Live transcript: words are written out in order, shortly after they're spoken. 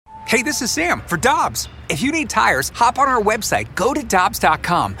Hey, this is Sam for Dobbs. If you need tires, hop on our website, go to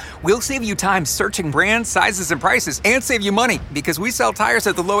Dobbs.com. We'll save you time searching brands, sizes, and prices, and save you money because we sell tires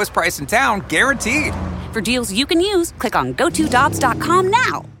at the lowest price in town, guaranteed. For deals you can use, click on GoToDobbs.com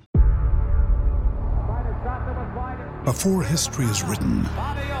now. Before history is written,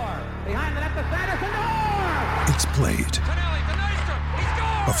 it's played.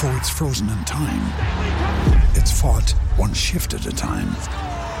 Before it's frozen in time, it's fought one shift at a time.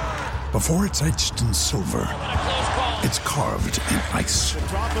 Before it's etched in silver, it's carved in ice.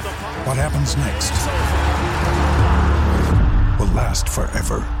 What happens next will last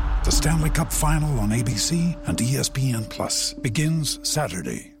forever. The Stanley Cup Final on ABC and ESPN Plus begins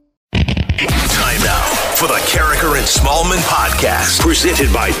Saturday. Time now for the Carricker and Smallman podcast,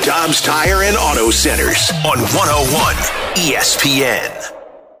 presented by Dobbs Tire and Auto Centers on 101 ESPN.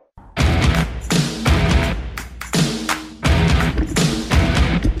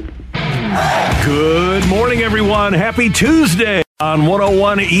 Good morning, everyone. Happy Tuesday on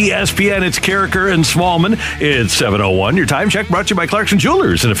 101 ESPN. It's Carricker and Smallman. It's 7:01. Your time check brought to you by Clarkson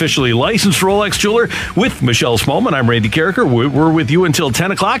Jewelers, an officially licensed Rolex jeweler with Michelle Smallman. I'm Randy Carricker. We're with you until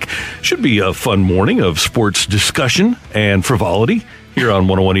 10 o'clock. Should be a fun morning of sports discussion and frivolity here on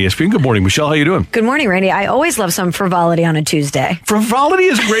 101 ESPN. Good morning, Michelle. How you doing? Good morning, Randy. I always love some frivolity on a Tuesday. Frivolity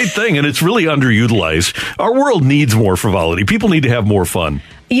is a great thing, and it's really underutilized. Our world needs more frivolity. People need to have more fun.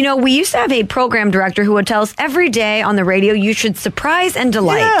 You know, we used to have a program director who would tell us every day on the radio, you should surprise and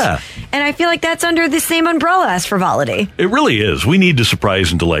delight. Yeah. And I feel like that's under the same umbrella as frivolity. It really is. We need to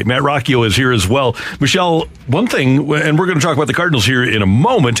surprise and delight. Matt Rocchio is here as well. Michelle, one thing, and we're going to talk about the Cardinals here in a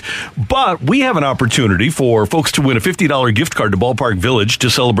moment, but we have an opportunity for folks to win a $50 gift card to Ballpark Village to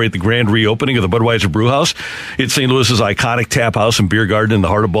celebrate the grand reopening of the Budweiser Brewhouse. It's St. Louis's iconic tap house and beer garden in the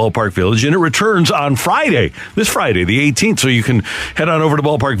heart of Ballpark Village, and it returns on Friday, this Friday, the 18th, so you can head on over to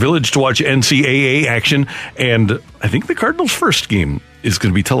Ballpark Village to watch NCAA action, and I think the Cardinals' first game is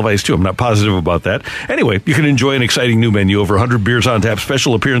going to be televised too. I'm not positive about that. Anyway, you can enjoy an exciting new menu, over 100 beers on tap,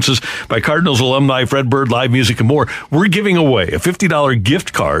 special appearances by Cardinals alumni, Fred Bird, live music, and more. We're giving away a $50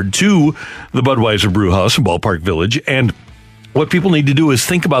 gift card to the Budweiser Brewhouse in Ballpark Village, and what people need to do is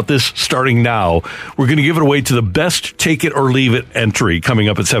think about this starting now. We're going to give it away to the best take it or leave it entry coming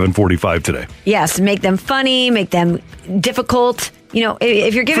up at 7:45 today. Yes, make them funny, make them difficult. You know,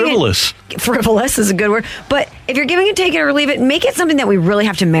 if you're giving frivolous is a good word. But if you're giving it take it or leave it, make it something that we really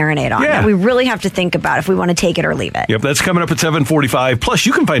have to marinate on, that we really have to think about if we want to take it or leave it. Yep, that's coming up at 7:45. Plus,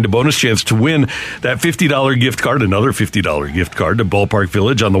 you can find a bonus chance to win that $50 gift card, another $50 gift card to Ballpark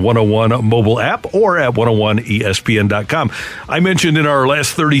Village on the 101 mobile app or at 101ESPN.com. I mentioned in our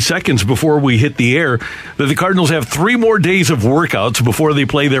last 30 seconds before we hit the air that the Cardinals have 3 more days of workouts before they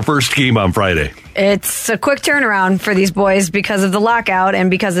play their first game on Friday. It's a quick turnaround for these boys because of the lockout and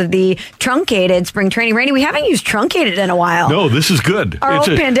because of the truncated spring training. Randy, we haven't used truncated in a while. No, this is good. Our old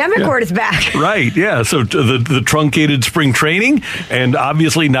pandemic word is back. Right, yeah. So the truncated spring training, and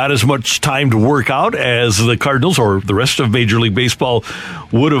obviously not as much time to work out as the Cardinals or the rest of Major League Baseball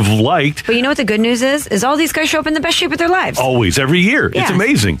would have liked. But you know what the good news is all these guys show up in the best shape of their lives. Always, every year. Yeah. It's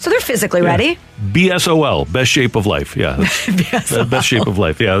amazing. So they're physically ready. BSOL, best shape of life. Yeah, best shape of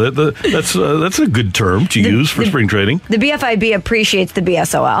life. Yeah, that's a good term to use for spring training. The BFIB appreciates the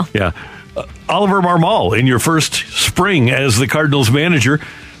BSOL. Yeah. Oliver Marmol, in your first spring as the Cardinals manager,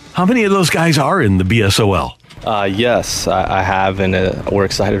 how many of those guys are in the BSOL? Yes, I have, and we're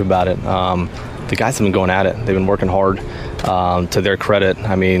excited about it. The guys have been going at it. They've been working hard. To their credit,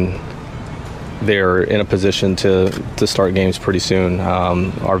 I mean, they're in a position to start games pretty soon.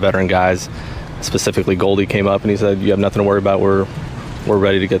 Our veteran guys, specifically Goldie, came up and he said, "You have nothing to worry about. We're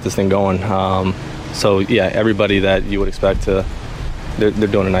ready to get this thing going." So yeah, everybody that you would expect to, they're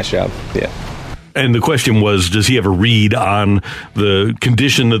doing a nice job. Yeah. And the question was, does he have a read on the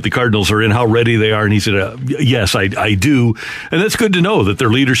condition that the Cardinals are in, how ready they are? And he said, yes, I do. And that's good to know that their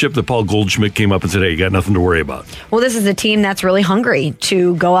leadership, that Paul Goldschmidt came up and said, hey, you got nothing to worry about. Well, this is a team that's really hungry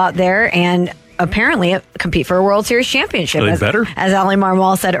to go out there and apparently compete for a World Series championship, as Ali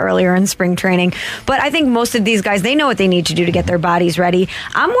Marmol said earlier in spring training. But I think most of these guys, they know what they need to do to get their bodies ready.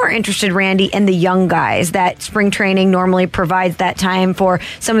 I'm more interested, Randy, in the young guys that spring training normally provides that time for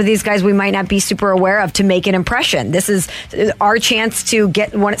some of these guys we might not be super aware of to make an impression. This is our chance to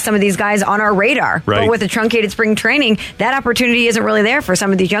get some of these guys on our radar. Right. But with a truncated spring training, that opportunity isn't really there for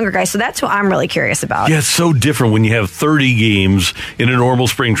some of these younger guys. So that's what I'm really curious about. Yeah, it's so different when you have 30 games in a normal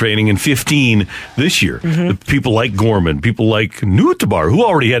spring training and 15 this year. People like Gorman, people like Nutabar, who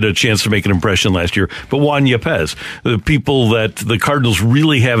already had a chance to make an impression last year, but Juan Yepez, the people that the Cardinals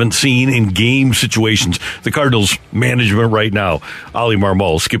really haven't seen in game situations. The Cardinals management right now, Ali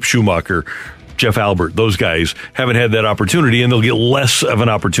Marmol, Skip Schumacher, Jeff Albert, those guys haven't had that opportunity, and they'll get less of an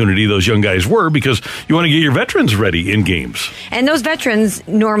opportunity, those young guys were, because you want to get your veterans ready in games. And those veterans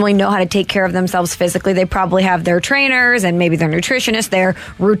normally know how to take care of themselves physically. They probably have their trainers and maybe their nutritionists, their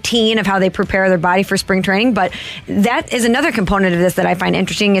routine of how they prepare their body for spring training. But that is another component of this that I find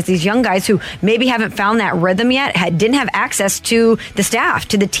interesting, is these young guys who maybe haven't found that rhythm yet, didn't have access to the staff,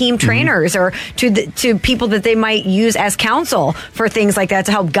 to the team trainers, or to people that they might use as counsel for things like that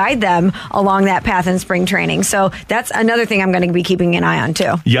to help guide them along that path in spring training. So that's another thing I'm going to be keeping an eye on too.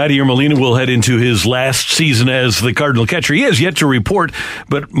 Yadier Molina will head into his last season as the Cardinal catcher. He has yet to report,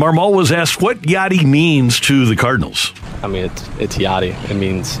 but Marmol was asked what Yadi means to the Cardinals. I mean, it's Yadi. It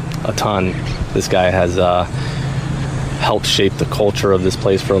means a ton. This guy has helped shape the culture of this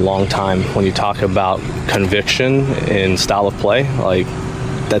place for a long time. When you talk about conviction and style of play, like,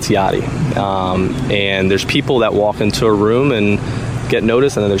 that's Yadi. And there's people that walk into a room and get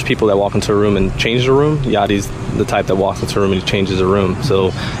noticed, and then there's people that walk into a room and change the room. Yadi's the type that walks into a room and he changes a room.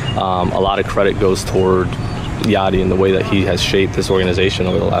 So a lot of credit goes toward Yadi and the way that he has shaped this organization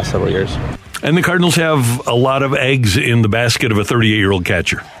over the last several years. And the Cardinals have a lot of eggs in the basket of a 38-year-old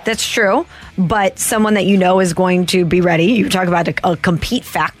catcher. That's true, but someone that you know is going to be ready. You talk about a compete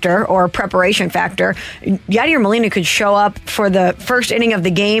factor or a preparation factor. Yadier Molina could show up for the first inning of the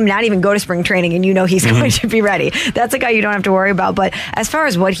game, not even go to spring training, and you know he's going to be ready. That's a guy you don't have to worry about. But as far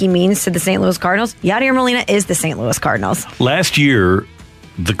as what he means to the St. Louis Cardinals, Yadier Molina is the St. Louis Cardinals. Last year,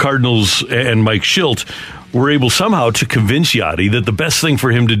 the Cardinals and Mike Schilt were able somehow to convince Yadi that the best thing for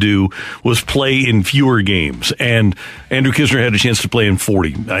him to do was play in fewer games. And Andrew Kisner had a chance to play in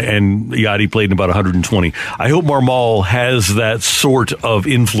 40, and Yadi played in about 120. I hope Marmol has that sort of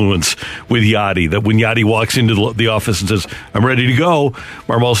influence with Yadi, that when Yadi walks into the office and says, I'm ready to go,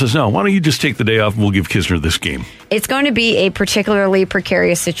 Marmol says, no, why don't you just take the day off and we'll give Kisner this game. It's going to be a particularly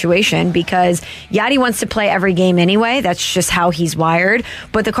precarious situation because Yadi wants to play every game anyway. That's just how he's wired.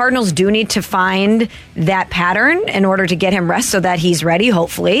 But the Cardinals do need to find that pattern in order to get him rest so that he's ready,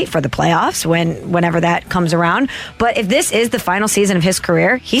 hopefully, for the playoffs whenever that comes around. But if this is the final season of his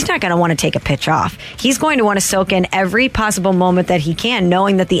career, he's not going to want to take a pitch off. He's going to want to soak in every possible moment that he can,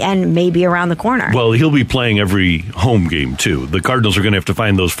 knowing that the end may be around the corner. Well, he'll be playing every home game, too. The Cardinals are going to have to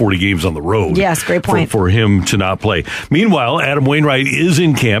find those 40 games on the road. Yes, great point. For him to not play. Meanwhile, Adam Wainwright is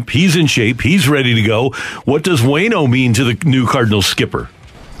in camp. He's in shape. He's ready to go. What does Waino mean to the new Cardinals skipper?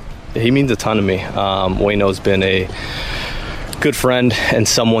 He means a ton to me. Waino's been a good friend and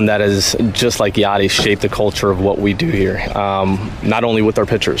someone that has, just like Yadi, shaped the culture of what we do here. Not only with our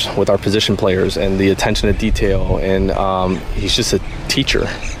pitchers, with our position players, and the attention to detail. And he's just a teacher.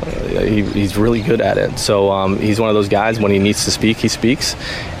 He's really good at it. So he's one of those guys, when he needs to speak, he speaks.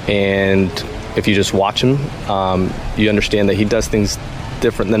 And if you just watch him, you understand that he does things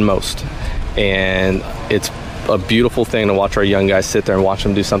different than most. And it's a beautiful thing to watch our young guys sit there and watch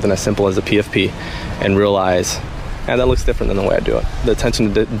them do something as simple as a PFP and realize, that looks different than the way I do it. The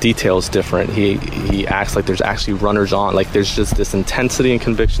attention to detail is different. He acts like there's actually runners on. Like, there's just this intensity and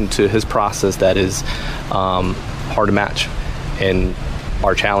conviction to his process that is hard to match. And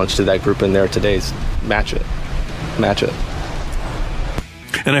our challenge to that group in there today is match it.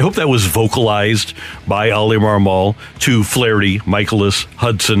 And I hope that was vocalized by Ali Marmol to Flaherty, Michaelis,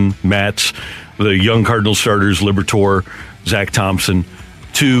 Hudson, Matz, the young Cardinal starters, Liberatore, Zach Thompson,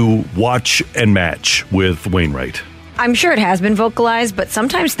 to watch and match with Wainwright. I'm sure it has been vocalized, but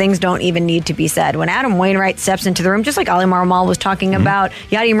sometimes things don't even need to be said. When Adam Wainwright steps into the room, just like Ali Marmol was talking about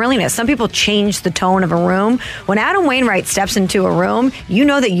Yadier Molina, some people change the tone of a room. When Adam Wainwright steps into a room, you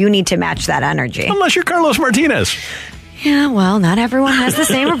know that you need to match that energy. Unless you're Carlos Martinez. Yeah, well, not everyone has the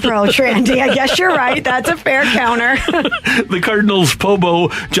same approach, Randy. I guess you're right. That's a fair counter. The Cardinals, Pobo,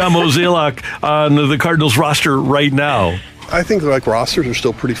 John Mozeliak on the Cardinals roster right now. I think rosters are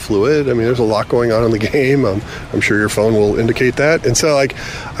still pretty fluid. I mean, there's a lot going on in the game. I'm sure your phone will indicate that. And so,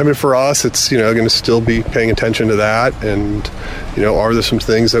 for us, it's, going to still be paying attention to that. And, are there some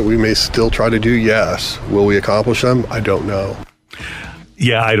things that we may still try to do? Yes. Will we accomplish them? I don't know.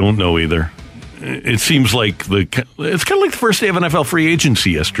 Yeah, I don't know either. It seems like it's kind of like the first day of NFL free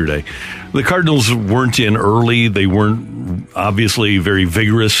agency yesterday. The Cardinals weren't in early. They weren't obviously very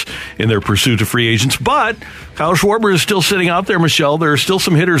vigorous in their pursuit of free agents, but Kyle Schwarber is still sitting out there, Michelle. There are still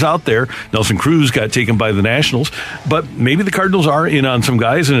some hitters out there. Nelson Cruz got taken by the Nationals, but maybe the Cardinals are in on some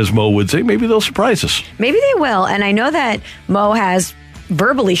guys, and as Mo would say, maybe they'll surprise us. Maybe they will, and I know that Mo has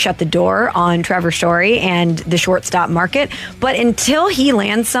verbally shut the door on Trevor Story and the shortstop market. But until he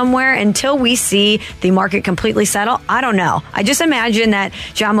lands somewhere, until we see the market completely settle, I don't know. I just imagine that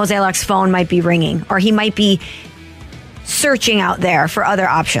John Mozeliak's phone might be ringing, or he might be searching out there for other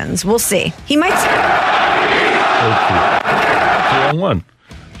options. We'll see. He might. Wrong one.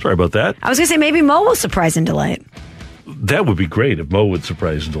 Sorry about that. I was going to say maybe Mo will surprise and delight. That would be great if Mo would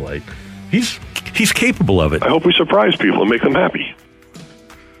surprise and delight. He's capable of it. I hope we surprise people and make them happy.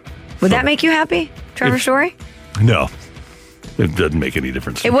 Would that make you happy, Trevor Story? No. It doesn't make any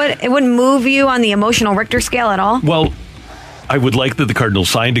difference. It wouldn't move you on the emotional Richter scale at all? Well, I would like that the Cardinals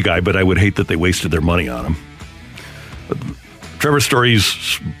signed a guy, but I would hate that they wasted their money on him. Trevor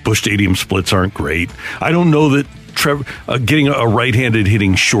Story's Busch Stadium splits aren't great. I don't know that Trevor getting a right-handed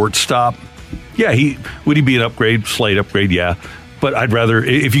hitting shortstop. Yeah, would he be an upgrade, slight upgrade? Yeah, but I'd rather,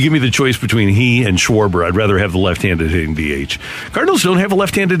 if you give me the choice between he and Schwarber, I'd rather have the left-handed hitting DH. Cardinals don't have a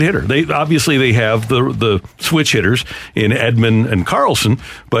left-handed hitter. They have the switch hitters in Edman and Carlson,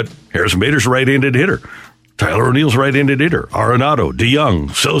 but Harrison Bader's a right-handed hitter. Tyler O'Neill's a right-handed hitter. Arenado,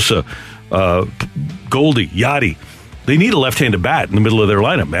 DeYoung, Sosa, Goldie, Yachty. They need a left-handed bat in the middle of their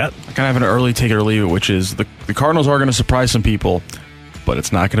lineup, Matt. I kind of have an early take it or leave it, which is the Cardinals are going to surprise some people, but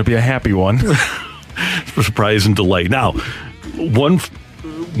it's not going to be a happy one. Surprise and delight. Now, one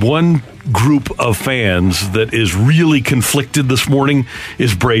group of fans that is really conflicted this morning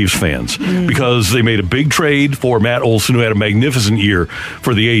is Braves fans, because they made a big trade for Matt Olson, who had a magnificent year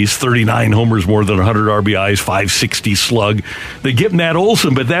for the A's, 39 homers, more than 100 RBIs, 560 slug. They get Matt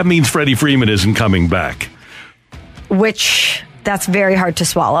Olson, but that means Freddie Freeman isn't coming back. Which, that's very hard to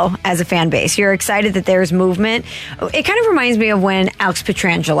swallow as a fan base. You're excited that there's movement. It kind of reminds me of when Alex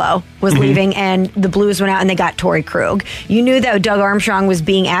Pietrangelo was leaving and the Blues went out and they got Torrey Krug. You knew that Doug Armstrong was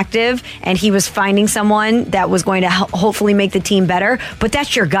being active and he was finding someone that was going to hopefully make the team better, but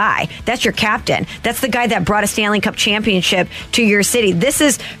that's your guy. That's your captain. That's the guy that brought a Stanley Cup championship to your city.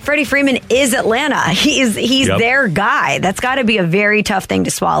 Freddie Freeman is Atlanta. He's their guy. That's got to be a very tough thing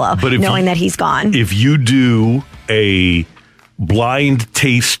to swallow, knowing that he's gone. If you do a blind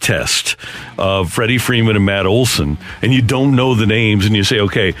taste test of Freddie Freeman and Matt Olson, and you don't know the names, and you say,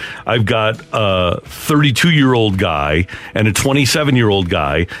 okay, I've got a 32-year-old guy and a 27-year-old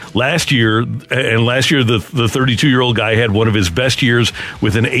guy. Last year, the 32-year-old guy had one of his best years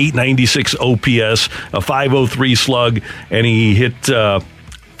with an 896 OPS, a 503 slug, and he hit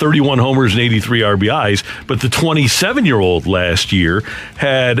 31 homers and 83 RBIs, but the 27-year-old last year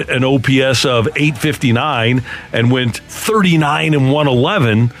had an OPS of 859 and went 39 and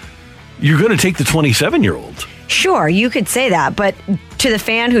 111. You're going to take the 27-year-old. Sure, you could say that, but to the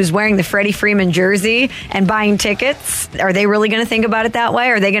fan who's wearing the Freddie Freeman jersey and buying tickets, are they really going to think about it that way,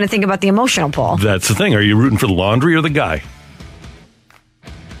 or are they going to think about the emotional pull? That's the thing. Are you rooting for the laundry or the guy?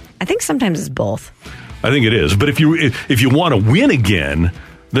 I think sometimes it's both. I think it is, but if you want to win again,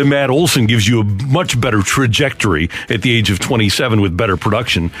 then Matt Olson gives you a much better trajectory at the age of 27 with better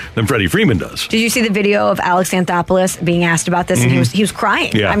production than Freddie Freeman does. Did you see the video of Alex Anthopoulos being asked about this? And he was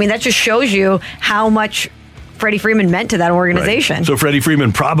crying. Yeah. I mean, that just shows you how much Freddie Freeman meant to that organization. Right. So Freddie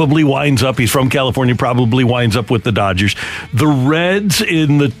Freeman probably winds up, he's from California, probably winds up with the Dodgers. The Reds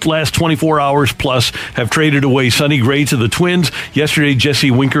in the last 24 hours plus have traded away Sonny Gray to the Twins. Yesterday,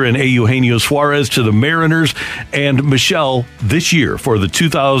 Jesse Winker and Eugenio Suarez to the Mariners. And Michelle, this year for the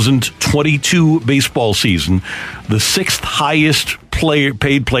 2022 baseball season, the sixth highest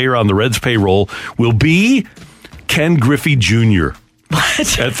paid player on the Reds payroll will be Ken Griffey Jr.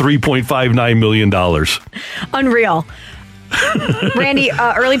 What? At $3.59 million. Unreal. Randy,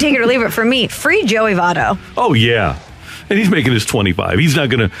 early take it or leave it for me. Free Joey Votto. Oh, yeah. And he's making his 25. He's not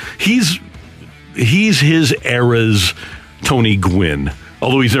going to... He's his era's Tony Gwynn,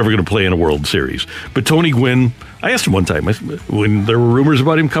 although he's never going to play in a World Series. But Tony Gwynn, I asked him one time, when there were rumors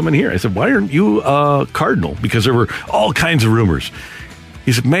about him coming here, I said, why aren't you a Cardinal? Because there were all kinds of rumors.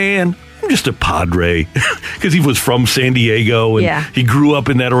 He said, man, I'm just a Padre, because he was from San Diego and he grew up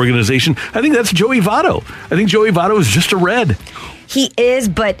in that organization. I think that's Joey Votto. I think Joey Votto is just a Red. He is,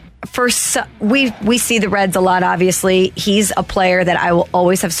 but we see the Reds a lot, obviously. He's a player that I will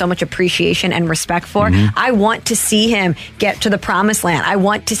always have so much appreciation and respect for. I want to see him get to the promised land. I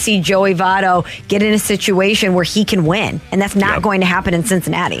want to see Joey Votto get in a situation where he can win, and that's not going to happen in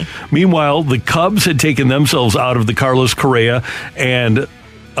Cincinnati. Meanwhile, the Cubs had taken themselves out of the Carlos Correa and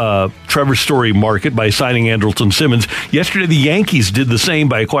Trevor Story market by signing Andrelton Simmons. Yesterday, the Yankees did the same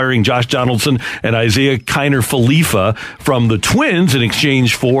by acquiring Josh Donaldson and Isaiah Kiner-Falefa from the Twins in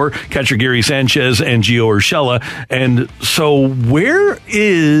exchange for catcher Gary Sanchez and Gio Urshela. And so where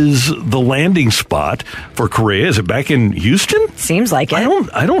is the landing spot for Correa? Is it back in Houston? Seems like it.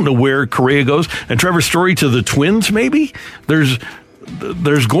 I don't know where Correa goes. And Trevor Story to the Twins, maybe? There's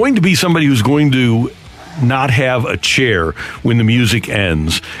going to be somebody who's going to not have a chair when the music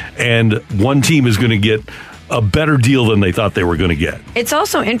ends, and one team is going to get a better deal than they thought they were going to get. It's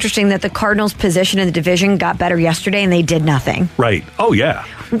also interesting that the Cardinals' position in the division got better yesterday and they did nothing. Right. Oh, yeah.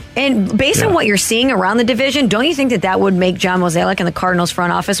 And based on what you're seeing around the division, don't you think that would make John Mozeliak and the Cardinals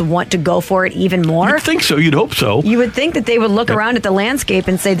front office want to go for it even more? You'd think so. You'd hope so. You would think that they would look around at the landscape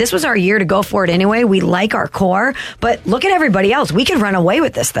and say, this was our year to go for it anyway. We like our core, but look at everybody else. We could run away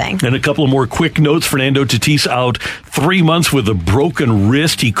with this thing. And a couple of more quick notes. Fernando Tatis out 3 months with a broken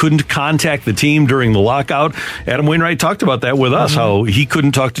wrist. He couldn't contact the team during the lockout. Adam Wainwright talked about that with us, how he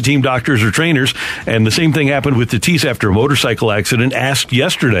couldn't talk to team doctors or trainers. And the same thing happened with Tatis after a motorcycle accident. Asked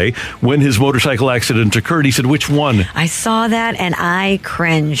yesterday when his motorcycle accident occurred, he said, which one? I saw that and I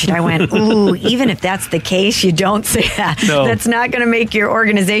cringed. I went, ooh, even if that's the case, you don't say that. No. That's not going to make your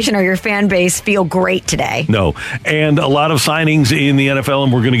organization or your fan base feel great today. No. And a lot of signings in the NFL,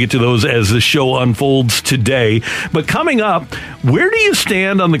 and we're going to get to those as the show unfolds today. But coming up, where do you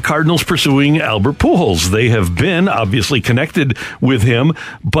stand on the Cardinals pursuing Albert Pujols? They have been obviously connected with him,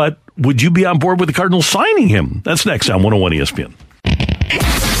 but would you be on board with the Cardinals signing him? That's next on 101 ESPN.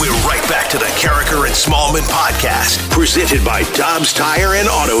 We're right back to the Carricker and Smallman podcast, presented by Dobbs Tire and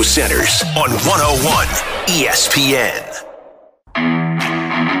Auto Centers on 101 ESPN.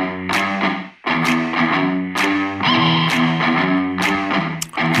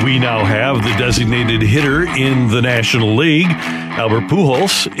 We now have the designated hitter in the National League. Albert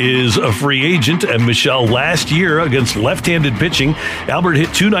Pujols is a free agent, and Michelle, last year against left-handed pitching, Albert hit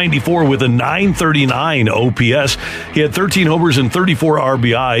 .294 with a .939 OPS. He had 13 homers and 34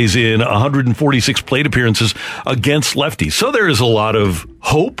 RBIs in 146 plate appearances against lefties. So there is a lot of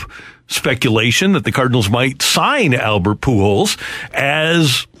hope, speculation that the Cardinals might sign Albert Pujols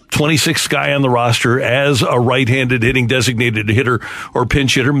as 26th guy on the roster, as a right-handed hitting designated hitter or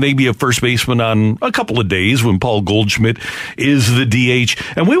pinch hitter, maybe a first baseman on a couple of days when Paul Goldschmidt is the DH.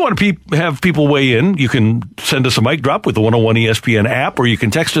 And we want to have people weigh in. You can send us a mic drop with the 101 ESPN app, or you can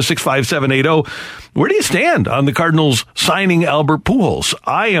text us 65780. Where do you stand on the Cardinals signing Albert Pujols?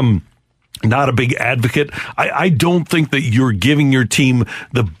 I am not a big advocate. I don't think that you're giving your team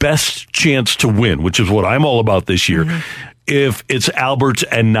the best chance to win, which is what I'm all about this year. If it's Albert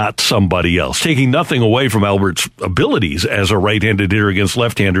and not somebody else. Taking nothing away from Albert's abilities as a right-handed hitter against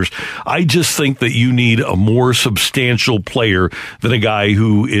left-handers, I just think that you need a more substantial player than a guy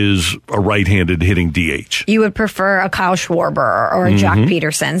who is a right-handed hitting DH. You would prefer a Kyle Schwarber or a Jock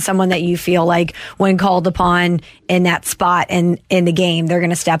Peterson, someone that you feel like when called upon in that spot and in the game, they're going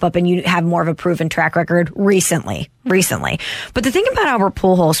to step up, and you have more of a proven track record recently. But the thing about Albert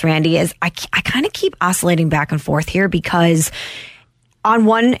Pujols, Randy, is I kind of keep oscillating back and forth here, because on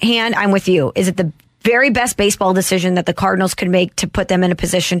one hand, I'm with you. Is it the very best baseball decision that the Cardinals could make to put them in a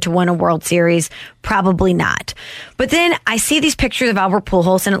position to win a World Series? Probably not. But then I see these pictures of Albert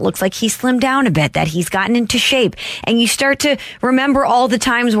Pujols, and it looks like he's slimmed down a bit, that he's gotten into shape. And you start to remember all the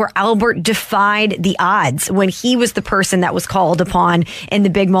times where Albert defied the odds when he was the person that was called upon in the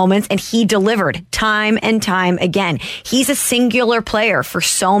big moments, and he delivered time and time again. He's a singular player for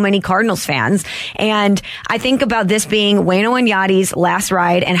so many Cardinals fans. And I think about this being Waino and Yadi's last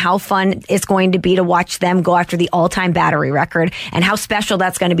ride, and how fun it's going to be to watch them go after the all-time battery record, and how special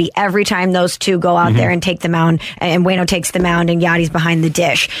that's going to be every time those two go out there and take the mound, and Waino takes the mound and Yadi's behind the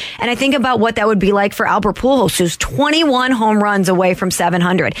dish. And I think about what that would be like for Albert Pujols, who's 21 home runs away from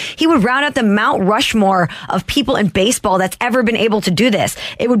 700. He would round out the Mount Rushmore of people in baseball that's ever been able to do this.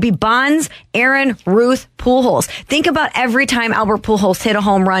 It would be Bonds, Aaron, Ruth, Pujols. Think about every time Albert Pujols hit a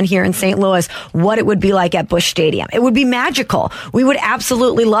home run here in St. Louis, what it would be like at Busch Stadium. It would be magical. We would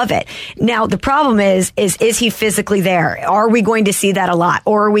absolutely love it. Now, the problem is he physically there? Are we going to see that a lot?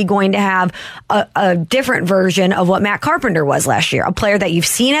 Or are we going to have a different version of what Matt Carpenter was last year? A player that you've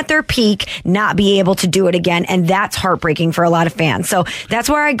seen at their peak not be able to do it again. And that's heartbreaking for a lot of fans. So that's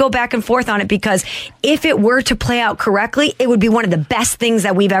where I go back and forth on it, because if it were to play out correctly, it would be one of the best things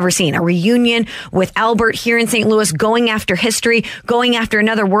that we've ever seen. A reunion with Albert here in St. Louis, going after history, going after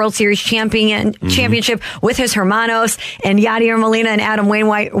another World Series championship with his hermanos and Yadier Molina and Adam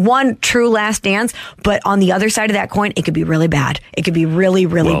Wainwright. One true last dance. But on the other side of that coin, it could be really bad. It could be really,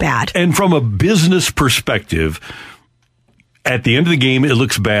 really bad. And from a business perspective, At the end of the game, it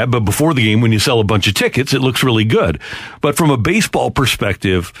looks bad, but before the game, when you sell a bunch of tickets, it looks really good. But from a baseball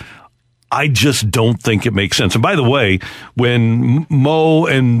perspective, I just don't think it makes sense. And by the way, when Mo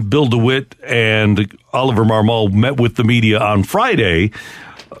and Bill DeWitt and Oliver Marmol met with the media on Friday,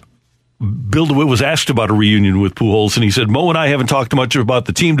 Bill DeWitt was asked about a reunion with Pujols, and he said, Mo and I haven't talked much about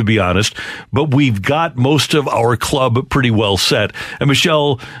the team, to be honest, but we've got most of our club pretty well set. And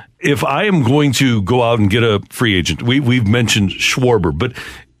Michelle, if I am going to go out and get a free agent, we've mentioned Schwarber, but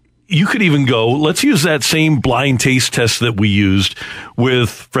you could even go, let's use that same blind taste test that we used with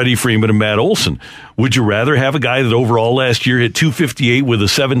Freddie Freeman and Matt Olson. Would you rather have a guy that overall last year hit .258 with a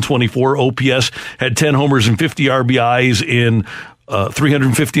 .724 OPS, had 10 homers and 50 RBIs in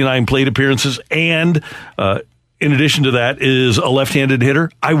 359 plate appearances, and in addition to that is a left-handed hitter?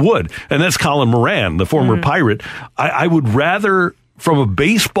 I would. And that's Colin Moran, the former Pirate. I would rather, from a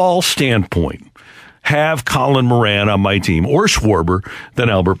baseball standpoint, have Colin Moran on my team or Schwarber than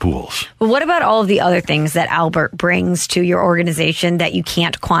Albert Pujols. Well, what about all of the other things that Albert brings to your organization that you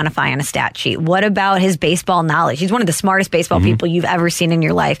can't quantify on a stat sheet? What about his baseball knowledge? He's one of the smartest baseball people you've ever seen in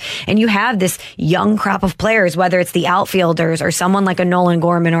your life. And you have this young crop of players, whether it's the outfielders or someone like a Nolan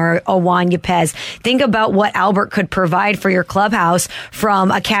Gorman or a Juan Yepez. Think about what Albert could provide for your clubhouse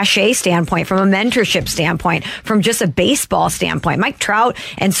from a cachet standpoint, from a mentorship standpoint, from just a baseball standpoint. Mike Trout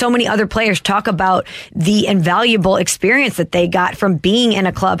and so many other players talk about the invaluable experience that they got from being in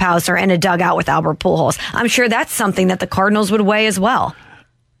a clubhouse or in a dugout with Albert Pujols. I'm sure that's something that the Cardinals would weigh as well.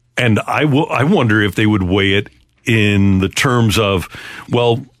 And I wonder if they would weigh it in the terms of,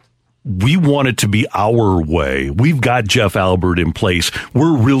 well, we want it to be our way. We've got Jeff Albert in place.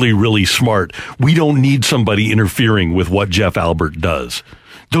 We're really, really smart. We don't need somebody interfering with what Jeff Albert does.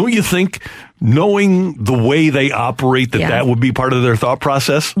 Don't you think, knowing the way they operate, that would be part of their thought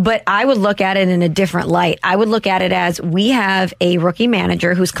process? But I would look at it in a different light. I would look at it as, we have a rookie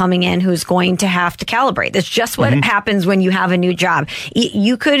manager who's coming in who's going to have to calibrate. That's just what happens when you have a new job.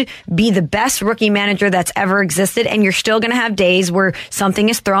 You could be the best rookie manager that's ever existed, and you're still going to have days where something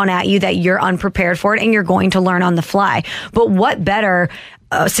is thrown at you that you're unprepared for it, and you're going to learn on the fly. But what better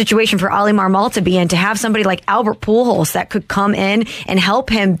situation for Oli Marmol to be in, to have somebody like Albert Pujols that could come in and help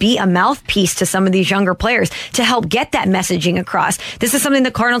him be a mouthpiece to some of these younger players to help get that messaging across. This is something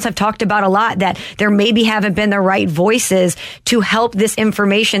the Cardinals have talked about a lot, that there maybe haven't been the right voices to help this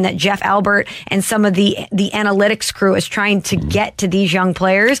information that Jeff Albert and some of the analytics crew is trying to get to these young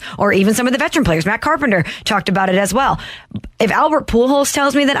players, or even some of the veteran players. Matt Carpenter talked about it as well. If Albert Pujols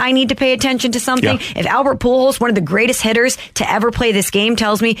tells me that I need to pay attention to something, if Albert Pujols, one of the greatest hitters to ever play this game,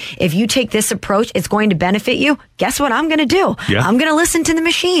 tells me if you take this approach, it's going to benefit you, guess what I'm going to do? I'm going to listen to the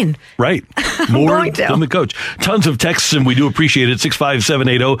machine. Right. More than the coach. Tons of texts, and we do appreciate it.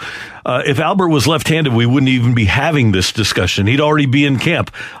 65780. If Albert was left-handed, we wouldn't even be having this discussion. He'd already be in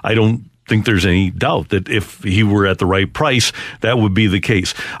camp. I don't think there's any doubt that if he were at the right price, that would be the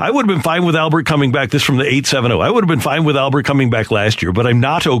case. I would have been fine with Albert coming back. This from the 870. I would have been fine with Albert coming back last year, but I'm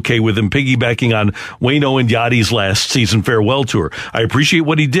not okay with him piggybacking on Waino and Yadi's last season farewell tour. I appreciate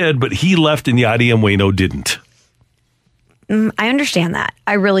what he did, but he left and Yadi and Waino didn't. I understand that.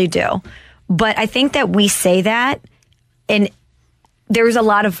 I really do. But I think that we say that, and there was a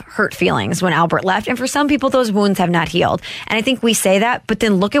lot of hurt feelings when Albert left. And for some people, those wounds have not healed. And I think we say that, but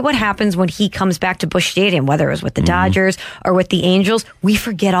then look at what happens when he comes back to Busch Stadium, whether it was with the Dodgers or with the Angels. We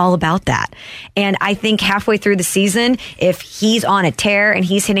forget all about that. And I think halfway through the season, if he's on a tear and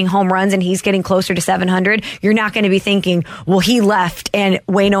he's hitting home runs and he's getting closer to 700, you're not going to be thinking, well, he left and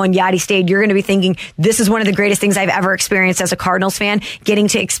Waino and Yadi stayed. You're going to be thinking, this is one of the greatest things I've ever experienced as a Cardinals fan, getting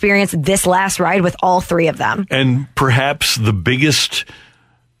to experience this last ride with all three of them. And perhaps the biggest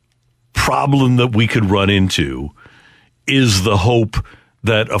problem that we could run into is the hope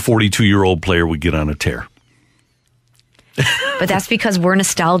that a 42-year-old player would get on a tear. But that's because we're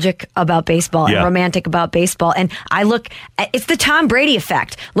nostalgic about baseball and romantic about baseball. And it's the Tom Brady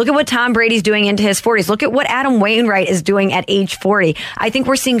effect. Look at what Tom Brady's doing into his 40s. Look at what Adam Wainwright is doing at age 40. I think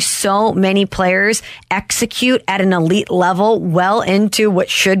we're seeing so many players execute at an elite level well into what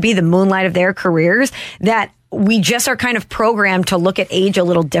should be the moonlight of their careers that we just are kind of programmed to look at age a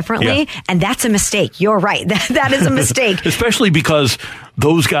little differently, and that's a mistake. You're right. That is a mistake. Especially because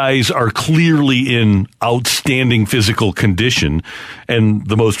those guys are clearly in outstanding physical condition, and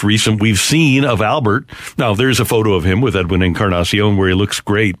the most recent we've seen of Albert, now there's a photo of him with Edwin Encarnacion where he looks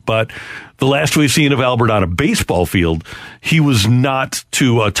great, but the last we've seen of Albert on a baseball field, he was not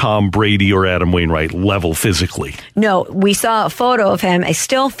to a Tom Brady or Adam Wainwright level physically. No, we saw a photo of him, a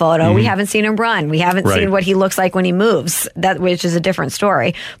still photo. We haven't seen him run. We haven't seen what he looks like when he moves, which is a different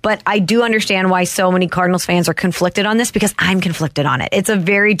story. But I do understand why so many Cardinals fans are conflicted on this, because I'm conflicted on it. It's a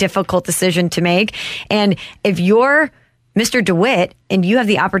very difficult decision to make. And if you're Mr. DeWitt and you have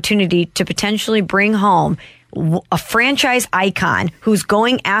the opportunity to potentially bring home a franchise icon who's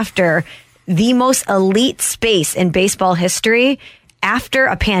going after the most elite space in baseball history, after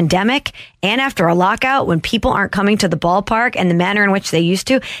a pandemic and after a lockout, when people aren't coming to the ballpark and the manner in which they used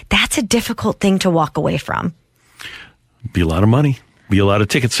to, that's a difficult thing to walk away from. Be a lot of money, be a lot of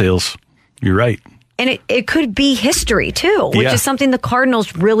ticket sales. You're right. And it could be history, too, which is something the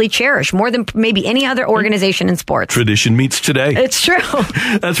Cardinals really cherish more than maybe any other organization in sports. Tradition meets today. It's true.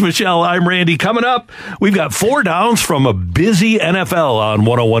 That's Michelle. I'm Randy. Coming up, we've got 4 downs from a busy NFL on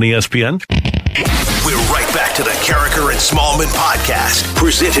 101 ESPN. We're right back to the Carricker and Smallman podcast,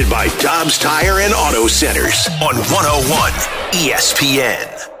 presented by Dobbs Tire and Auto Centers on 101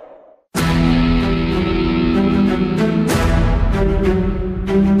 ESPN.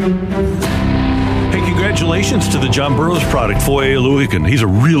 Congratulations to the John Burroughs product, Foye Oluokun. He's a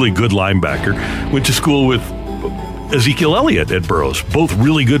really good linebacker. Went to school with Ezekiel Elliott at Burroughs. Both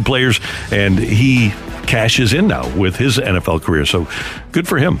really good players, and he cashes in now with his NFL career. So good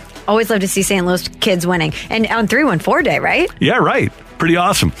for him. Always love to see St. Louis kids winning. And on 314 Day, right? Yeah, right. Pretty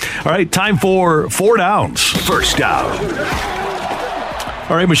awesome. All right, time for 4 downs. First down.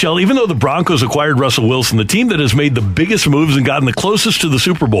 All right, Michelle, even though the Broncos acquired Russell Wilson, the team that has made the biggest moves and gotten the closest to the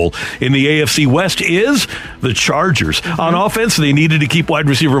Super Bowl in the AFC West is the Chargers. Mm-hmm. On offense, they needed to keep wide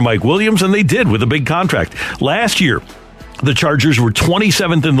receiver Mike Williams, and they did with a big contract. Last year, the Chargers were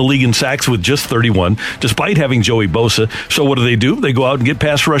 27th in the league in sacks with just 31, despite having Joey Bosa. So what do? They go out and get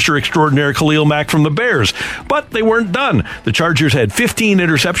pass rusher extraordinaire Khalil Mack from the Bears. But they weren't done. The Chargers had 15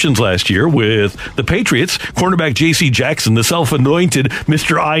 interceptions last year with the Patriots. Cornerback J.C. Jackson, the self-anointed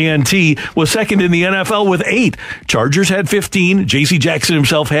Mr. INT, was second in the NFL with 8. Chargers had 15. J.C. Jackson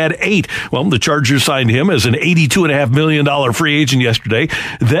himself had 8. Well, the Chargers signed him as an $82.5 million free agent yesterday.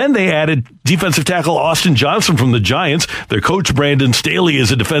 Then they added defensive tackle Austin Johnson from the Giants. Their coach, Brandon Staley,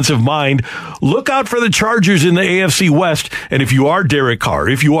 is a defensive mind. Look out for the Chargers in the AFC West. And if you are Derek Carr,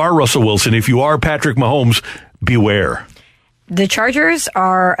 if you are Russell Wilson, if you are Patrick Mahomes, beware. The Chargers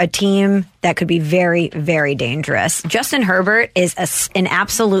are a team that could be very, very dangerous. Justin Herbert is an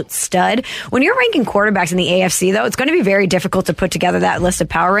absolute stud. When you're ranking quarterbacks in the AFC, though, it's going to be very difficult to put together that list of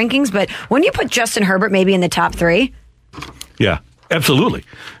power rankings. But when you put Justin Herbert maybe in the top 3. Yeah, absolutely.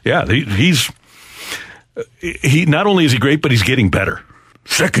 Yeah, he not only is he great, but he's getting better.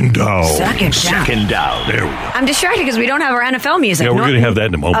 Second down. Second down. There we go. I'm distracted because we don't have our NFL music. Yeah, we're going to have that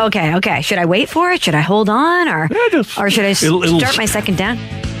in a moment. Okay. Should I wait for it? Should I hold on? Or should I start my second down?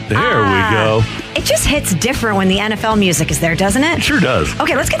 There we go. It just hits different when the NFL music is there, doesn't it? It sure does.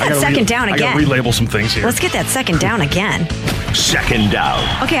 Okay, let's get that second down again. I got to relabel some things here. Let's get that second down again. Second down.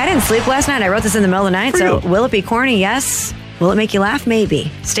 Okay, I didn't sleep last night. I wrote this in the middle of the night. So will it be corny? Yes. Will it make you laugh?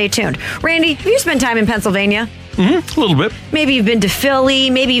 Maybe. Stay tuned. Randy, have you spent time in Pennsylvania? Mm-hmm, a little bit. Maybe you've been to Philly.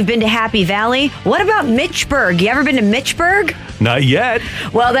 Maybe you've been to Happy Valley. What about Mitchburg? You ever been to Mitchburg? Not yet.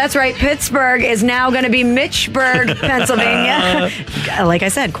 Well, that's right. Pittsburgh is now going to be Mitchburg, Pennsylvania. Like I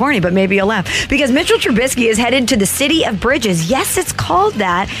said, corny, but maybe you'll laugh. Because Mitchell Trubisky is headed to the City of Bridges. Yes, it's called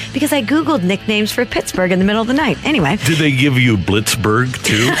that because I Googled nicknames for Pittsburgh in the middle of the night. Anyway. Did they give you Blitzburg,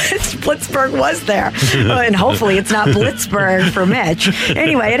 too? Blitzburg was there. And hopefully it's not Blitzburg for Mitch.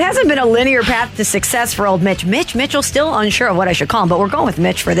 Anyway, it hasn't been a linear path to success for old Mitch. Mitchell still unsure of what I should call him, but we're going with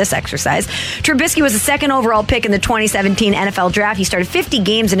Mitch for this exercise. Trubisky was the second overall pick in the 2017 NFL draft. He started 50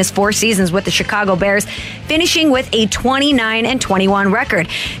 games in his 4 seasons with the Chicago Bears, finishing with a 29-21 record.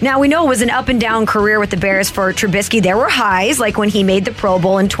 Now, we know it was an up and down career with the Bears for Trubisky. There were highs, like when he made the Pro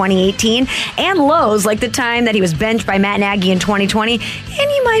Bowl in 2018, and lows, like the time that he was benched by Matt Nagy in 2020, and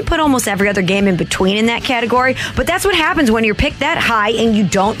you might put almost every other game in between in that category. But that's what happens when you're picked that high and you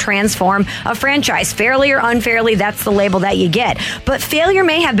don't transform a franchise. Fairly or unfairly, that's the label that you get. But failure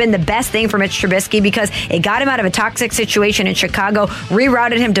may have been the best thing for Mitch Trubisky because it got him out of a toxic situation in Chicago,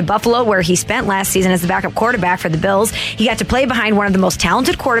 rerouted him to Buffalo, where he spent last season as the backup quarterback for the Bills. He got to play behind one of the most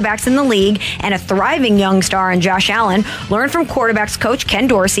talented quarterbacks in the league and a thriving young star in Josh Allen, learn from quarterbacks coach Ken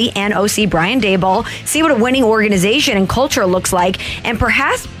Dorsey and OC Brian Daboll, see what a winning organization and culture looks like, and perhaps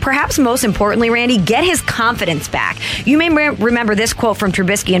perhaps most importantly, Randy, get his confidence back. You may remember this quote from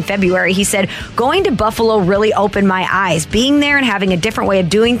Trubisky in February. He said, "Going to Buffalo really opened my eyes. Being there and having a different way of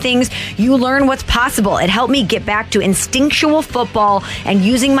doing things, you learn what's possible. It helped me get back to instinctual football and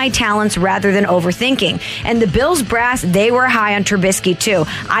using my talents rather than overthinking." And the Bills brass, they were high on Trubisky too.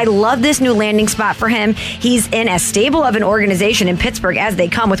 I love this new landing spot for him. He's in as stable of an organization in Pittsburgh as they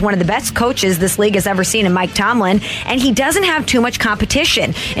come, with one of the best coaches this league has ever seen in Mike Tomlin, and he doesn't have too much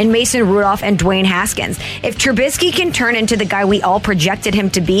competition in Mason Rudolph and Dwayne Haskins. If Trubisky can turn into the guy we all projected him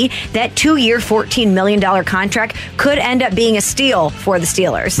to be, that 2-year, $14 million contract could end up being a steal for the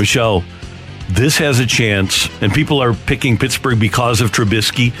Steelers. Michelle, this has a chance, and people are picking Pittsburgh because of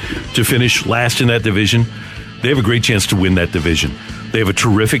Trubisky to finish last in that division. They have a great chance to win that division. They have a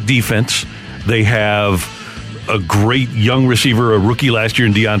terrific defense. They have a great young receiver, a rookie last year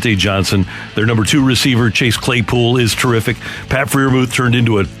in Deontay Johnson. Their number 2 receiver, Chase Claypool, is terrific. Pat Freiermuth turned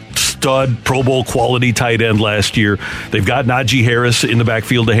into a stud Pro Bowl quality tight end last year. They've got Najee Harris in the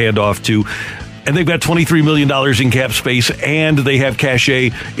backfield to hand off to. And they've got $23 million in cap space, and they have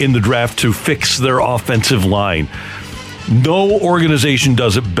cachet in the draft to fix their offensive line. No organization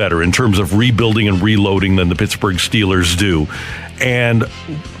does it better in terms of rebuilding and reloading than the Pittsburgh Steelers do. And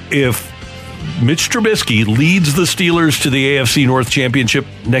if Mitch Trubisky leads the Steelers to the AFC North Championship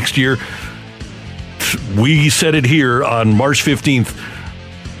next year, we said it here on March 15th,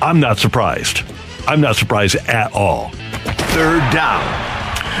 I'm not surprised. I'm not surprised at all. Third down.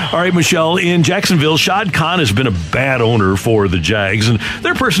 All right, Michelle, in Jacksonville, Shad Khan has been a bad owner for the Jags, and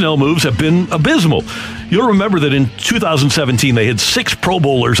their personnel moves have been abysmal. You'll remember that in 2017, they had 6 Pro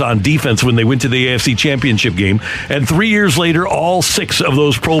Bowlers on defense when they went to the AFC Championship game, and 3 years later, all 6 of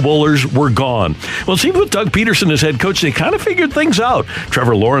those Pro Bowlers were gone. Well, it seems with Doug Peterson as head coach, they kind of figured things out.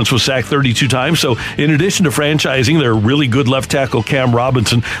 Trevor Lawrence was sacked 32 times, so in addition to franchising their really good left tackle Cam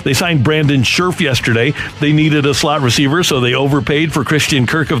Robinson, they signed Brandon Scherf yesterday. They needed a slot receiver, so they overpaid for Christian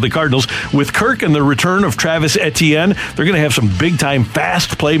Kirk of the Cardinals. With Kirk and the return of Travis Etienne, they're going to have some big-time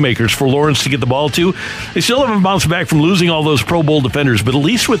fast playmakers for Lawrence to get the ball to. They still haven't bounced back from losing all those Pro Bowl defenders, but at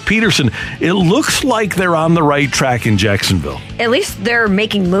least with Peterson, it looks like they're on the right track in Jacksonville. At least they're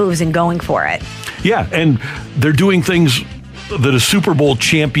making moves and going for it. Yeah, and they're doing things that a Super Bowl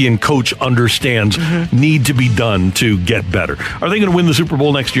champion coach understands need to be done to get better. Are they going to win the Super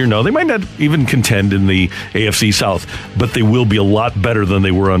Bowl next year? No, they might not even contend in the AFC South, but they will be a lot better than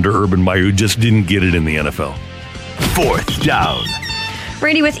they were under Urban Meyer, who just didn't get it in the NFL. Fourth down.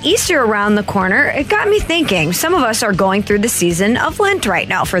 Randy, with Easter around the corner, it got me thinking. Some of us are going through the season of Lent right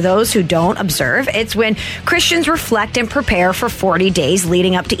now. For those who don't observe, it's when Christians reflect and prepare for 40 days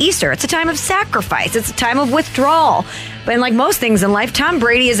leading up to Easter. It's a time of sacrifice. It's a time of withdrawal. But like most things in life, Tom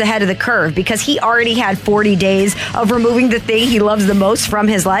Brady is ahead of the curve because he already had 40 days of removing the thing he loves the most from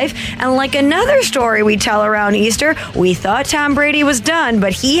his life. And like another story we tell around Easter, we thought Tom Brady was done,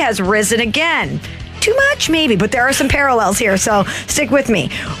 but he has risen again. Too much, maybe, but there are some parallels here, so stick with me.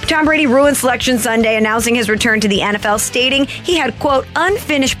 Tom Brady ruined Selection Sunday, announcing his return to the NFL, stating he had, quote,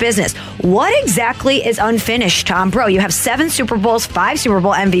 unfinished business. What exactly is unfinished, Tom? Bro, you have 7 Super Bowls, 5 Super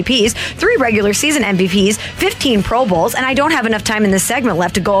Bowl MVPs, 3 regular season MVPs, 15 Pro Bowls, and I don't have enough time in this segment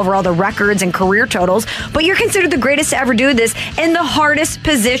left to go over all the records and career totals, but you're considered the greatest to ever do this in the hardest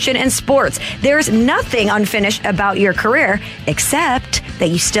position in sports. There's nothing unfinished about your career, except that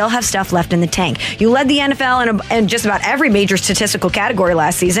you still have stuff left in the tank. You led the NFL in just about every major statistical category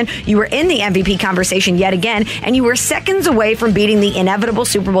last season. You were in the MVP conversation yet again, and you were seconds away from beating the inevitable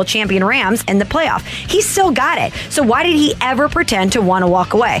Super Bowl champion Rams in the playoff. He still got it. So why did he ever pretend to want to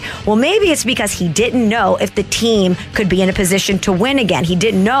walk away? Well, maybe it's because he didn't know if the team could be in a position to win again. He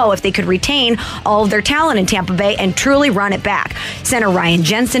didn't know if they could retain all of their talent in Tampa Bay and truly run it back. Center Ryan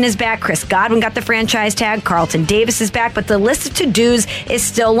Jensen is back. Chris Godwin got the franchise tag. Carlton Davis is back, but the list of to-dos is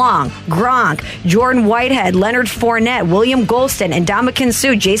still long. Gronk, Jordan Whitehead, Leonard Fournette, William Golston, and Ndamukong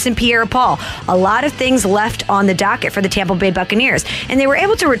Suh, Jason Pierre-Paul. A lot of things left on the docket for the Tampa Bay Buccaneers. And they were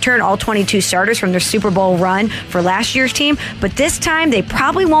able to return all 22 starters from their Super Bowl run for last year's team. But this time, they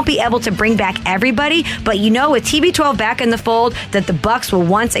probably won't be able to bring back everybody. But you know, with TB12 back in the fold, that the Bucs will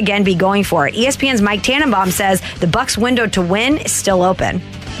once again be going for it. ESPN's Mike Tannenbaum says the Bucs window to win is still open.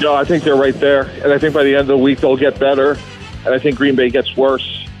 No, I think they're right there. And I think by the end of the week, they'll get better. And I think Green Bay gets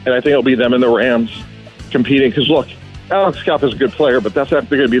worse. And I think it'll be them and the Rams competing. Because, look, Alex Scott is a good player, but that's not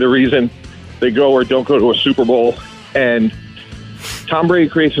going to be the reason they go or don't go to a Super Bowl. And Tom Brady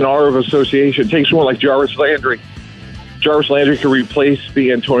creates an aura of association. Take someone like Jarvis Landry. Jarvis Landry can replace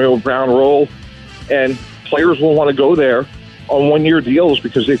the Antonio Brown role, and players will want to go there on one-year deals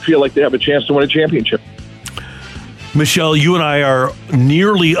because they feel like they have a chance to win a championship. Michelle, you and I are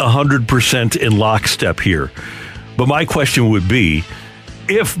nearly 100% in lockstep here. But my question would be,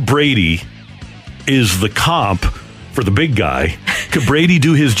 if Brady is the comp for the big guy, could Brady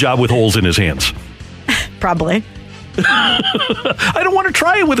do his job with holes in his hands? Probably. I don't want to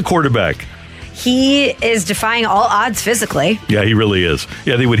try it with a quarterback. He is defying all odds physically. Yeah, he really is.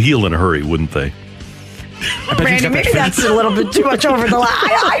 Yeah, they would heal in a hurry, wouldn't they? Randy, maybe that's a little bit too much over the line.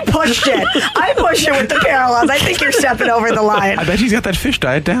 I pushed it. I pushed it with the parallels. I think you're stepping over the line. I bet he's got that fish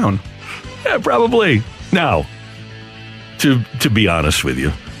diet down. Yeah, probably. Now, to be honest with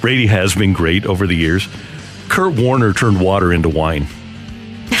you, Brady has been great over the years. Kurt Warner turned water into wine.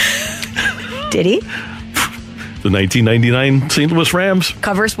 Did he? The 1999 St. Louis Rams.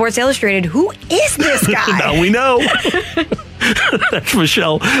 Cover of Sports Illustrated. Who is this guy? Now we know. That's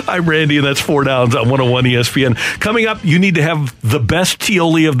Michelle. I'm Randy, and that's 4 Downs on 101 ESPN. Coming up, you need to have the best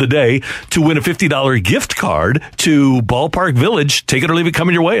Tioli of the day to win a $50 gift card to Ballpark Village. Take it or leave it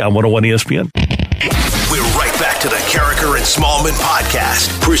coming your way on 101 ESPN. We're right back to the Carricker and Smallman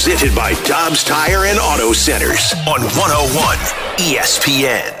podcast, presented by Dobbs Tire and Auto Centers on 101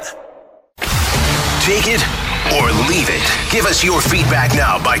 ESPN. Take it or leave it. Give us your feedback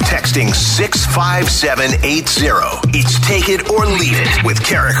now by texting 65780. It's Take It or Leave It with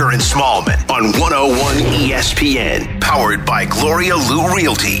Carricker and Smallman on 101 ESPN. Powered by Gloria Lou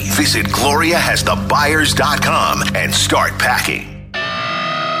Realty. Visit GloriaHasTheBuyers.com and start packing.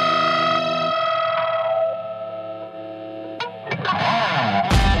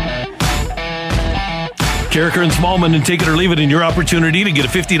 Carricker and Smallman and Take It or Leave It, in your opportunity to get a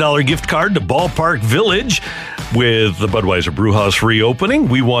 $50 gift card to Ballpark Village. With the Budweiser Brewhouse reopening,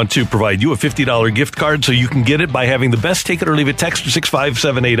 we want to provide you a $50 gift card so you can get it by having the best Take It or Leave It text to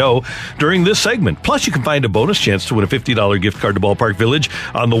 65780 during this segment. Plus, you can find a bonus chance to win a $50 gift card to Ballpark Village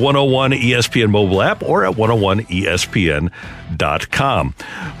on the 101 ESPN mobile app or at 101ESPN.com.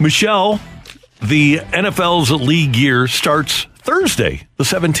 Michelle, the NFL's league year starts Thursday, the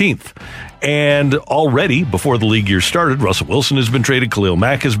 17th. And already, before the league year started, Russell Wilson has been traded, Khalil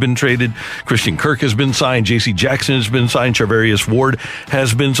Mack has been traded, Christian Kirk has been signed, J.C. Jackson has been signed, Charvarius Ward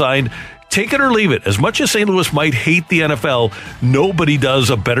has been signed. Take it or leave it. As much as St. Louis might hate the NFL, nobody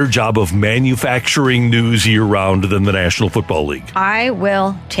does a better job of manufacturing news year-round than the National Football League. I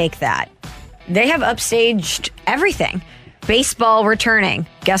will take that. They have upstaged everything. Baseball returning.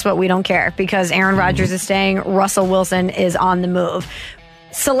 Guess what? We don't care because Aaron Rodgers is staying. Russell Wilson is on the move.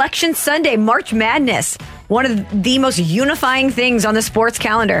 Selection Sunday, March Madness, one of the most unifying things on the sports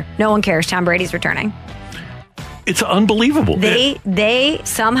calendar. No one cares. Tom Brady's returning. It's unbelievable. They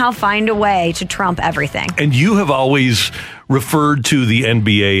somehow find a way to trump everything. And you have always referred to the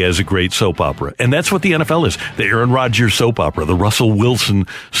NBA as a great soap opera. And that's what the NFL is. The Aaron Rodgers soap opera, the Russell Wilson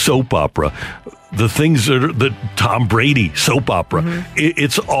soap opera, the things that are the Tom Brady soap opera. Mm-hmm.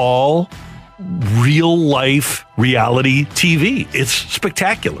 It's all real life reality TV. It's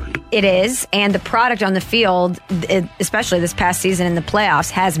spectacular. It is, and the product on the field, especially this past season in the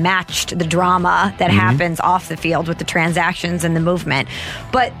playoffs, has matched the drama that happens off the field with the transactions and the movement.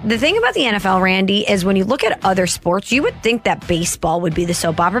 But the thing about the NFL, Randy, is when you look at other sports, you would think that baseball would be the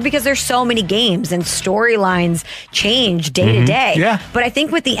soap opera because there's so many games and storylines change day to day. Yeah. But I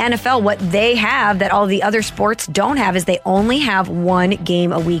think with the NFL, what they have that all the other sports don't have is they only have one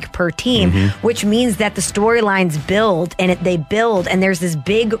game a week per team, which means that the storylines build and they build and there's this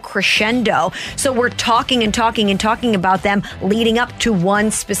big crescendo. So we're talking and talking and talking about them leading up to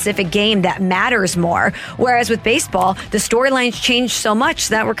one specific game that matters more. Whereas with baseball, the storylines change so much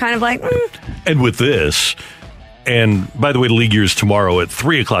that we're kind of like, And with this, and by the way, the league year is tomorrow at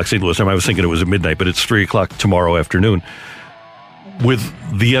 3 o'clock St. Louis time. I was thinking it was at midnight, but it's 3 o'clock tomorrow afternoon. With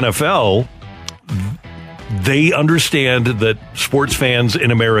the NFL, they understand that sports fans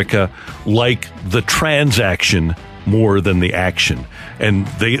in America like the transaction more than the action. And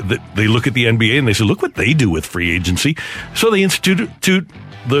they look at the NBA and they say, look what they do with free agency. So they institute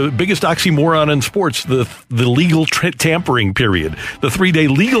the biggest oxymoron in sports, the legal tampering period, the 3-day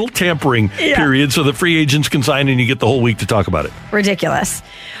legal tampering period, so the free agents can sign and you get the whole week to talk about it. Ridiculous.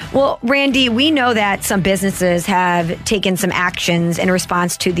 Well, Randy, we know that some businesses have taken some actions in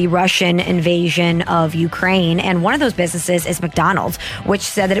response to the Russian invasion of Ukraine, and one of those businesses is McDonald's, which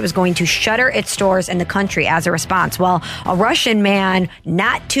said that it was going to shutter its stores in the country as a response. Well, a Russian man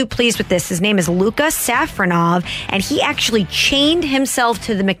not too pleased with this. His name is Luka Safronov, and he actually chained himself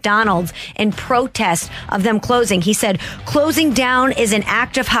to the McDonald's in protest of them closing. He said, "Closing down is an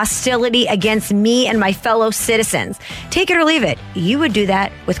act of hostility against me and my fellow citizens." Take it or leave it. You would do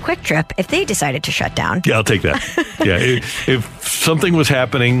that with Quick Trip if they decided to shut down. Yeah, I'll take that. Yeah, if something was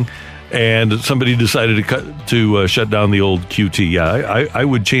happening and somebody decided to shut down the old QT, I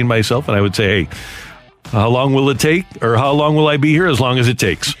would chain myself and I would say, hey, how long will it take, or how long will I be here? As long as it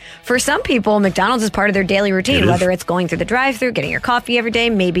takes. For some people, McDonald's is part of their daily routine, whether it's going through the drive-thru, getting your coffee every day.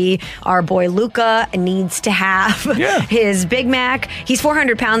 Maybe our boy Luca needs to have his Big Mac. He's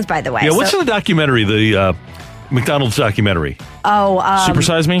 400 pounds, by the way. Yeah, what's in the documentary, the McDonald's documentary? Super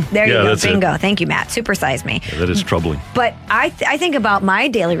Size Me? There you go. Bingo. Thank you, Matt. Super Size Me. Yeah, that is troubling. But I think about my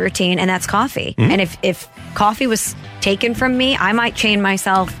daily routine, and that's coffee. Mm-hmm. And if coffee was taken from me, I might chain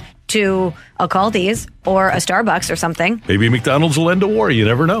myself to a Caldi's or a Starbucks or something. Maybe McDonald's will end a war. You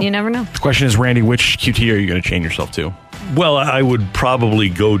never know. You never know. The question is, Randy, which QT are you going to chain yourself to? Well, I would probably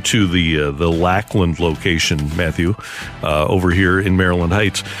go to the Lackland location, Matthew, over here in Maryland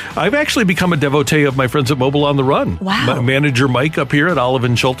Heights. I've actually become a devotee of my friends at Mobile on the Run. Wow. Manager Mike up here at Olive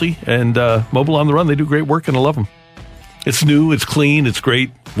and Schulte, and Mobile on the Run, they do great work, and I love them. It's new, it's clean, it's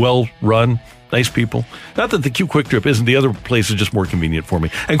great, well run. Nice people. Not that the Quick Trip isn't. The other place is just more convenient for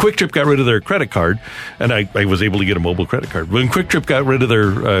me. And Quick Trip got rid of their credit card, and I was able to get a mobile credit card. When Quick Trip got rid of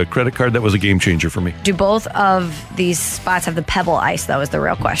their credit card, that was a game changer for me. Do both of these spots have the pebble ice, though, is the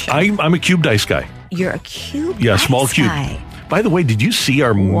real question? I'm a cubed ice guy. You're a cubed Yeah, ice small cube. guy. By the way, did you see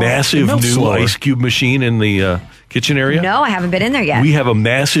our massive new ice cube machine in the kitchen area? No, I haven't been in there yet. We have a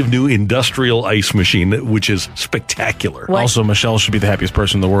massive new industrial ice machine, which is spectacular. What? Also, Michelle should be the happiest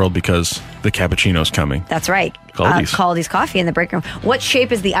person in the world because the cappuccino's coming. That's right. Caldi's. Caldi's coffee in the break room. What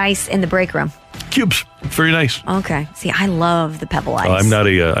shape is the ice in the break room? Cubes. Very nice. Okay. See, I love the pebble ice. I'm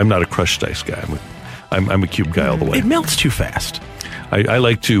not a crushed ice guy. I'm a cube guy all the way. It melts too fast. I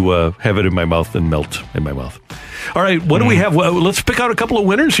like to have it in my mouth and melt in my mouth. All right, what do we have? Well, let's pick out a couple of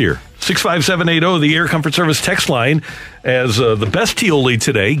winners here. 65780, the Air Comfort Service text line, as the best Tioli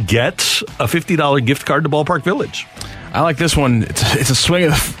today gets a $50 gift card to Ballpark Village. I like this one. It's a swing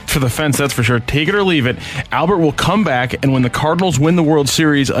for the fence, that's for sure. Take it or leave it. Albert will come back, and when the Cardinals win the World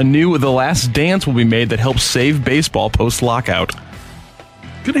Series, a new The Last Dance will be made that helps save baseball post-lockout.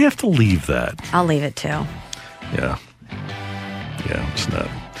 Gonna have to leave that. I'll leave it, too. Yeah, it's not.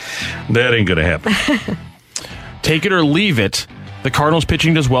 That ain't gonna happen. Take it or leave it. The Cardinals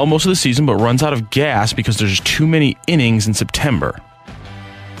pitching does well most of the season, but runs out of gas because there's too many innings in September.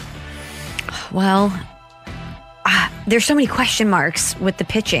 Well, there's so many question marks with the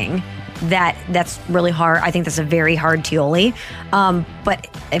pitching that's really hard. I think that's a very hard Tioli. But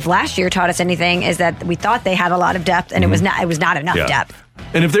if last year taught us anything, is that we thought they had a lot of depth, and it was not enough depth.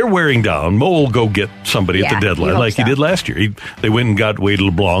 And if they're wearing down, Mo will go get somebody at the deadline like he did last year. They went and got Wade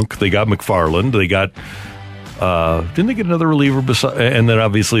LeBlanc. They got McFarland. They got... didn't they get another reliever? And then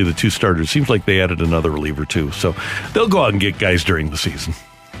obviously the two starters. Seems like they added another reliever too. So they'll go out and get guys during the season.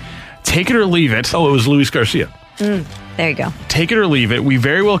 Take it or leave it. Oh, it was Luis Garcia. There you go. Take it or leave it. We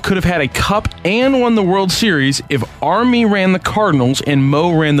very well could have had a cup and won the World Series if Army ran the Cardinals and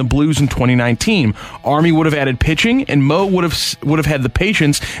Mo ran the Blues in 2019. Army would have added pitching, and Mo would have had the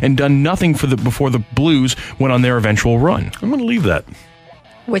patience and done nothing before the Blues went on their eventual run. I'm going to leave that.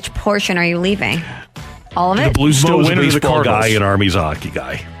 Which portion are you leaving? All of it? The Blues still win the Cardinals guy and Army's a hockey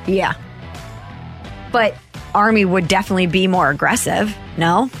guy. Yeah. But Army would definitely be more aggressive,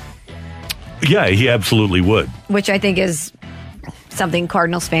 no? Yeah, he absolutely would. Which I think is something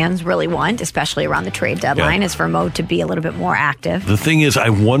Cardinals fans really want, especially around the trade deadline, is for Mo to be a little bit more active. The thing is, I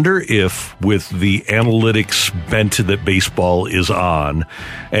wonder if with the analytics bent that baseball is on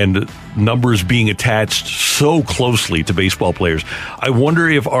and numbers being attached so closely to baseball players, I wonder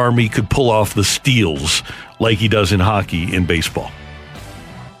if Army could pull off the steals like he does in hockey in baseball.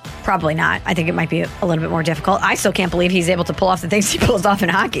 Probably not. I think it might be a little bit more difficult. I still can't believe he's able to pull off the things he pulls off in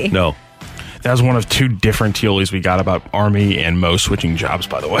hockey. No. That was one of two different Tiolis we got about Army and Mo switching jobs,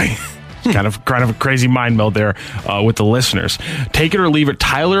 by the way. kind of a crazy mind meld there with the listeners. Take it or leave it.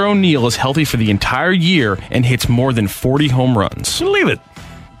 Tyler O'Neill is healthy for the entire year and hits more than 40 home runs. Leave it.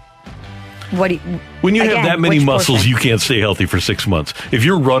 When you have that many muscles, you can't stay healthy for 6 months. If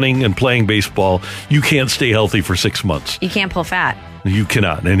you're running and playing baseball, you can't stay healthy for 6 months. You can't pull fat. You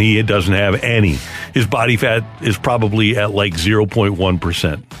cannot. And he doesn't have any. His body fat is probably at like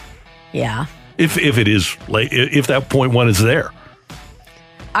 0.1%. Yeah. If it is, like, if that 0.1 is there.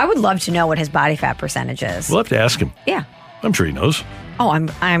 I would love to know what his body fat percentage is. We'll have to ask him. Yeah. I'm sure he knows. Oh,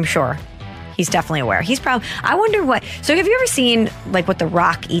 I'm sure. He's definitely aware. He's probably. I wonder what. So, have you ever seen like what The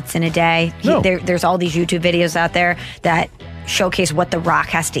Rock eats in a day? No. There's all these YouTube videos out there that showcase what The Rock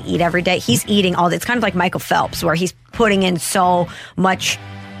has to eat every day. He's eating all. It's kind of like Michael Phelps, where he's putting in so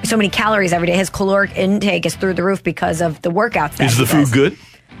many calories every day. His caloric intake is through the roof because of the workouts. Is the food good?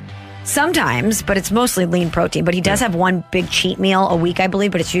 Sometimes, but it's mostly lean protein. But he does have one big cheat meal a week, I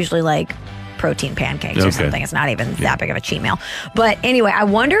believe, but it's usually like protein pancakes or something. It's not even that big of a cheat meal. But anyway,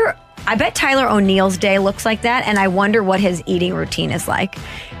 I bet Tyler O'Neill's day looks like that, and I wonder what his eating routine is like.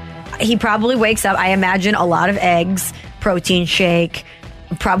 He probably wakes up, I imagine, a lot of eggs, protein shake,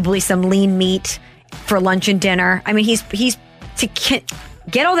 probably some lean meat for lunch and dinner. I mean, he's to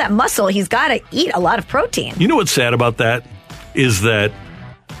get all that muscle, he's got to eat a lot of protein. You know what's sad about that is that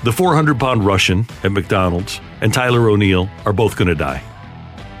the 400-pound Russian at McDonald's and Tyler O'Neill are both going to die.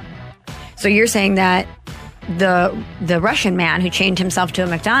 So you're saying that the Russian man who chained himself to a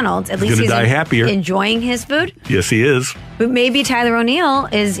McDonald's, at least he's happier. Enjoying his food? Yes, he is. But maybe Tyler O'Neill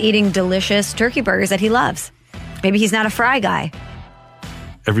is eating delicious turkey burgers that he loves. Maybe he's not a fry guy.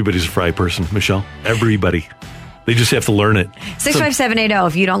 Everybody's a fry person, Michelle. Everybody. They just have to learn it. 65780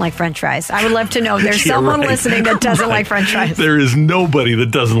 if you don't like French fries. I would love to know if there's someone listening that doesn't like French fries. There is nobody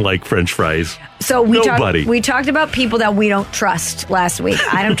that doesn't like French fries. So we talked about people that we don't trust last week.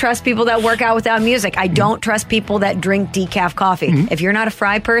 I don't trust people that work out without music. I don't trust people that drink decaf coffee. Mm-hmm. If you're not a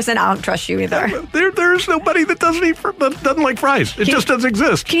fry person, I don't trust you either. There's nobody that doesn't like fries. It just doesn't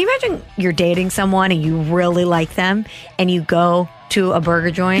exist. Can you imagine you're dating someone and you really like them and you go to a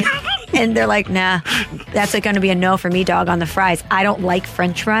burger joint and they're like, nah, that's going to be a no for me, dog, on the fries. I don't like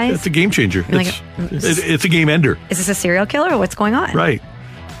French fries. It's a game changer. It's a game ender. Is this a serial killer or what's going on? Right.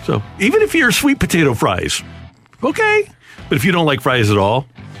 So even if you're sweet potato fries, okay. But if you don't like fries at all.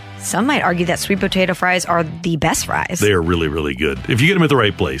 Some might argue that sweet potato fries are the best fries. They are really, really good. If you get them at the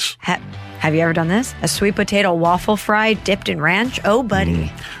right place. Have you ever done this? A sweet potato waffle fry dipped in ranch? Oh,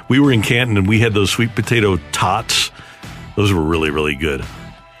 buddy. We were in Canton and we had those sweet potato tots. Those were really, really good.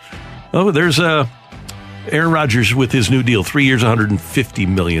 Oh, there's Aaron Rodgers with his new deal, 3 years, $150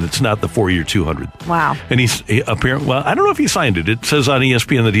 million. It's not the 4-year, $200. Wow. And he's apparently, well, I don't know if he signed it. It says on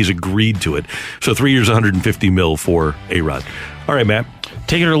ESPN that he's agreed to it. So 3 years, $150 million for A-Rod. All right, Matt.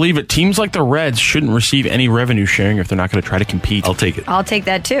 Take it or leave it. Teams like the Reds shouldn't receive any revenue sharing if they're not going to try to compete. I'll take it. I'll take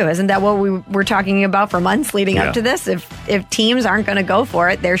that too. Isn't that what we were talking about for months leading up to this? If teams aren't going to go for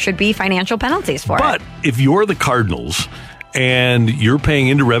it, there should be financial penalties for it. But if you're the Cardinals and you're paying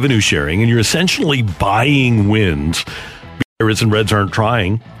into revenue sharing and you're essentially buying wins, Pirates and Reds aren't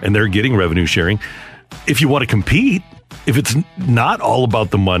trying and they're getting revenue sharing. If you want to compete, if it's not all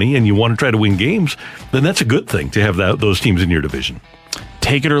about the money and you want to try to win games, then that's a good thing to have those teams in your division.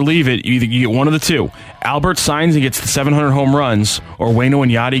 Take it or leave it. Either you get one of the two. Albert signs and gets the 700 home runs, or Waino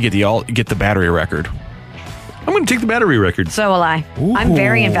and Yachty get the battery record. I'm going to take the battery record. So will I. Ooh. I'm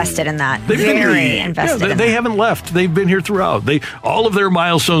very invested in that. Very invested in that. They haven't left. They've been here throughout. All of their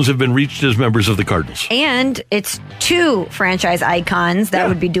milestones have been reached as members of the Cardinals. And it's two franchise icons that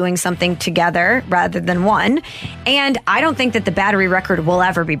would be doing something together rather than one. And I don't think that the battery record will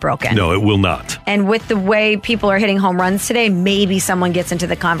ever be broken. No, it will not. And with the way people are hitting home runs today, maybe someone gets into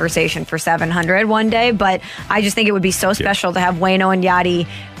the conversation for 700 one day. But I just think it would be so special to have Waino and Yachty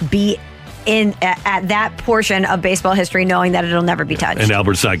be at that portion of baseball history, knowing that it'll never be touched. And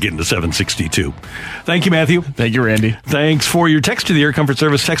Albert's not getting to 762. Thank you, Matthew. Thank you, Randy. Thanks for your text to the Air Comfort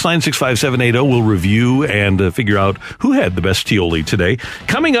Service text line 65780. We'll review and figure out who had the best Tioli today.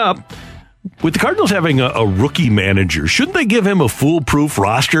 Coming up, with the Cardinals having a rookie manager, shouldn't they give him a foolproof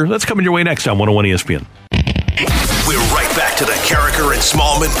roster? That's coming your way next on 101 ESPN. We're right back to the Carricker and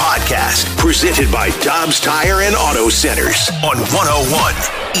Smallman podcast, presented by Dobbs Tire and Auto Centers on 101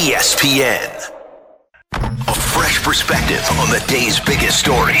 ESPN. A fresh perspective on the day's biggest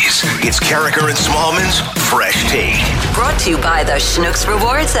stories. It's Carricker and Smallman's Fresh Take. Brought to you by the Schnucks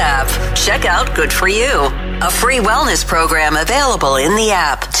Rewards app. Check out Good For You, a free wellness program available in the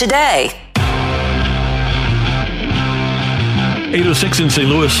app today. 8:06 in St.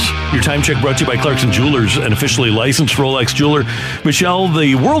 Louis. Your time check brought to you by Clarkson Jewelers, an officially licensed Rolex jeweler. Michelle,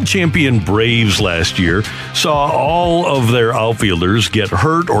 the world champion Braves last year saw all of their outfielders get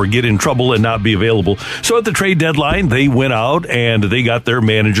hurt or get in trouble and not be available. So at the trade deadline, they went out and they got their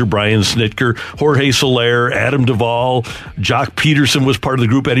manager, Brian Snitker, Jorge Soler, Adam Duvall, Jock Peterson was part of the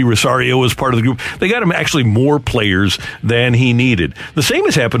group, Eddie Rosario was part of the group. They got him actually more players than he needed. The same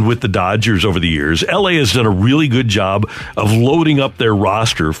has happened with the Dodgers over the years. LA has done a really good job of loading up their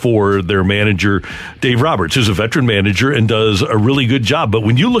roster for their manager, Dave Roberts, who's a veteran manager and does a really good job. But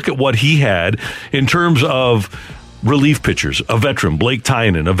when you look at what he had in terms of relief pitchers, a veteran, Blake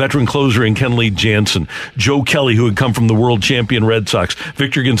Tynan, a veteran closer in Kenley Jansen, Joe Kelly, who had come from the world champion Red Sox,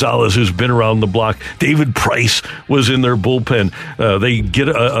 Victor Gonzalez, who's been around the block, David Price was in their bullpen. They get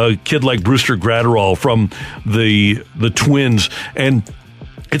a kid like Brewster Gratterall from the Twins, and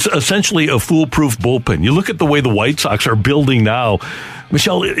it's essentially a foolproof bullpen. You look at the way the White Sox are building now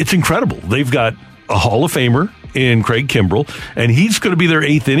Michelle, it's incredible. They've got a Hall of Famer in Craig Kimbrell, and he's going to be their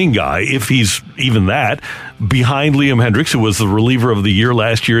 8th inning guy, if he's even that, behind Liam Hendriks, who was the reliever of the year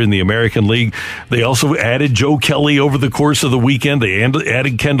last year in the American League. They also added Joe Kelly over the course of the weekend. They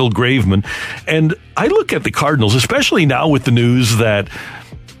added Kendall Graveman. And I look at the Cardinals, especially now with the news that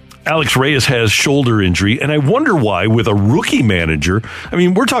Alex Reyes has shoulder injury, and I wonder why with a rookie manager. I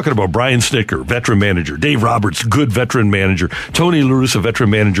mean, we're talking about Brian Snitker, veteran manager, Dave Roberts, good veteran manager, Tony La Russa,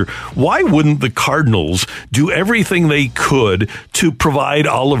 veteran manager. Why wouldn't the Cardinals do everything they could to provide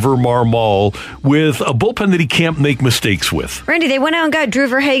Oliver Marmol with a bullpen that he can't make mistakes with? Randy, they went out and got Drew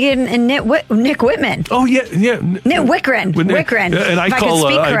Verhagen and Nick Whitman. Oh, yeah. Nick Wickren. And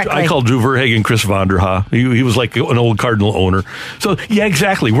I call Drew Verhagen Chris Vanderha. He was like an old Cardinal owner. So, yeah,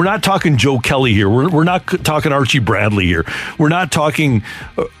 exactly. We're not talking Joe Kelly here. We're not talking Archie Bradley here. We're not talking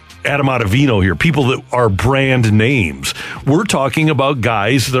Adam Ottavino here, people that are brand names. We're talking about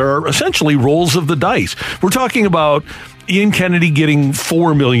guys that are essentially rolls of the dice. We're talking about Ian Kennedy getting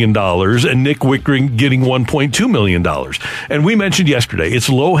 $4 million and Nick Wickren getting $1.2 million. And we mentioned yesterday, it's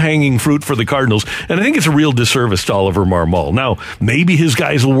low-hanging fruit for the Cardinals, and I think it's a real disservice to Oliver Marmol. Now, maybe his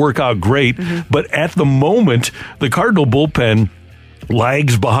guys will work out great, but at the moment, the Cardinal bullpen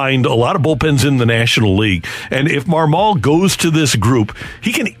lags behind a lot of bullpens in the National League. And if Marmol goes to this group,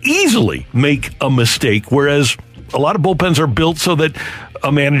 he can easily make a mistake, whereas a lot of bullpens are built so that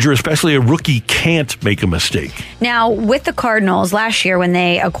a manager, especially a rookie, can't make a mistake. Now, with the Cardinals last year when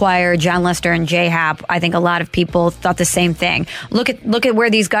they acquired John Lester and Jay Happ, I think a lot of people thought the same thing. Look at where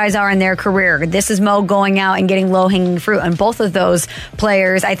these guys are in their career. This is Mo going out and getting low-hanging fruit, and both of those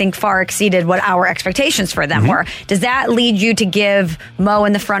players, I think, far exceeded what our expectations for them were. Does that lead you to give Mo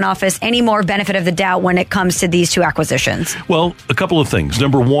in the front office any more benefit of the doubt when it comes to these two acquisitions? Well, a couple of things.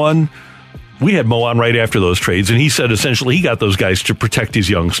 Number one, we had Mo on right after those trades, and he said essentially he got those guys to protect his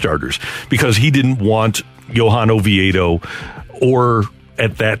young starters because he didn't want Johan Oviedo or,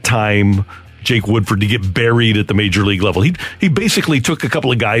 at that time, Jake Woodford to get buried at the major league level. He basically took a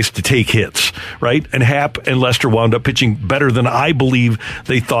couple of guys to take hits, right? And Happ and Lester wound up pitching better than I believe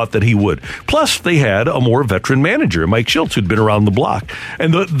they thought that he would. Plus, they had a more veteran manager, Mike Schultz, who'd been around the block.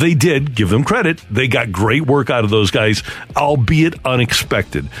 And they did, give them credit, they got great work out of those guys, albeit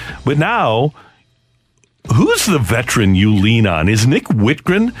unexpected. But now, who's the veteran you lean on? Is Nick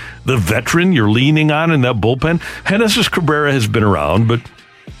Wickren the veteran you're leaning on in that bullpen? Genesis Cabrera has been around, but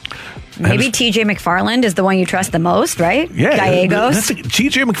maybe TJ McFarland is the one you trust the most, right? Yeah. Gallegos.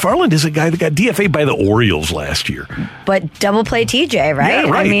 TJ McFarland is a guy that got DFA'd by the Orioles last year. But double play TJ, right?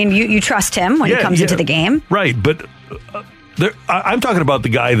 Yeah, right. I mean, you trust him when he comes into the game. Right, but I'm talking about the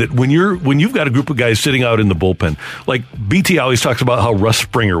guy that when you've got a group of guys sitting out in the bullpen, like BT always talks about how Russ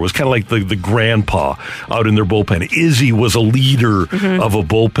Springer was kind of like the grandpa out in their bullpen. Izzy was a leader of a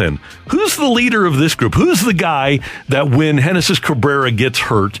bullpen. Who's the leader of this group? Who's the guy that when Genesis Cabrera gets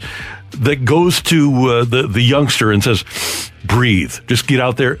hurt, that goes to the youngster and says, breathe, just get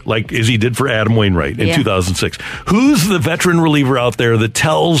out there, like Izzy did for Adam Wainwright in 2006. Who's the veteran reliever out there that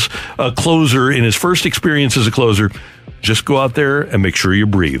tells a closer in his first experience as a closer, just go out there and make sure you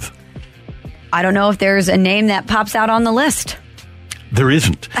breathe? I don't know if there's a name that pops out on the list. There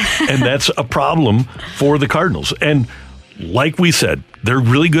isn't. And that's a problem for the Cardinals. And like we said, they're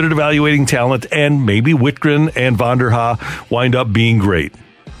really good at evaluating talent, and maybe Wickren and Vanderha wind up being great.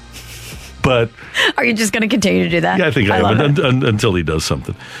 But are you just going to continue to do that? Yeah, I think I am until he does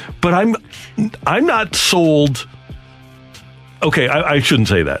something. But I'm not sold. Okay, I shouldn't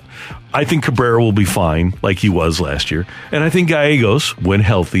say that. I think Cabrera will be fine, like he was last year, and I think Gallegos, when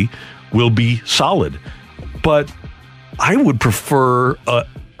healthy, will be solid. But I would prefer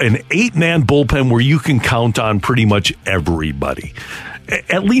an 8-man bullpen where you can count on pretty much everybody.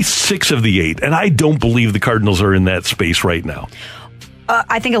 At least 6 of the 8, and I don't believe the Cardinals are in that space right now.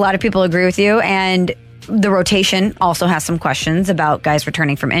 I think a lot of people agree with you, and the rotation also has some questions about guys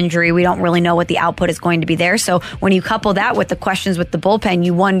returning from injury. We don't really know what the output is going to be there. So when you couple that with the questions with the bullpen,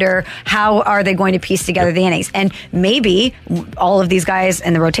 you wonder how are they going to piece together the innings? And maybe all of these guys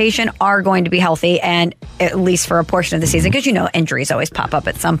in the rotation are going to be healthy, and at least for a portion of the season, because injuries always pop up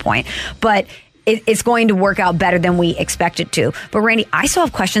at some point. But it's going to work out better than we expect it to. But Randy, I still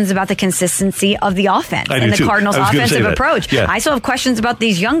have questions about the consistency of the offense and the Cardinals' offensive approach. Yeah. I still have questions about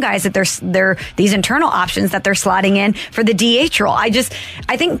these young guys that they're these internal options that they're slotting in for the DH role. I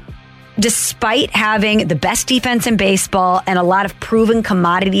think despite having the best defense in baseball and a lot of proven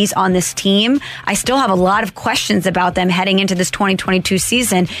commodities on this team, I still have a lot of questions about them heading into this 2022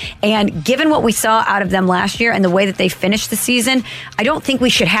 season. And given what we saw out of them last year and the way that they finished the season, I don't think we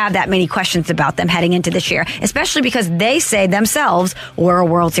should have that many questions about them heading into this year, especially because they say themselves we're a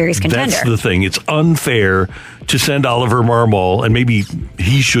World Series contender. That's the thing. It's unfair to send Oliver Marmol, and maybe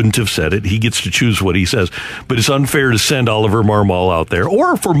he shouldn't have said it. He gets to choose what he says. But it's unfair to send Oliver Marmol out there,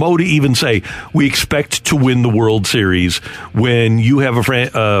 or for Mo to even say, we expect to win the World Series, when you have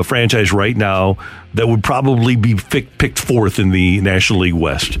a franchise right now that would probably be picked fourth in the National League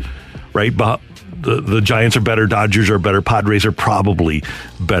West, right? The Giants are better, Dodgers are better, Padres are probably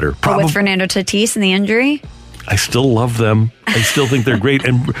better. With Fernando Tatis and the injury? I still love them. I still think they're great.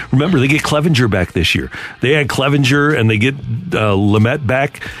 And remember, they get Clevenger back this year. They had Clevenger and they get Lamet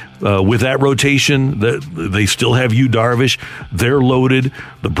back with that rotation. They still have Yu Darvish. They're loaded.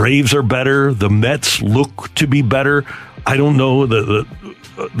 The Braves are better. The Mets look to be better. I don't know that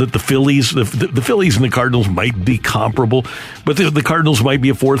the Phillies, the Phillies and the Cardinals might be comparable, but the Cardinals might be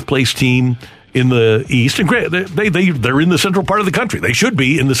a fourth place team in the East, and they're in the central part of the country. They should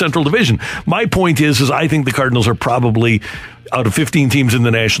be in the Central Division. My point is I think the Cardinals are probably, out of 15 teams in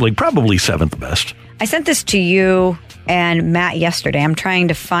the National League, probably seventh best. I sent this to you and Matt yesterday. I'm trying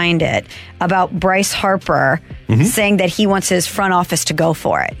to find it, about Bryce Harper saying that he wants his front office to go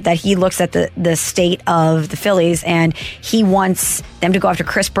for it, that he looks at the state of the Phillies and he wants them to go after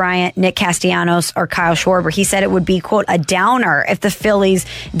Chris Bryant, Nick Castellanos, or Kyle Schwarber. He said it would be, quote, a downer if the Phillies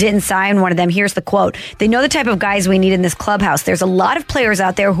didn't sign one of them. Here's the quote. They know the type of guys we need in this clubhouse. There's a lot of players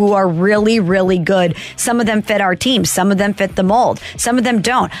out there who are really, really good. Some of them fit our team. Some of them fit the mold. Some of them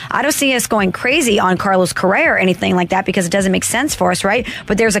don't. I don't see us going crazy on Carlos Correa or anything like that because it doesn't make sense for us, right?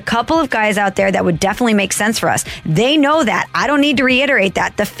 But there's a couple of guys out there that would definitely make sense for us. They know that. I don't need to reiterate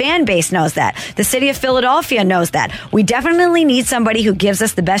that. The fan base knows that. The city of Philadelphia knows that. We definitely need somebody who gives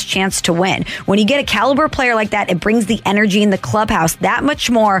us the best chance to win. When you get a caliber player like that, it brings the energy in the clubhouse that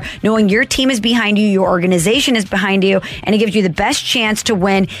much more, knowing your team is behind you, your organization is behind you, and it gives you the best chance to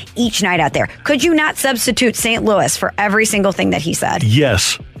win each night out there. Could you not substitute St. Louis for every single thing that he said?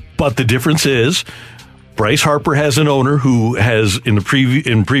 Yes, but the difference is Bryce Harper has an owner who has, in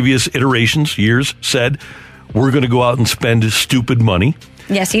previous iterations, years, said, we're going to go out and spend stupid money.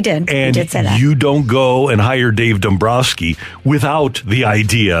 Yes, he did. And he did say that. You don't go and hire Dave Dombrowski without the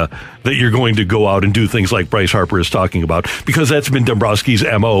idea that you're going to go out and do things like Bryce Harper is talking about, because that's been Dombrowski's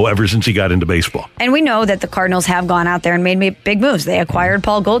MO ever since he got into baseball. And we know that the Cardinals have gone out there and made big moves. They acquired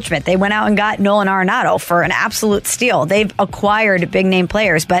Paul Goldschmidt. They went out and got Nolan Arenado for an absolute steal. They've acquired big name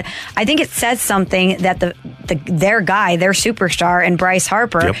players, but I think it says something that their guy, their superstar, and Bryce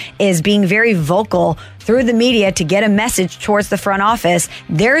Harper is being very vocal through the media to get a message towards the front office.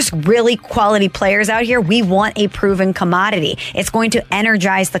 There's really quality players out here. We want a proven commodity. It's going to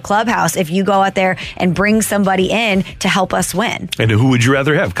energize the clubhouse if you go out there and bring somebody in to help us win. And who would you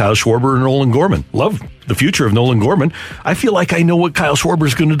rather have, Kyle Schwarber or Nolan Gorman? Love the future of Nolan Gorman. I feel like I know what Kyle Schwarber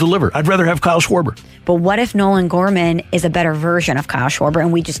is going to deliver. I'd rather have Kyle Schwarber. But what if Nolan Gorman is a better version of Kyle Schwarber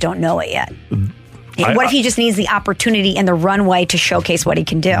and we just don't know it yet? What if he just needs the opportunity and the runway to showcase what he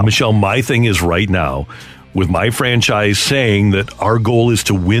can do? Michelle, my thing is right now, with my franchise saying that our goal is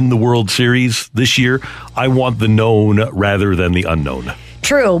to win the World Series this year, I want the known rather than the unknown.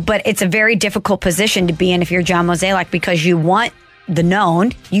 True, but it's a very difficult position to be in if you're John Mozeliak, because you want the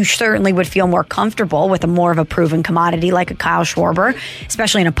known. You certainly would feel more comfortable with a more of a proven commodity like a Kyle Schwarber,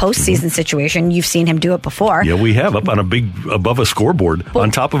 especially in a postseason situation. You've seen him do it before. Yeah, we have, up on above a scoreboard,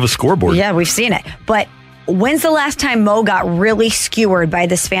 on top of a scoreboard. Yeah, we've seen it. But when's the last time Mo got really skewered by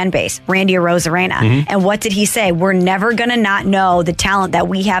this fan base? Randy Arozarena. And what did he say? We're never going to not know the talent that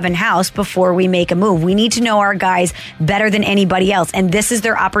we have in-house before we make a move. We need to know our guys better than anybody else. And this is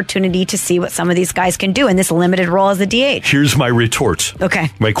their opportunity to see what some of these guys can do in this limited role as a DH. Here's my retort. Okay.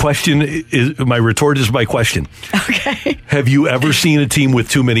 My retort is my question. Okay. Have you ever seen a team with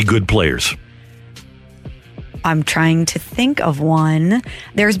too many good players? I'm trying to think of one.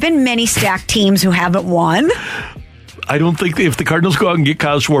 There's been many stacked teams who haven't won. I don't think if the Cardinals go out and get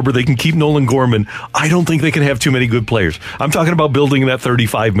Kyle Schwarber, they can keep Nolan Gorman. I don't think they can have too many good players. I'm talking about building that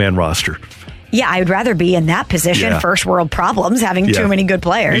 35-man roster. Yeah, I would rather be in that position. First world problems, having too many good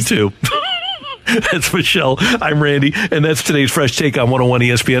players. Me too. That's Michelle. I'm Randy, and that's today's Fresh Take on 101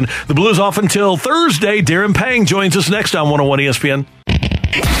 ESPN. The Blues off until Thursday. Darren Pang joins us next on 101 ESPN.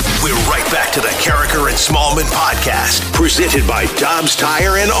 We're right back to the Carricker and Smallman podcast, presented by Dobbs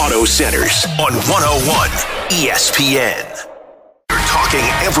Tire and Auto Centers on 101 ESPN. You're talking Talking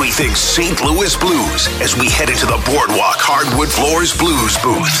everything St. Louis Blues as we head into the Boardwalk Hardwood Floors Blues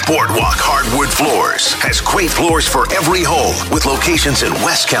booth. Boardwalk Hardwood Floors has great floors for every home with locations in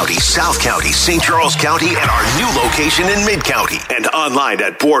West County, South County, St. Charles County, and our new location in Mid-County. And online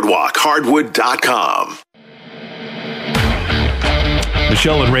at boardwalkhardwood.com.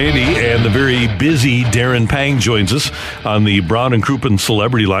 Michelle and Randy and the very busy Darren Pang joins us on the Brown and Crouppen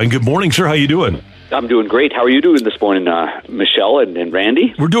Celebrity Line. Good morning, sir. How you doing? I'm doing great. How are you doing this morning, Michelle and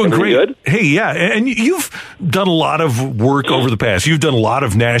Randy? We're doing Everything great. Good? Hey, yeah, and you've done a lot of work over the past. You've done a lot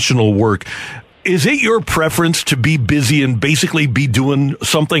of national work. Is it your preference to be busy and basically be doing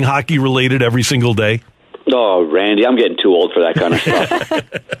something hockey-related every single day? Oh, Randy, I'm getting too old for that kind of stuff.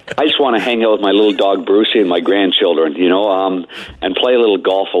 I just want to hang out with my little dog, Brucey, and my grandchildren, and play a little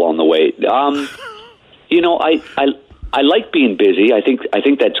golf along the way. I like being busy. I think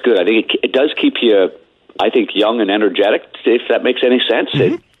that's good. I think it does keep you, I think, young and energetic, if that makes any sense.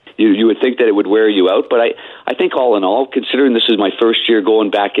 Mm-hmm. You would think that it would wear you out, but I think all in all, considering this is my first year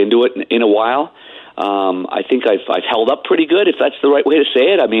going back into it in a while, I think I've held up pretty good, if that's the right way to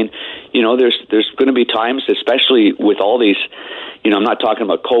say it. I mean, there's going to be times, especially with all these, I'm not talking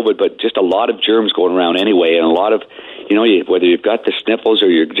about COVID, but just a lot of germs going around anyway, and a lot of, whether you've got the sniffles or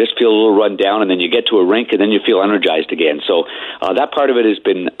you just feel a little run down, and then you get to a rink and then you feel energized again. So that part of it has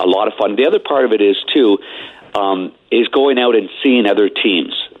been a lot of fun. The other part of it is, too, is going out and seeing other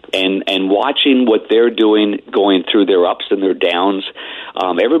teams and watching what they're doing, going through their ups and their downs.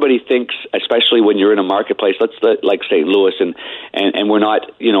 Everybody thinks, especially when you're in a marketplace, like St. Louis, and we're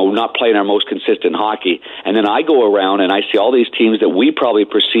not playing our most consistent hockey. And then I go around and I see all these teams that we probably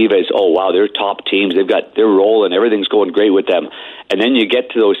perceive as, oh wow, they're top teams. They're rolling, everything's going great with them. And then you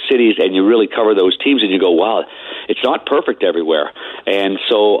get to those cities and you really cover those teams, and you go, wow, it's not perfect everywhere. And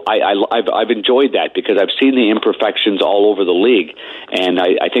so I've enjoyed that because I've seen the imperfections all over the league, and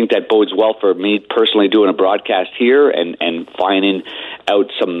I think that bodes well for me personally doing a broadcast here and finding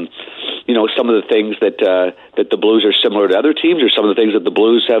out some of the things that the Blues are similar to other teams, or some of the things that the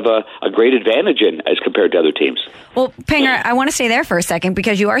Blues have a great advantage in as compared to other teams. Well, Panger, I want to stay there for a second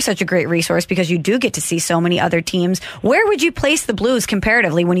because you are such a great resource because you do get to see so many other teams. Where would you place the Blues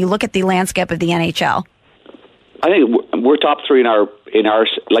comparatively when you look at the landscape of the NHL? I think we're top three in our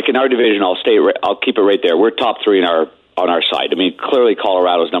division. I'll keep it right there. We're top three on our side. I mean, clearly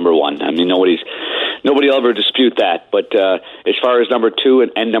Colorado's number one. I mean, nobody will ever dispute that. But as far as number two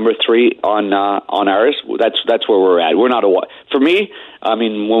and number three on ours, that's where we're at. We're not for me. I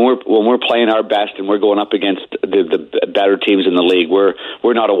mean, when we're playing our best and we're going up against the better teams in the league, we're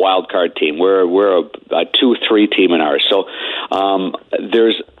not a wild card team. We're a 2-3 team in ours. So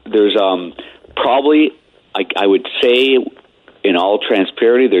there's probably, I would say, in all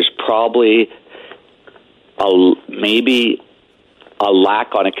transparency, there's probably maybe a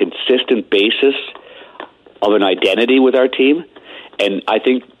lack on a consistent basis of an identity with our team, and I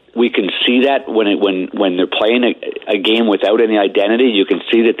think we can see that when they're playing a game without any identity. You can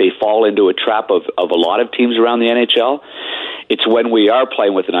see that they fall into a trap of a lot of teams around the NHL. It's when we are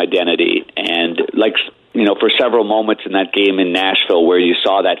playing with an identity, and for several moments in that game in Nashville where you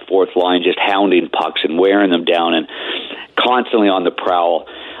saw that fourth line just hounding pucks and wearing them down and constantly on the prowl,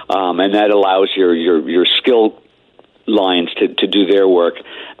 and that allows your skill lines to do their work.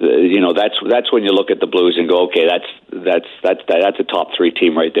 That's when you look at the Blues and go, okay, that's a top three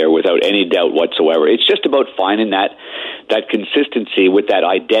team right there without any doubt whatsoever. It's just about finding that consistency with that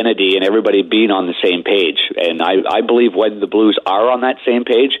identity and everybody being on the same page. And I believe when the Blues are on that same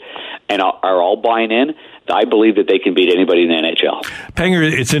page and are all buying in, I believe that they can beat anybody in the NHL. Panger,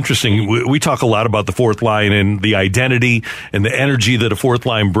 it's interesting. We talk a lot about the fourth line and the identity and the energy that a fourth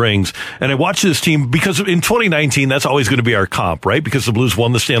line brings. And I watch this team because in 2019, that's always going to be our comp, right? Because the Blues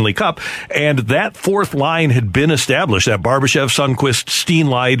won the Stanley Cup. And that fourth line had been established. That Barbashev, Sundqvist,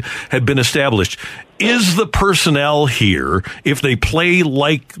 Steenleid had been established. Is the personnel here, if they play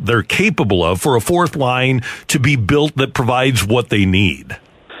like they're capable of, for a fourth line to be built that provides what they need?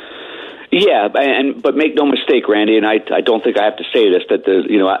 Yeah, but make no mistake, Randy, and I don't think I have to say this, that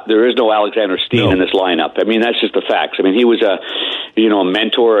there is no Alexander Steen in this lineup. I mean, that's just the facts. I mean, he was a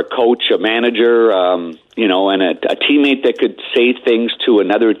mentor, a coach, a manager, and a teammate that could say things to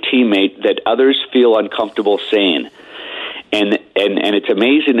another teammate that others feel uncomfortable saying. And it's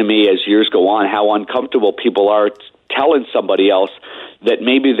amazing to me as years go on how uncomfortable people are telling somebody else that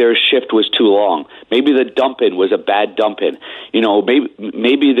maybe their shift was too long. Maybe the dump-in was a bad dump-in.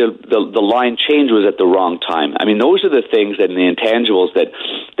 Maybe the line change was at the wrong time. I mean, those are the things and the intangibles that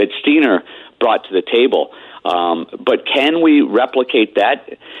Steiner brought to the table. But can we replicate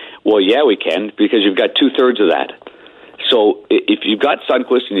that? Well, yeah, we can, because you've got 2/3 of that. So if you've got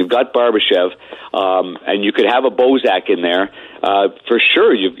Sundqvist and you've got Barbashev, and you could have a Bozak in there, for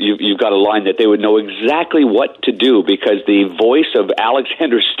sure you've got a line that they would know exactly what to do, because the voice of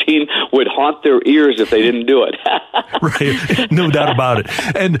Alexander Steen would haunt their ears if they didn't do it. Right, no doubt about it.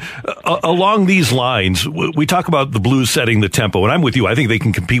 And along these lines, we talk about the Blues setting the tempo, and I'm with you. I think they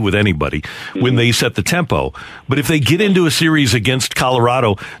can compete with anybody when they set the tempo. But if they get into a series against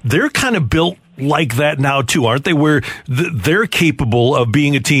Colorado, they're kind of built like that now too, aren't they? Where they're capable of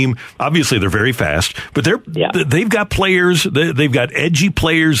being a team. Obviously, they're very fast, but they've got players. They've got edgy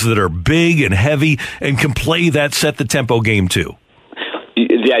players that are big and heavy and can play that set the tempo game too.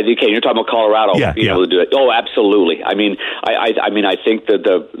 Yeah, okay. You're talking about Colorado being able to do it. Oh, absolutely. I mean, I think that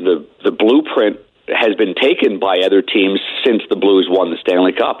the blueprint has been taken by other teams since the Blues won the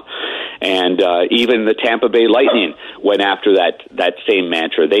Stanley Cup. And even the Tampa Bay Lightning went after that same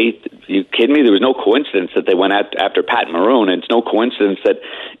mantra. You kidding me? There was no coincidence that they went after Pat Maroon, and it's no coincidence that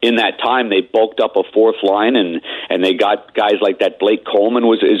in that time they bulked up a fourth line, and they got guys like that. Blake Coleman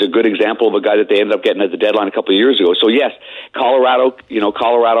is a good example of a guy that they ended up getting at the deadline a couple of years ago. So yes, Colorado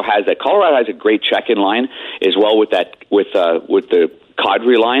has that. Colorado has a great check-in line as well with the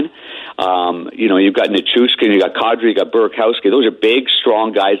Kadri line. You've got Nichushkin, you've got Kadri, you've got Burakovsky. Those are big,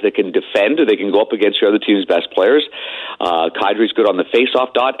 strong guys that can defend, or they can go up against your other team's best players. Kadri's good on the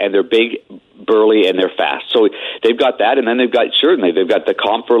face-off dot, and they're big, burly, and they're fast. So they've got that, and then they've got the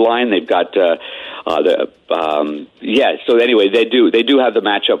Comfer line. They've got So anyway, they do have the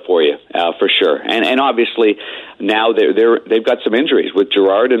matchup for you for sure. And obviously now they've got some injuries with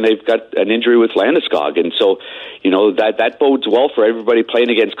Girard, and they've got an injury with Landeskog, and so that bodes well for everybody playing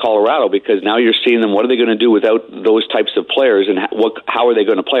against Colorado, because now you're seeing them. What are they going to do without those types of players, and how are they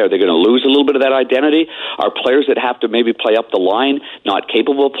going to play? Are they going to lose a little bit of that identity? Are players that have to maybe play up the line not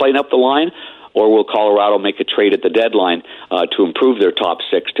capable of playing up the line? Or will Colorado make a trade at the deadline to improve their top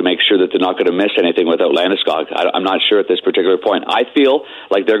six, to make sure that they're not going to miss anything without Landeskog? I'm not sure at this particular point. I feel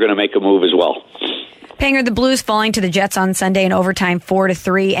like they're going to make a move as well. Panger, the Blues falling to the Jets on Sunday in overtime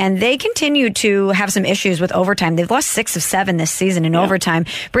 4-3, and they continue to have some issues with overtime. They've lost 6 of 7 this season in overtime.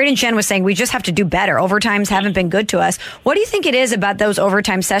 Braden Shen was saying, we just have to do better. Overtimes haven't been good to us. What do you think it is about those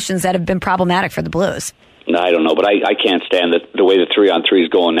overtime sessions that have been problematic for the Blues? I don't know, but I can't stand the way the 3-on-3 is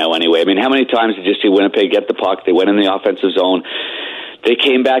going now anyway. I mean, how many times did you see Winnipeg get the puck? They went in the offensive zone. They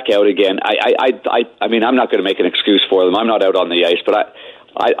came back out again. I mean, I'm not going to make an excuse for them. I'm not out on the ice, but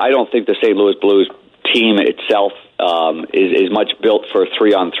I don't think the St. Louis Blues team itself is much built for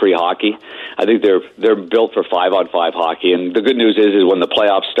 3-on-3 hockey. I think they're built for 5-on-5 hockey. And the good news is when the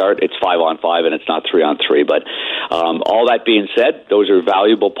playoffs start, it's 5-on-5 and it's not 3-on-3. But all that being said, those are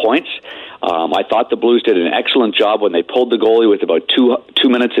valuable points. I thought the Blues did an excellent job when they pulled the goalie with about 2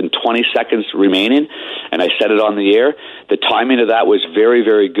 minutes and 20 seconds remaining, and I said it on the air. The timing of that was very,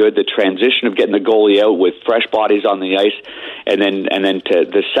 very good. The transition of getting the goalie out with fresh bodies on the ice, and then to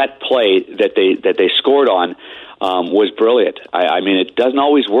the set play that they scored on was brilliant. I mean, it doesn't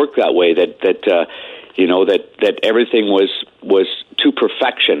always work that way. That everything was to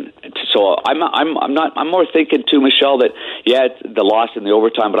perfection. So I'm more thinking too, Michelle, that the loss in the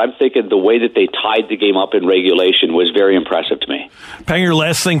overtime, but I'm thinking the way that they tied the game up in regulation was very impressive to me. Panger,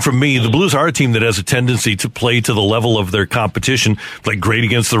 last thing from me, the Blues are a team that has a tendency to play to the level of their competition. Played great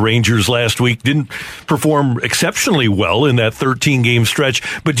against the Rangers last week, didn't perform exceptionally well in that 13-game stretch,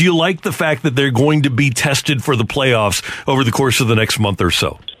 but do you like the fact that they're going to be tested for the playoffs over the course of the next month or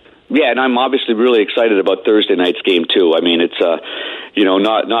so? Yeah, and I'm obviously really excited about Thursday night's game too. I mean, it's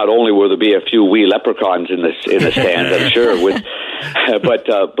not only will there be a few wee leprechauns in the stands, I'm sure, but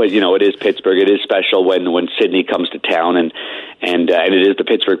it is Pittsburgh. It is special when Sydney comes to town, and it is the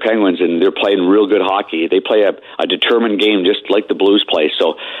Pittsburgh Penguins, and they're playing real good hockey. They play a determined game just like the Blues play.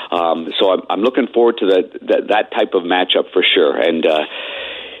 So I'm looking forward to that type of matchup for sure. And I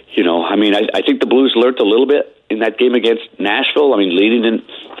think the Blues learned a little bit in that game against Nashville. I mean, leading in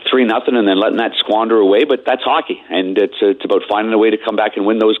 3-0 and then letting that squander away, but that's hockey, and it's about finding a way to come back and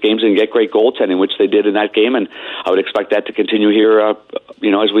win those games and get great goaltending, which they did in that game, and I would expect that to continue here,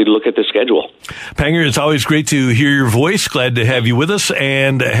 as we look at the schedule. Panger, it's always great to hear your voice. Glad to have you with us,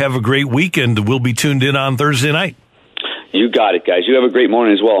 and have a great weekend. We'll be tuned in on Thursday night. You got it, guys. You have a great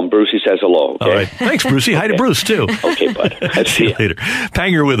morning as well, and Brucey says hello. Okay? All right. Thanks, Brucey. Hi to Bruce, too. Okay, bud. I'll see you later.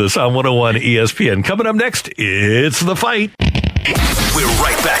 Panger with us on 101 ESPN. Coming up next, it's The Fight. We're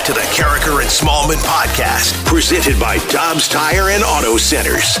right back to the Carricker and Smallman podcast, presented by Dobbs Tire and Auto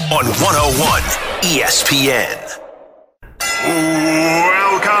Centers on 101 ESPN.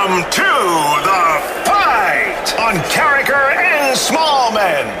 Welcome to The Fight on Carricker and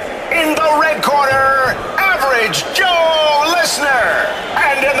Smallman. In the red corner, Everett Average Joe Listener.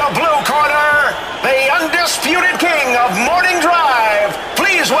 And in the blue corner, the undisputed king of Morning Drive.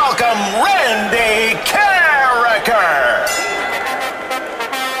 Please welcome Randy Carricker.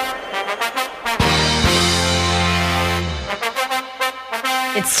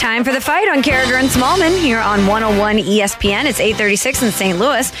 It's time for the fight on Carricker and Smallman here on 101 ESPN. It's 8:36 in St.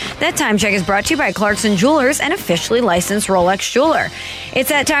 Louis. That time check is brought to you by Clarkson Jewelers, an officially licensed Rolex jeweler. It's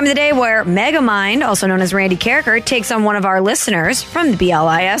that time of the day where Megamind, also known as Randy Carricker, takes on one of our listeners from the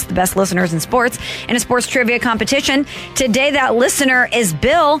BLIS, the best listeners in sports, in a sports trivia competition. Today, that listener is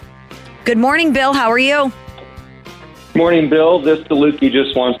Bill. Good morning, Bill. How are you? Morning, Bill. This Saluki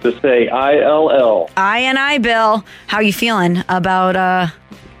just wants to say ILL. I, Bill. How are you feeling about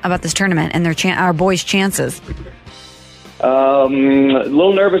this tournament and our boys' chances? A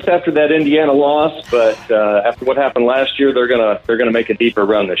little nervous after that Indiana loss, but after what happened last year, they're gonna make a deeper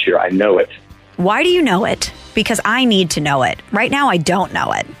run this year. I know it. Why do you know it? Because I need to know it. Right now, I don't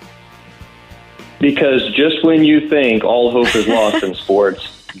know it. Because just when you think all hope is lost in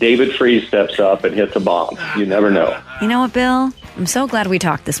sports, David Freese steps up and hits a bomb. You never know. You know what, Bill? I'm so glad we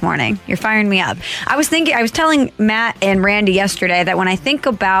talked this morning. You're firing me up. I was telling Matt and Randy yesterday that when I think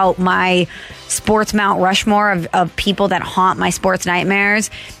about my sports Mount Rushmore of people that haunt my sports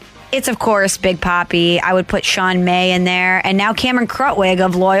nightmares, it's, of course, Big Papi. I would put Sean May in there. And now Cameron Krutwig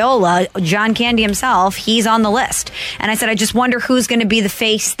of Loyola, John Candy himself, he's on the list. And I said, I just wonder who's going to be the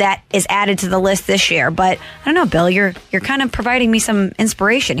face that is added to the list this year. But I don't know, Bill, you're kind of providing me some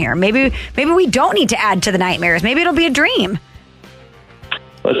inspiration here. Maybe we don't need to add to the nightmares. Maybe it'll be a dream.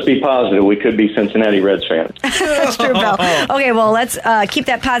 Let's be positive. We could be Cincinnati Reds fans. That's true, Bill. Okay, well, let's keep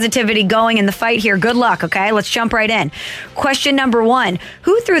that positivity going in the fight here. Good luck, okay? Let's jump right in. Question number 1.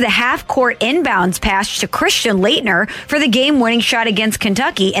 Who threw the half-court inbounds pass to Christian Laettner for the game-winning shot against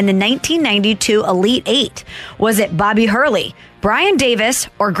Kentucky in the 1992 Elite Eight? Was it Bobby Hurley, Brian Davis,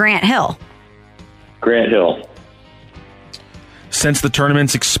 or Grant Hill? Grant Hill. Since the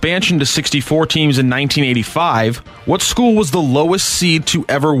tournament's expansion to 64 teams in 1985, what school was the lowest seed to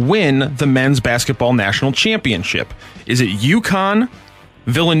ever win the men's basketball national championship? Is it UConn,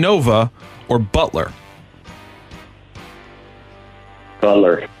 Villanova, or Butler?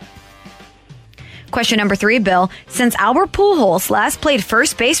 Butler. Question number 3, Bill. Since Albert Pujols last played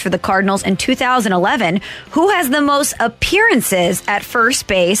first base for the Cardinals in 2011, who has the most appearances at first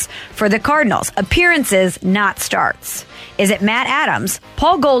base for the Cardinals? Appearances, not starts. Is it Matt Adams,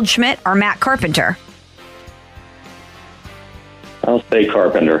 Paul Goldschmidt, or Matt Carpenter? I'll say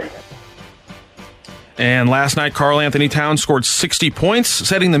Carpenter. And last night, Karl Anthony Towns scored 60 points,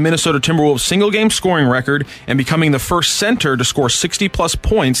 setting the Minnesota Timberwolves single-game scoring record and becoming the first center to score 60-plus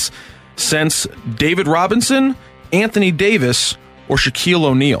points since David Robinson, Anthony Davis, or Shaquille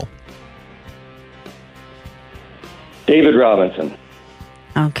O'Neal. David Robinson.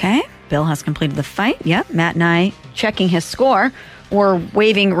 Okay. Bill has completed the fight. Yep. Matt and I checking his score. We're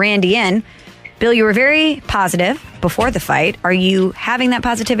waving Randy in. Bill, you were very positive before the fight. Are you having that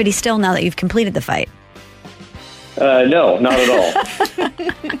positivity still now that you've completed the fight? No, not at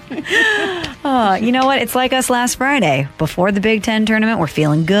all. You know what? It's like us last Friday. Before the Big Ten tournament, we're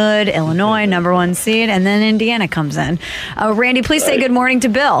feeling good. Illinois, number 1 seed, and then Indiana comes in. Randy, please say good morning to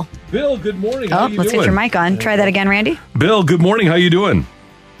Bill. Bill, good morning. How you let's doing? get your mic on. Try that again, Randy. Bill, good morning. How you doing?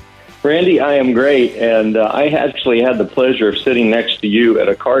 Randy, I am great, and I actually had the pleasure of sitting next to you at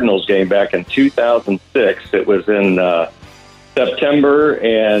a Cardinals game back in 2006. It was in September,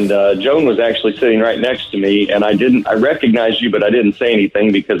 and Joan was actually sitting right next to me, and I recognized you, but I didn't say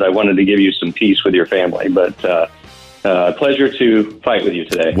anything because I wanted to give you some peace with your family. But pleasure to fight with you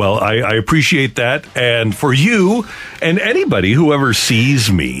today. Well, I appreciate that, and for you and anybody who ever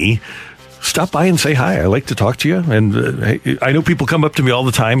sees me, stop by and say hi. I like to talk to you. And I know people come up to me all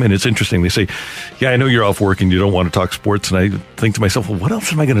the time, and it's interesting. They say, yeah, I know you're off work and you don't want to talk sports. And I think to myself, well, what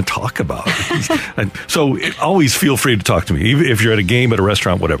else am I going to talk about? So always feel free to talk to me, even if you're at a game, at a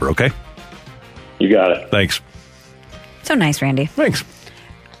restaurant, whatever, okay? You got it. Thanks. So nice, Randy. Thanks.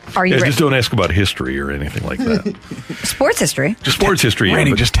 Are you just don't ask about history or anything like that. Sports history. Just sports history.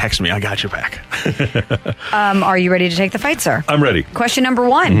 Randy, just text me. I got your back. Are you ready to take the fight, sir? I'm ready. Question number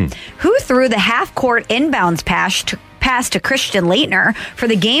 1. Who threw the half-court inbounds pass to Christian Laettner for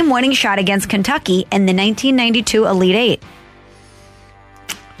the game-winning shot against Kentucky in the 1992 Elite Eight?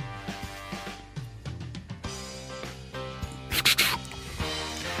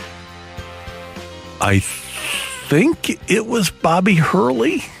 I think it was Bobby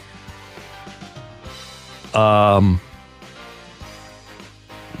Hurley. But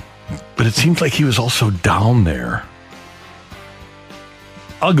it seems like he was also down there.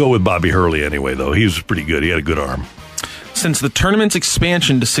 I'll go with Bobby Hurley anyway, though. He was pretty good. He had a good arm. Since the tournament's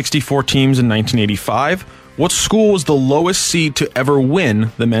expansion to 64 teams in 1985, what school was the lowest seed to ever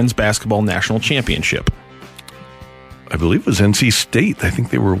win the men's basketball national championship? I believe it was NC State. I think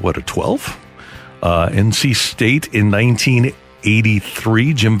they were, a 12? NC State in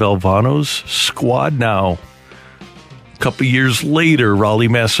 1983, Jim Valvano's squad. Now, a couple years later, Raleigh,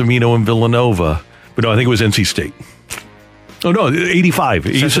 Massimino, and Villanova. But no, I think it was NC State. Oh, no, 85.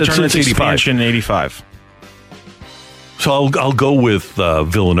 Since the tournament's expansion in 85. So I'll go with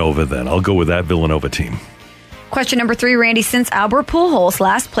Villanova then. I'll go with that Villanova team. Question number 3, Randy. Since Albert Pujols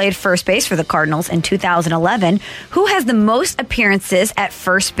last played first base for the Cardinals in 2011, who has the most appearances at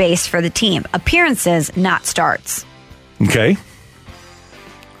first base for the team? Appearances, not starts. Okay.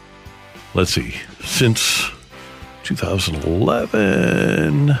 Let's see. Since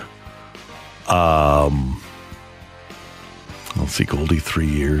 2011, let's see, Goldie, 3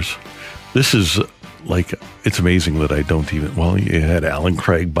 years. This is it's amazing that I don't even, you had Alan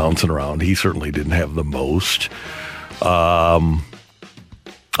Craig bouncing around. He certainly didn't have the most. I'll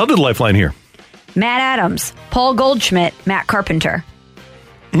do the lifeline here. Matt Adams, Paul Goldschmidt, Matt Carpenter.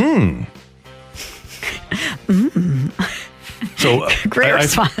 So great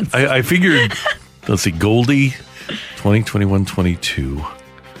response. I figured, let's see, Goldie, 2021, 22.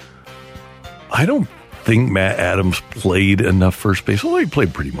 I don't think Matt Adams played enough first base. Well, he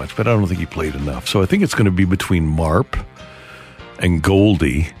played pretty much, but I don't think he played enough. So I think it's going to be between Marp and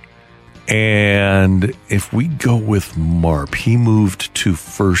Goldie. And if we go with Marp, he moved to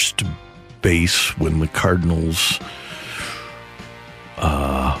first base when the Cardinals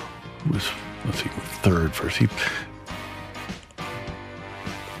third, first.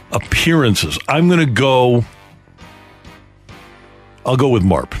 Appearances. I'll go with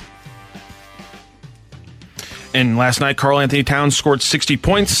Marp. And last night, Karl Anthony Towns scored 60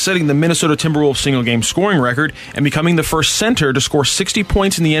 points, setting the Minnesota Timberwolves single-game scoring record and becoming the first center to score 60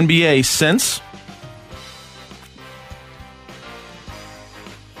 points in the NBA since...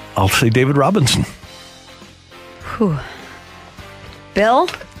 I'll say David Robinson. Whew. Bill,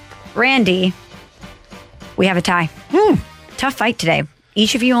 Randy, we have a tie. Tough fight today.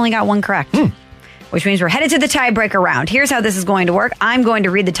 Each of you only got one correct. Which means we're headed to the tiebreaker round. Here's how this is going to work. I'm going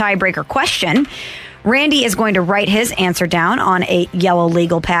to read the tiebreaker question. Randy is going to write his answer down on a yellow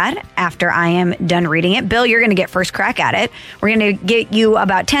legal pad after I am done reading it. Bill, you're going to get first crack at it. We're going to give you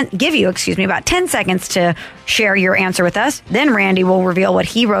about 10 seconds to share your answer with us. Then Randy will reveal what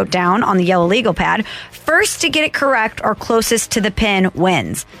he wrote down on the yellow legal pad. First to get it correct or closest to the pin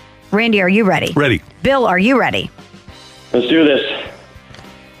wins. Randy, are you ready? Ready. Bill, are you ready? Let's do this.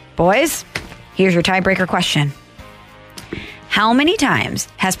 Boys, here's your tiebreaker question. How many times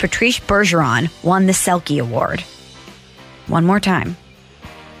has Patrice Bergeron won the Selke Award? One more time.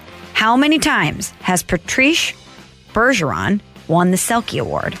 How many times has Patrice Bergeron won the Selke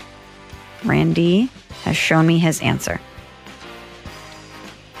Award? Randy has shown me his answer.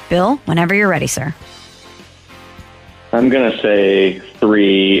 Bill, whenever you're ready, sir. I'm going to say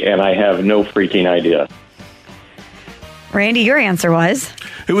 3, and I have no freaking idea. Randy, your answer was?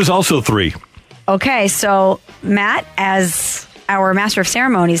 It was also 3. Okay, so Matt, as our master of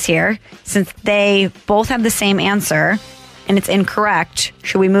ceremonies here, since they both have the same answer and it's incorrect,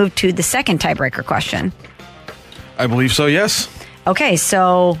 should we move to the second tiebreaker question? I believe so, yes. Okay,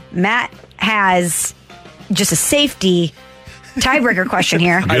 so Matt has just a safety tiebreaker question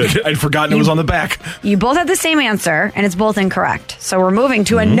here. I'd forgotten it was on the back. You both have the same answer, and it's both incorrect. So we're moving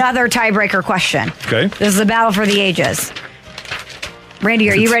to another tiebreaker question. Okay. This is a battle for the ages.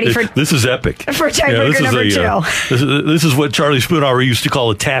 Randy, are you ready for... This is epic. For tiebreaker number 2. This is what Charlie Spoonhour used to call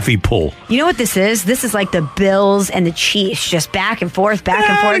a taffy pull. You know what this is? This is like the Bills and the Chiefs, just back and forth,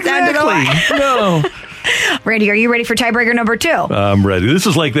 Exactly. No. Randy, are you ready for tiebreaker number 2? I'm ready. This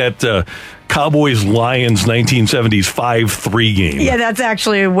is like that Cowboys-Lions 1970s 5-3 game. Yeah, that's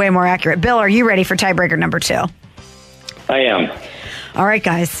actually way more accurate. Bill, are you ready for tiebreaker number 2? I am. All right,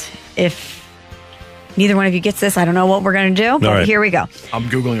 guys. If neither one of you gets this, I don't know what we're going to do, but here we go. I'm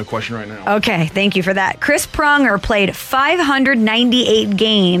Googling a question right now. Okay, thank you for that. Chris Pronger played 598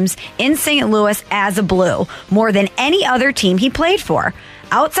 games in St. Louis as a Blue, more than any other team he played for.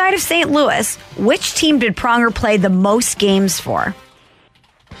 Outside of St. Louis, which team did Pronger play the most games for?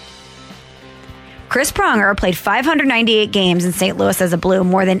 Chris Pronger played 598 games in St. Louis as a Blue,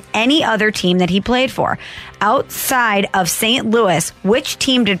 more than any other team that he played for. Outside of St. Louis, which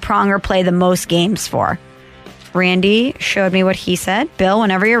team did Pronger play the most games for? Randy showed me what he said. Bill,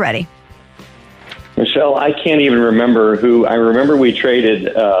 whenever you're ready. Michelle, I can't even remember who. I remember we traded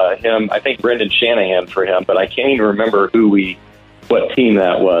him, I think Brendan Shanahan for him, but I can't even remember who we what team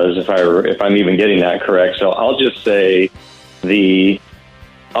that was, if I'm even getting that correct. So I'll just say the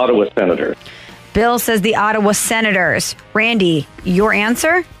Ottawa Senators. Bill says the Ottawa Senators. Randy, your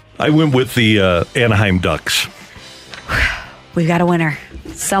answer? I went with the Anaheim Ducks. We've got a winner.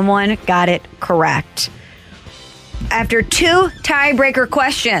 Someone got it correct. After 2 tiebreaker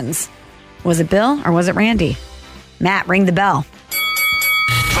questions, was it Bill or was it Randy? Matt, ring the bell.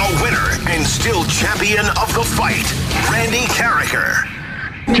 The winner and still champion of the fight, Randy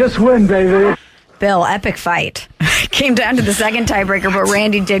Carricker. Just win, baby. Bill, epic fight. Came down to the second tiebreaker, but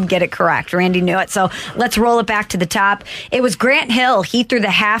Randy did get it correct. Randy knew it. So let's roll it back to the top. It was Grant Hill. He threw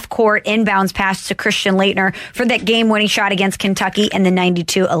the half-court inbounds pass to Christian Laettner for that game-winning shot against Kentucky in the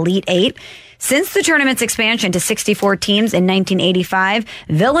 92 Elite Eight. Since the tournament's expansion to 64 teams in 1985,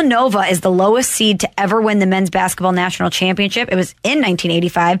 Villanova is the lowest seed to ever win the men's basketball national championship. It was in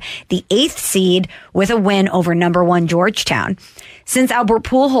 1985, the 8th seed with a win over number 1 Georgetown. Since Albert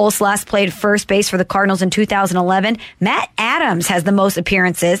Pujols last played first base for the Cardinals in 2011, Matt Adams has the most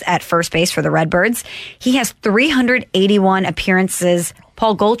appearances at first base for the Redbirds. He has 381 appearances.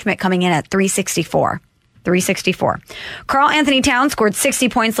 Paul Goldschmidt coming in at 364. Karl Anthony Towns scored 60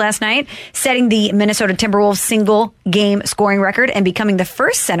 points last night, setting the Minnesota Timberwolves single-game scoring record and becoming the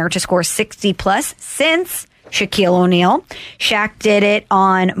first center to score 60-plus since Shaquille O'Neal. Shaq did it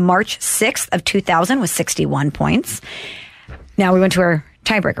on March 6th of 2000 with 61 points. Now we went to our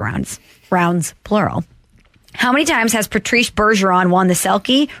tiebreaker rounds plural. How many times has Patrice Bergeron won the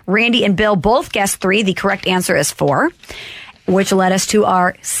Selke? Randy and Bill both guessed 3. The correct answer is 4, which led us to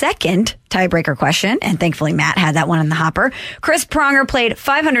our second tiebreaker question, and thankfully Matt had that one in the hopper. Chris Pronger played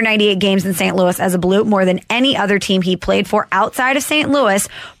 598 games in St. Louis as a Blue, more than any other team he played for outside of St. Louis.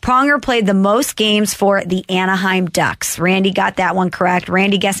 Pronger played the most games for the Anaheim Ducks. Randy got that one correct.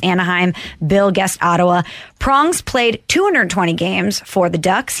 Randy guessed Anaheim. Bill guessed Ottawa. Prongs played 220 games for the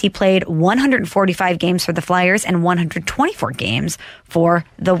Ducks. He played 145 games for the Flyers and 124 games for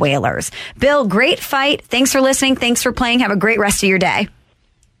the Whalers. Bill, great fight. Thanks for listening. Thanks for playing. Have a great rest of your day.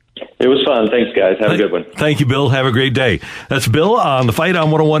 It was fun. Thanks, guys. Have a good one. Thank you, Bill. Have a great day. That's Bill on the fight on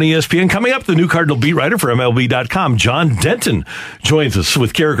 101 ESPN. Coming up, the new Cardinal beat writer for MLB.com, John Denton, joins us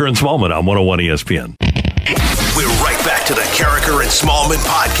with Carricker and Smallman on 101 ESPN. We're right back to the Carricker and Smallman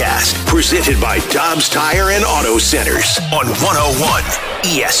podcast, presented by Dobbs Tire and Auto Centers on 101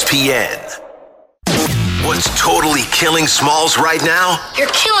 ESPN. What's totally killing Smalls right now? You're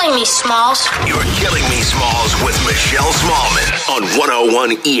killing me, Smalls. You're killing me, Smalls, with Michelle Smallman on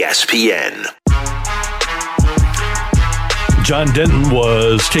 101 ESPN. John Denton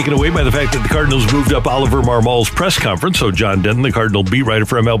was taken away by the fact that the Cardinals moved up Oliver Marmol's press conference. So John Denton, the Cardinal beat writer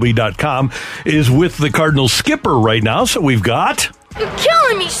for MLB.com, is with the Cardinals skipper right now. So we've got... You're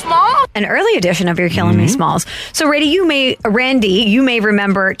killing me, Smalls. An early edition of You're Killing Me, Smalls. So, Randy, you may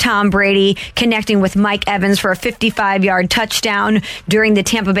remember Tom Brady connecting with Mike Evans for a 55-yard touchdown during the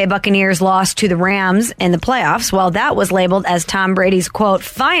Tampa Bay Buccaneers' loss to the Rams in the playoffs. Well, that was labeled as Tom Brady's, quote,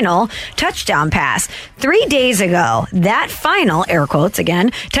 final touchdown pass. 3 days ago, that final, air quotes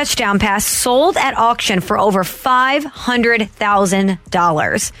again, touchdown pass sold at auction for over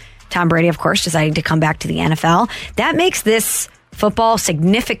 $500,000. Tom Brady, of course, deciding to come back to the NFL. That makes this football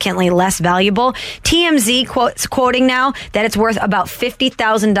significantly less valuable. TMZ quoting now that it's worth about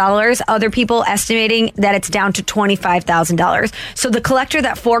 $50,000. Other people estimating that it's down to $25,000. So the collector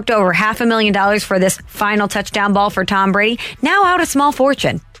that forked over $500,000 for this final touchdown ball for Tom Brady, now out a small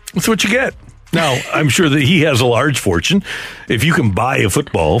fortune. That's what you get. Now, I'm sure that he has a large fortune. If you can buy a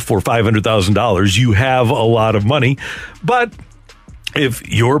football for $500,000, you have a lot of money. But if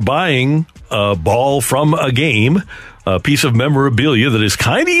you're buying a ball from a game, a piece of memorabilia that is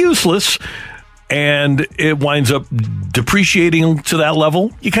kind of useless, and it winds up depreciating to that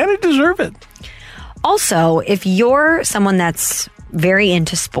level, you kind of deserve it. Also, if you're someone that's very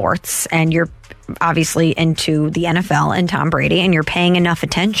into sports and you're obviously into the NFL and Tom Brady and you're paying enough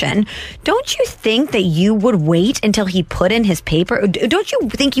attention, don't you think that you would wait until he put in his paper? Don't you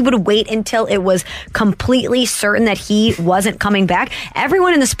think you would wait until it was completely certain that he wasn't coming back?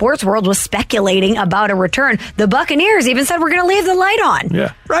 Everyone in the sports world was speculating about a return. The Buccaneers even said, we're going to leave the light on.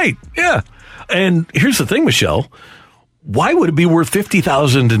 Yeah, right. Yeah. And here's the thing, Michelle. Why would it be worth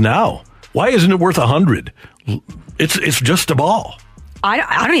 $50,000 now? Why isn't it worth $100,000? It's just a ball.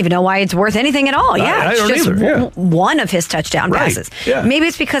 I don't even know why it's worth anything at all. Yeah, it's just one of his touchdown passes. Yeah. Maybe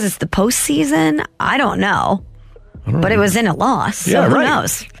it's because it's the postseason. I don't know. But it was in a loss. So who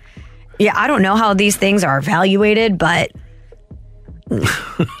knows? Yeah, I don't know how these things are evaluated, but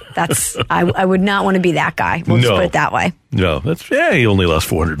that's I would not want to be that guy. We'll just put it that way. No, he only lost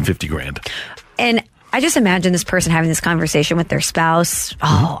 $450,000. And I just imagine this person having this conversation with their spouse.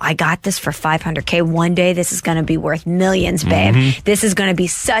 Oh, I got this for $500K. One day this is going to be worth millions, babe. Mm-hmm. This is going to be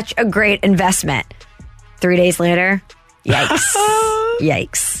such a great investment. 3 days later, yikes.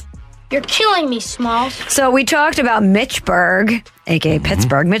 Yikes. You're killing me, Smalls. So we talked about Mitch Berg, a.k.a.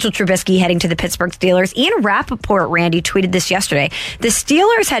 Pittsburgh, Mitchell Trubisky heading to the Pittsburgh Steelers. Ian Rappaport, Randy, tweeted this yesterday. The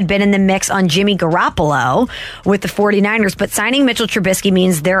Steelers had been in the mix on Jimmy Garoppolo with the 49ers, but signing Mitchell Trubisky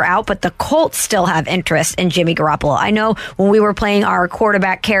means they're out, but the Colts still have interest in Jimmy Garoppolo. I know when we were playing our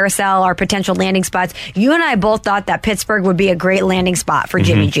quarterback carousel, our potential landing spots, you and I both thought that Pittsburgh would be a great landing spot for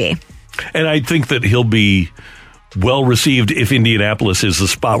Jimmy G. And I think that he'll be well received if Indianapolis is the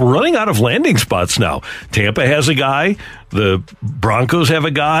spot. We're running out of landing spots now. Tampa has a guy. The Broncos have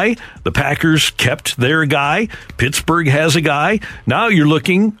a guy. The Packers kept their guy. Pittsburgh has a guy. Now you're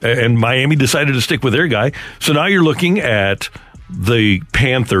looking, and Miami decided to stick with their guy. So now you're looking at the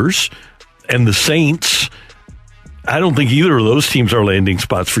Panthers and the Saints. I don't think either of those teams are landing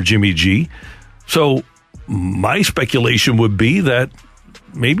spots for Jimmy G. So my speculation would be that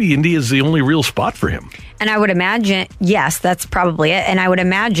maybe Indy is the only real spot for him. And I would imagine, yes, that's probably it. And I would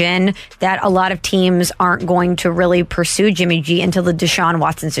imagine that a lot of teams aren't going to really pursue Jimmy G until the Deshaun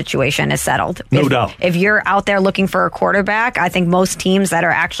Watson situation is settled. No doubt. If you're out there looking for a quarterback, I think most teams that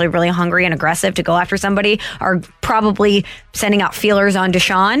are actually really hungry and aggressive to go after somebody are probably sending out feelers on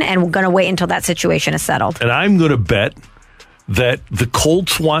Deshaun and going to wait until that situation is settled. And I'm going to bet that the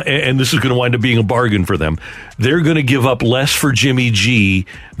Colts want, and this is going to wind up being a bargain for them, they're going to give up less for Jimmy G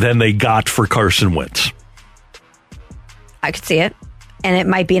than they got for Carson Wentz. I could see it. And it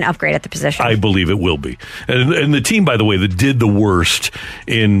might be an upgrade at the position. I believe it will be. And the team, by the way, that did the worst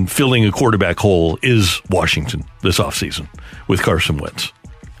in filling a quarterback hole is Washington this offseason with Carson Wentz.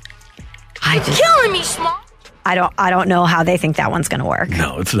 You're killing me, Smalls. I don't know how they think that one's going to work.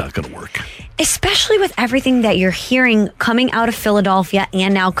 No, it's not going to work. Especially with everything that you're hearing coming out of Philadelphia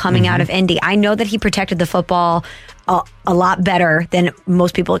and now coming out of Indy. I know that he protected the football a lot better than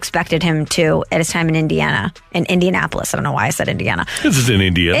most people expected him to at his time in Indianapolis. I don't know why I said Indiana. This is in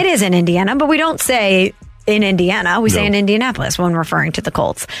Indiana. It is in Indiana, but we don't say in Indiana. We say in Indianapolis when referring to the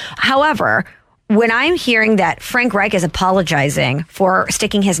Colts. However, when I'm hearing that Frank Reich is apologizing for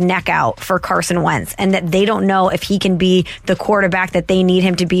sticking his neck out for Carson Wentz and that they don't know if he can be the quarterback that they need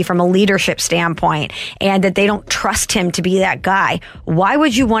him to be from a leadership standpoint and that they don't trust him to be that guy, why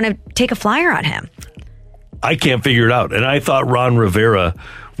would you want to take a flyer on him? I can't figure it out. And I thought Ron Rivera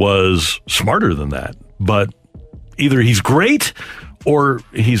was smarter than that. But either he's great or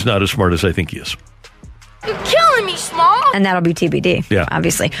he's not as smart as I think he is. You're killing me, Smalls. And that'll be TBD, yeah.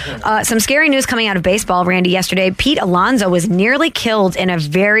 Obviously. Some scary news coming out of baseball, Randy, yesterday. Pete Alonso was nearly killed in a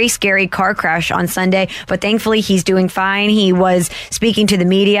very scary car crash on Sunday, but thankfully he's doing fine. He was speaking to the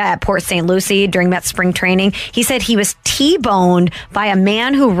media at Port St. Lucie during Mets spring training. He said he was T-boned by a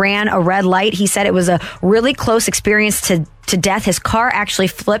man who ran a red light. He said it was a really close experience to death. His car actually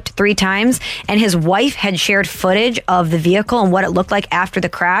flipped 3 times, and his wife had shared footage of the vehicle and what it looked like after the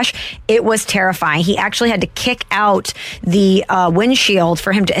crash. It was terrifying. He actually had to kick out the windshield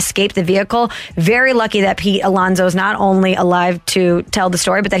for him to escape the vehicle. Very lucky that Pete Alonso is not only alive to tell the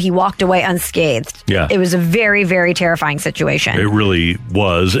story, but that he walked away unscathed. Yeah. It was a very, very terrifying situation. It really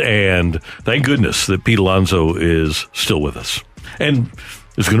was, and thank goodness that Pete Alonso is still with us. And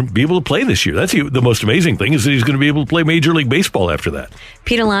is going to be able to play this year. That's the most amazing thing, is that he's going to be able to play Major League Baseball after that.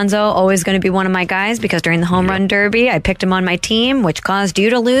 Pete Alonso, always going to be one of my guys, because during the home run derby, I picked him on my team, which caused you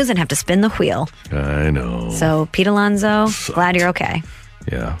to lose and have to spin the wheel. I know. So, Pete Alonso, glad you're okay.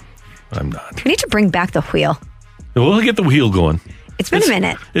 Yeah, I'm not. We need to bring back the wheel. We'll get the wheel going. It's been a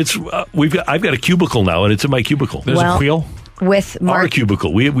minute. I've got a cubicle now, and it's in my cubicle. There's a wheel? With our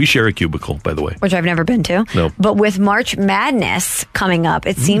cubicle. We share a cubicle, by the way. Which I've never been to. No. But with March Madness coming up,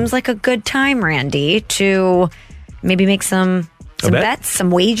 it seems like a good time, Randy, to maybe make some bets,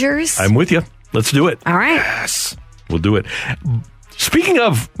 some wagers. I'm with you. Let's do it. All right. Yes. We'll do it. Speaking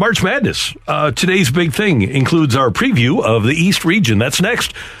of March Madness, today's big thing includes our preview of the East region. That's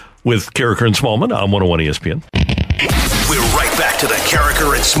next with Carricker and Smallman on 101 ESPN. We're right back to the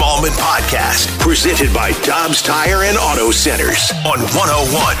Carricker and Smallman podcast, presented by Dobbs Tire and Auto Centers on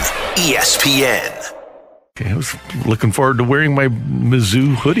 101 ESPN. Okay, I was looking forward to wearing my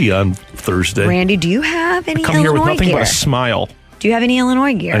Mizzou hoodie on Thursday. Randy, do you have any Come Illinois here with nothing gear? but a smile. Do you have any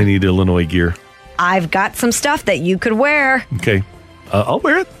Illinois gear? I need Illinois gear. I've got some stuff that you could wear. Okay, I'll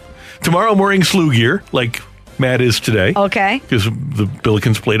wear it. Tomorrow I'm wearing SLU gear, like Matt is today. Okay. Because the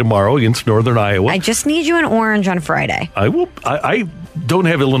Billikens play tomorrow against Northern Iowa. I just need you in orange on Friday. I will. I don't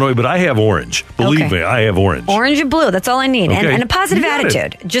have Illinois, but I have orange. Believe me, I have orange. Orange and blue. That's all I need. Okay. And a positive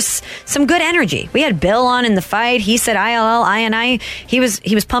attitude. Just some good energy. We had Bill on in the fight. He said ILL, INI. He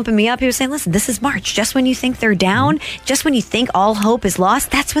was pumping me up. He was saying, listen, this is March. Just when you think they're down, just when you think all hope is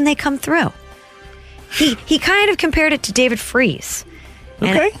lost, that's when they come through. He kind of compared it to David Freese.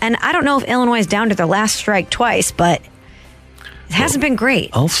 And I don't know if Illinois is down to their last strike twice, but it hasn't been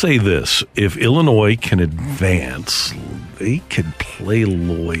great. I'll say this. If Illinois can advance, they could play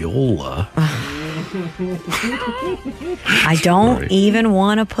Loyola. I don't even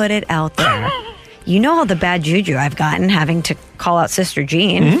want to put it out there. You know all the bad juju I've gotten having to call out Sister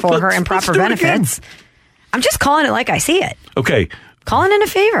Jean for her improper benefits. I'm just calling it like I see it. Okay. Calling in a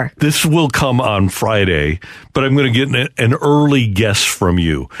favor. This will come on Friday, but I'm going to get an early guess from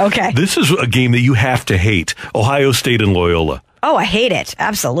you. Okay. This is a game that you have to hate. Ohio State and Loyola. Oh, I hate it.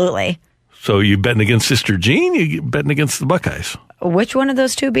 Absolutely. So you betting against Sister Jean? You betting against the Buckeyes? Which one of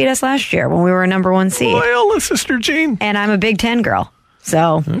those two beat us last year when we were a number 1 seed? Loyola, Sister Jean. And I'm a Big Ten girl.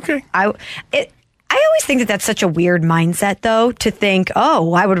 So okay. I always think that that's such a weird mindset, though, to think,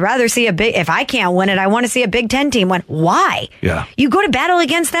 oh, I would rather see if I can't win it, I want to see a Big Ten team win. Why? Yeah. You go to battle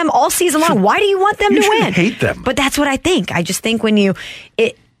against them all season long. Why do you want them to win? Hate them. But that's what I think. I just think when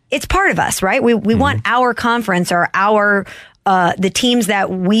it's part of us, right? We want our conference or the teams that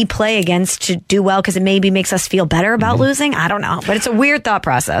we play against to do well because it maybe makes us feel better about losing. I don't know. But it's a weird thought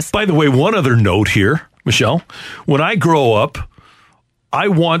process. By the way, one other note here, Michelle. When I grow up, I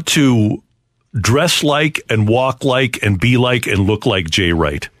want to dress like and walk like and be like and look like Jay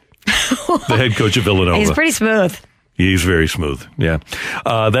Wright, the head coach of Villanova. He's pretty smooth. He's very smooth. Yeah.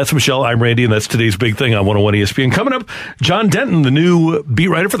 That's Michelle. I'm Randy, and that's today's big thing on 101 ESPN. Coming up, John Denton, the new beat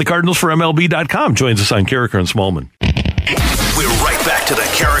writer for the Cardinals for MLB.com, joins us on Carricker and Smallman. We're right back to the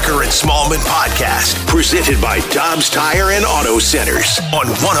Carricker and Smallman podcast, presented by Dobbs Tire and Auto Centers on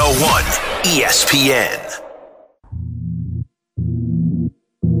 101 ESPN.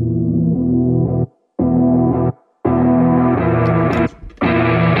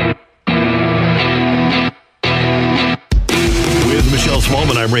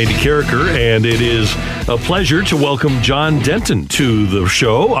 Smallman, I'm Randy Carricker, and it is a pleasure to welcome John Denton to the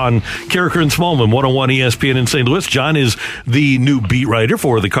show on Carricker and Smallman, 101 ESPN in St. Louis. John is the new beat writer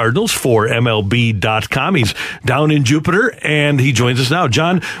for the Cardinals for MLB.com. He's down in Jupiter, and he joins us now.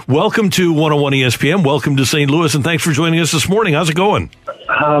 John, welcome to 101 ESPN. Welcome to St. Louis, and thanks for joining us this morning. How's it going?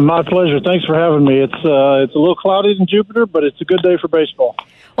 My pleasure. Thanks for having me. It's a little cloudy in Jupiter, but it's a good day for baseball.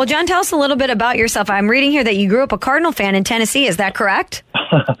 Well, John, tell us a little bit about yourself. I'm reading here that you grew up a Cardinal fan in Tennessee. Is that correct?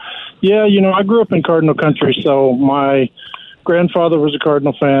 Yeah, I grew up in Cardinal country, so my grandfather was a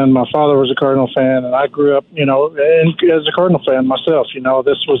Cardinal fan, my father was a Cardinal fan, and I grew up, and as a Cardinal fan myself.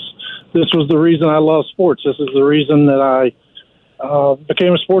 This was the reason I love sports. This is the reason that I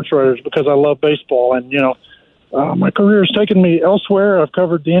became a sports writer, because I love baseball. And my career has taken me elsewhere. I've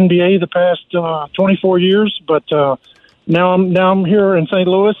covered the NBA the past 24 years, but now I'm here in St.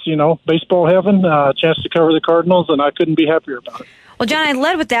 Louis, baseball heaven, a chance to cover the Cardinals, and I couldn't be happier about it. Well, John, I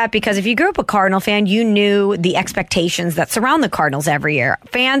led with that because if you grew up a Cardinal fan, you knew the expectations that surround the Cardinals every year.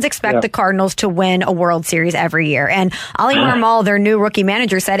 Fans expect the Cardinals to win a World Series every year. And Ali Marmol, their new rookie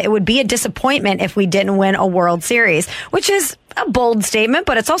manager, said it would be a disappointment if we didn't win a World Series, which is a bold statement,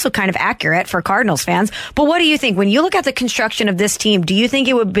 but it's also kind of accurate for Cardinals fans. But what do you think? When you look at the construction of this team, do you think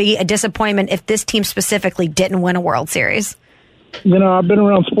it would be a disappointment if this team specifically didn't win a World Series? I've been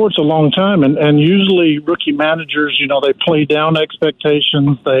around sports a long time, and usually rookie managers, they play down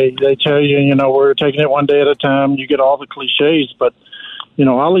expectations. They tell you, we're taking it one day at a time. You get all the cliches, but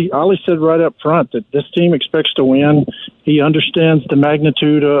Ali said right up front that this team expects to win. He understands the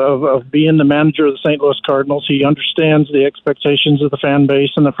magnitude of being the manager of the St. Louis Cardinals. He understands the expectations of the fan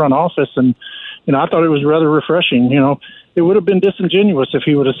base and the front office, and I thought it was rather refreshing. It would have been disingenuous if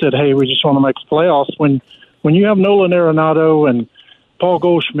he would have said, "Hey, we just want to make the playoffs." When you have Nolan Arenado and Paul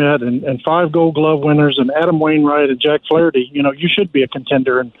Goldschmidt and 5 Gold Glove winners and Adam Wainwright and Jack Flaherty, you should be a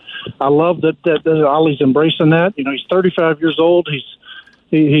contender. And I love that Ollie's embracing that. He's 35 years old.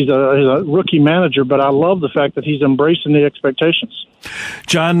 He's a rookie manager, but I love the fact that he's embracing the expectations.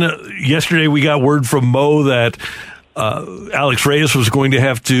 John, yesterday we got word from Mo that Alex Reyes was going to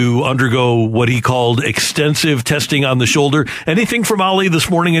have to undergo what he called extensive testing on the shoulder. Anything from Ali this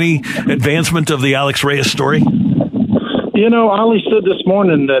morning? Any advancement of the Alex Reyes story? Ali said this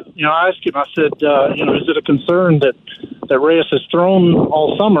morning that, I asked him, I said, is it a concern that Reyes has thrown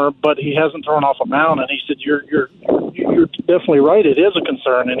all summer, but he hasn't thrown off a mound? And he said, you're definitely right. It is a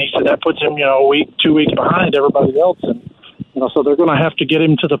concern. And he said that puts him, a week, 2 weeks behind everybody else. And, so they're going to have to get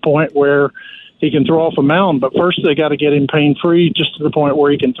him to the point where he can throw off a mound. But first, they got to get him pain-free just to the point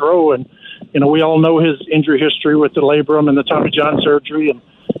where he can throw. And, we all know his injury history with the labrum and the Tommy John surgery, and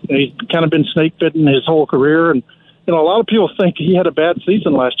he's kind of been snake-bitten his whole career. And, a lot of people think he had a bad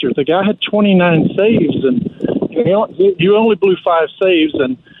season last year. The guy had 29 saves, and you only blew 5 saves,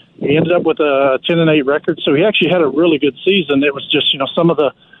 and he ended up with a 10-8 record. So he actually had a really good season. It was just, some of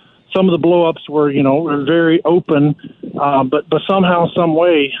the blow-ups were, were very open, but somehow, some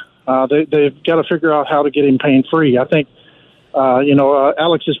way, they've got to figure out how to get him pain-free. I think,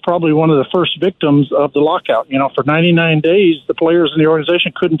 Alex is probably one of the first victims of the lockout. For 99 days, the players in the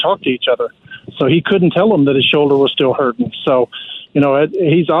organization couldn't talk to each other. So he couldn't tell them that his shoulder was still hurting. So,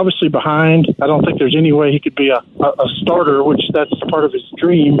 he's obviously behind. I don't think there's any way he could be a starter, which that's part of his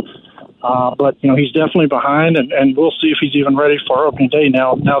dream. But, he's definitely behind, and we'll see if he's even ready for opening day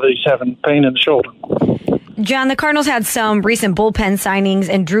now that he's having pain in the shoulder. John, the Cardinals had some recent bullpen signings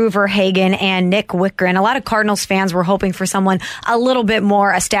in Drew Verhagen and Nick Wittgren. A lot of Cardinals fans were hoping for someone a little bit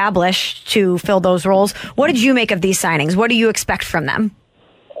more established to fill those roles. What did you make of these signings? What do you expect from them?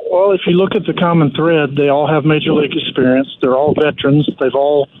 Well, if you look at the common thread, they all have major league experience. They're all veterans. They've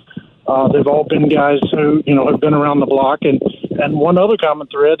all been guys who have been around the block. And one other common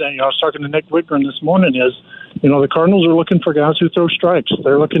thread, and I was talking to Nick Wittgren this morning, is the Cardinals are looking for guys who throw strikes.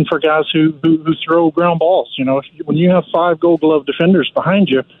 They're looking for guys who throw ground balls. When you have 5 Gold Glove defenders behind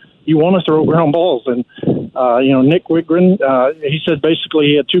you, you want to throw ground balls. And Nick Wittgren, he said basically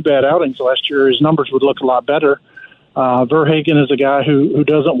he had 2 bad outings last year. His numbers would look a lot better. Verhagen is a guy who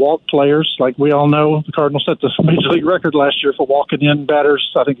doesn't walk players. Like we all know, the Cardinals set the major league record last year for walking in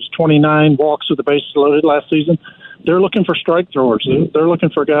batters. I think it's 29 walks with the bases loaded last season. They're looking for strike throwers. They're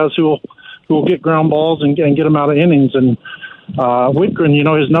looking for guys who will get ground balls and get them out of innings. And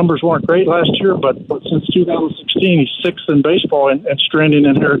Wittgren, his numbers weren't great last year, but since 2016, he's 6th in baseball and stranding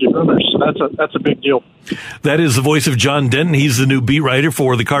inherited runners. So that's a big deal. That is the voice of John Denton. He's the new beat writer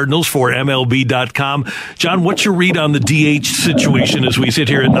for the Cardinals for MLB.com. John, what's your read on the DH situation as we sit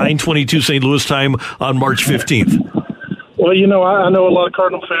here at 9:22 St. Louis time on March 15th? Well, I know a lot of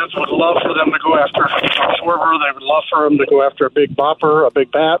Cardinal fans would love for them to go after Schwarber. They would love for them to go after a big bopper, a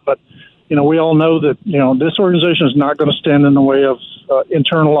big bat, but we all know that, this organization is not going to stand in the way of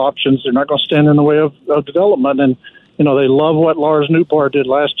internal options. They're not going to stand in the way of development. And, they love what Lars Nootbaar did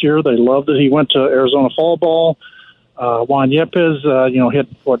last year. They love that he went to Arizona Fall Ball. Juan Yepes,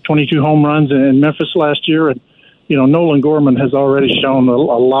 hit, 22 home runs in Memphis last year. And, Nolan Gorman has already shown a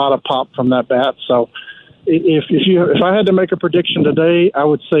lot of pop from that bat. So if I had to make a prediction today, I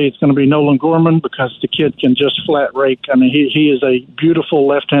would say it's going to be Nolan Gorman because the kid can just flat rake. I mean, he is a beautiful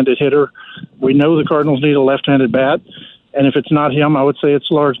left-handed hitter. We know the Cardinals need a left-handed bat, and if it's not him, I would say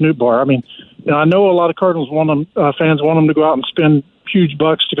it's Lars Nootbaar. I mean, I know a lot of Cardinals fans want them to go out and spend huge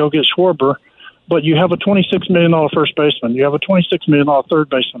bucks to go get Schwarber, but you have a $26 million first baseman. You have a $26 million third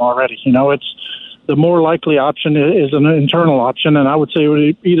baseman already. It's the more likely option is an internal option, and I would say it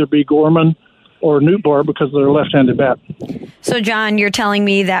would either be Gorman or Nootbaar because they're a left-handed bat. So, John, you're telling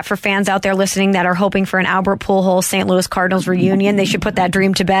me that for fans out there listening that are hoping for an Albert Pujols St. Louis Cardinals reunion, they should put that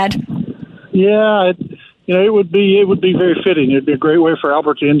dream to bed? Yeah, it would be very fitting. It'd be a great way for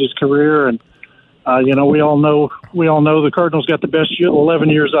Albert to end his career, and we all know the Cardinals got the best 11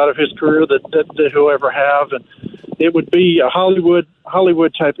 years out of his career that he'll ever have, and it would be a Hollywood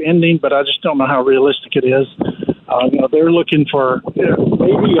type ending, but I just don't know how realistic it is. They're looking for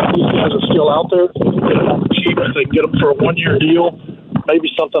maybe if these guys are still out there, get them on the cheap if they can get them for a 1-year deal. Maybe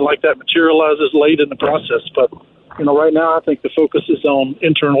something like that materializes late in the process, but right now I think the focus is on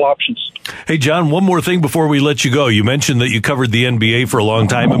internal options. Hey, John, one more thing before we let you go. You mentioned that you covered the NBA for a long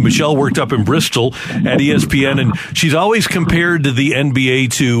time, and Michelle worked up in Bristol at ESPN, and she's always compared to the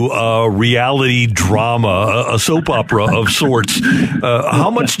NBA to a reality drama, a soap opera of sorts. How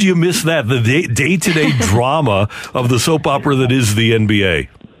much do you miss that, the day-to-day drama of the soap opera that is the NBA?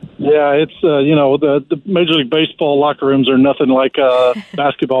 Yeah, it's the Major League Baseball locker rooms are nothing like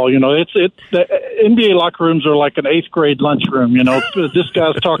basketball. The NBA locker rooms are like an 8th grade lunchroom. This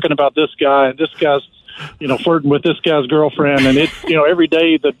guy's talking about this guy, and this guy's flirting with this guy's girlfriend, and it's every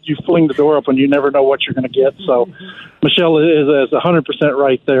day that you fling the door open, you never know what you're going to get. So Michelle is 100%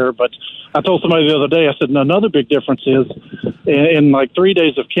 right there. But I told somebody the other day, I said, another big difference is in like 3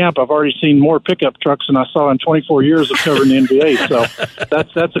 days of camp, I've already seen more pickup trucks than I saw in 24 years of covering the NBA. So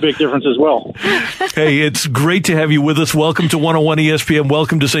that's a big difference as well. Hey, it's great to have you with us. Welcome to 101 ESPN.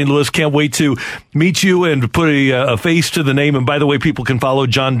 Welcome to St. Louis. Can't wait to meet you and put a face to the name. And by the way, people can follow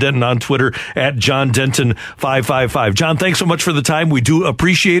John Denton on Twitter at John Denton 555. John, thanks so much for the time. We do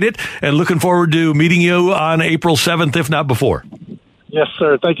appreciate it, and looking forward to meeting you on April 7th, if not before. Yes,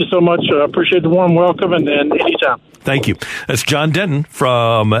 sir. Thank you so much. I appreciate the warm welcome, and anytime. Thank you. That's John Denton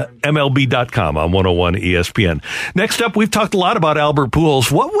from MLB.com on 101 ESPN. Next up, we've talked a lot about Albert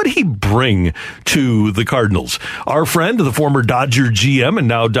Pujols. What would he bring to the Cardinals? Our friend, the former Dodger GM and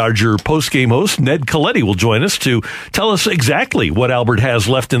now Dodger postgame host, Ned Colletti, will join us to tell us exactly what Albert has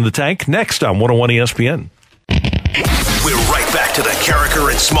left in the tank next on 101 ESPN. We're right back to the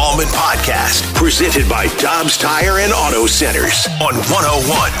Carricker and Smallman podcast, presented by Dobbs Tire and Auto Centers on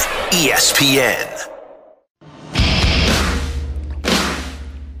 101 ESPN.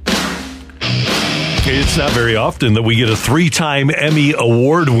 It's not very often that we get a 3-time Emmy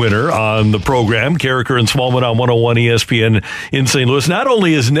Award winner on the program. Carricker and Smallman on 101 ESPN in St. Louis. Not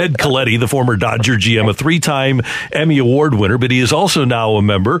only is Ned Colletti, the former Dodger GM, a 3-time Emmy Award winner, but he is also now a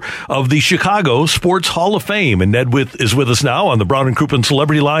member of the Chicago Sports Hall of Fame. And Ned is with us now on the Brown and Crouppen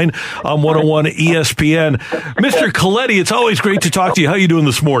Celebrity Line on 101 ESPN. Mr. Colletti, it's always great to talk to you. How are you doing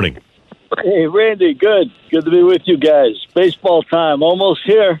this morning? Hey, Randy, good. Good to be with you guys. Baseball time, almost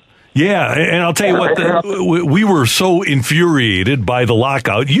here. Yeah, and I'll tell you what, we were so infuriated by the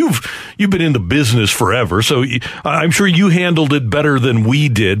lockout. You've been in the business forever, so I'm sure you handled it better than we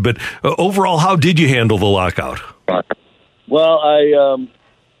did. But overall, how did you handle the lockout? Well,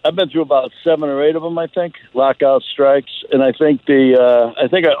 I've been through about 7 or 8 of them, I think, lockout strikes, and I think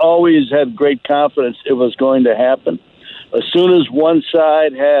I always had great confidence it was going to happen. As soon as one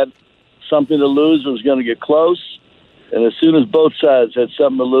side had something to lose, it was going to get close. And as soon as both sides had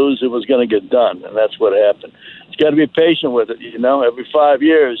something to lose, it was going to get done, and that's what happened. You got to be patient with it. You know, every 5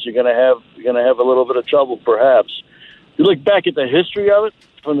 years, you're going to have a little bit of trouble, perhaps. If you look back at the history of it,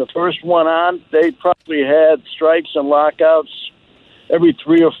 from the first one on, they probably had strikes and lockouts every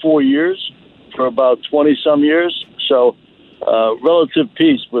 3 or 4 years for about 20-some years. So, relative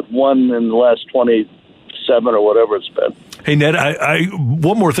peace with one in the last 27 or whatever it's been. Hey, Ned, I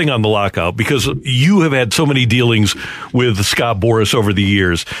one more thing on the lockout, because you have had so many dealings with Scott Boras over the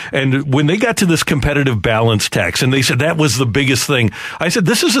years. And when they got to this competitive balance tax, and they said that was the biggest thing, I said,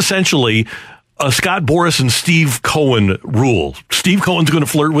 this is essentially a Scott Boras and Steve Cohen rule. Steve Cohen's going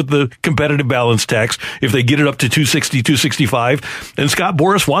to flirt with the competitive balance tax if they get it up to 260, 265. And Scott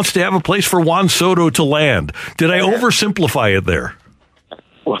Boras wants to have a place for Juan Soto to land. Did I oversimplify it there?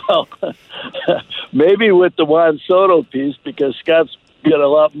 Well, maybe with the Juan Soto piece, because Scott's got a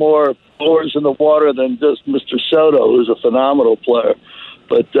lot more oars in the water than just Mr. Soto, who's a phenomenal player.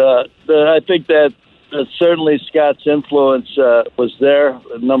 But I think that certainly Scott's influence was there.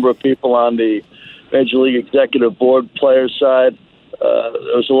 A number of people on the Major League Executive Board players side.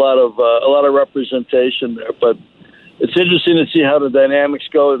 There was a lot of representation there. But it's interesting to see how the dynamics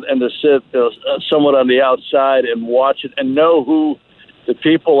go and to sit somewhat on the outside and watch it and know who the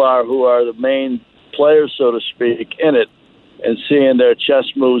people are who are the main players, so to speak, in it, and seeing their chess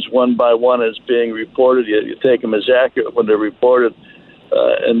moves one by one as being reported. You take them as accurate when they're reported.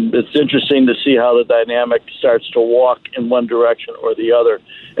 And it's interesting to see how the dynamic starts to walk in one direction or the other.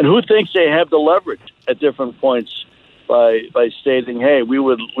 And who thinks they have the leverage at different points by stating, hey,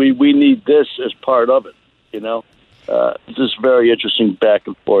 we need this as part of it, you know? It's just very interesting back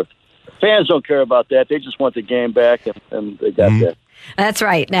and forth. Fans don't care about that. They just want the game back, and they got that. That's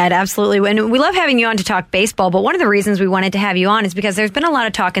right, Ned, absolutely. And we love having you on to talk baseball, but one of the reasons we wanted to have you on is because there's been a lot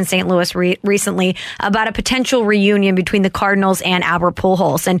of talk in St. Louis recently about a potential reunion between the Cardinals and Albert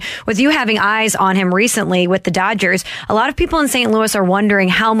Pujols. And with you having eyes on him recently with the Dodgers, a lot of people in St. Louis are wondering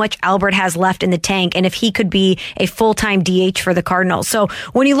how much Albert has left in the tank and if he could be a full-time DH for the Cardinals. So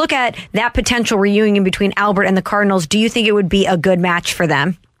when you look at that potential reunion between Albert and the Cardinals, do you think it would be a good match for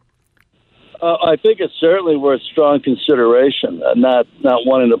them? I think it's certainly worth strong consideration, not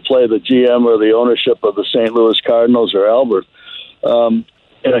wanting to play the GM or the ownership of the St. Louis Cardinals or Albert.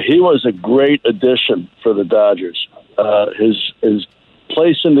 He was a great addition for the Dodgers. His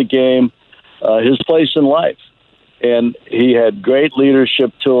place in the game, his place in life. And he had great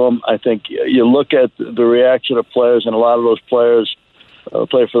leadership to him. I think you look at the reaction of players, and a lot of those players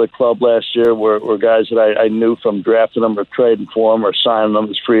played for the club last year were guys that I knew from drafting them or trading for them or signing them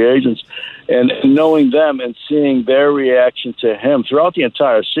as free agents. And knowing them and seeing their reaction to him throughout the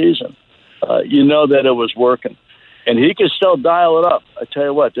entire season, you know that it was working. And he can still dial it up. I tell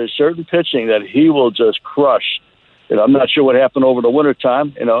you what, there's certain pitching that he will just crush. You know, I'm not sure what happened over the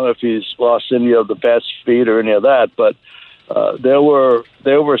wintertime, you know, if he's lost any of the bat speed or any of that, but there were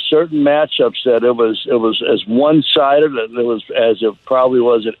certain matchups that it was as one-sided as it was as it probably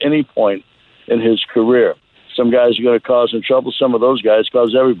was at any point in his career. Some guys are going to cause him trouble. Some of those guys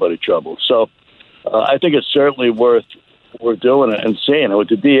cause everybody trouble. So I think it's certainly worth doing it and seeing it. With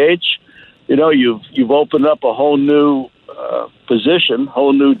the DH, you know, you've opened up a whole new position,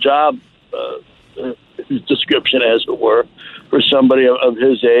 whole new job description, as it were, for somebody of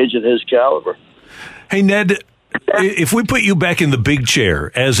his age and his caliber. Hey, Ned, if we put you back in the big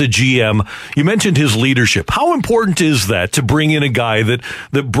chair as a GM, you mentioned his leadership. How important is that to bring in a guy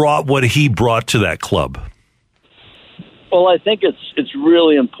that brought what he brought to that club? Well, I think it's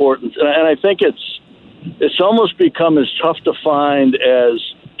really important, and I think it's almost become as tough to find as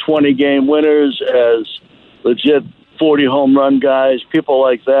 20-game winners, as legit 40 home run guys, people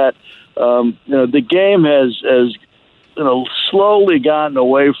like that. The game has slowly gotten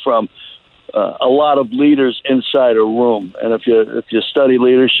away from a lot of leaders inside a room, and if you study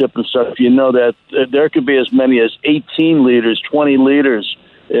leadership and stuff, you know that there could be as many as 18 leaders, 20 leaders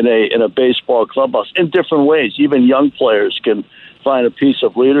in a baseball clubhouse in different ways. Even young players can find a piece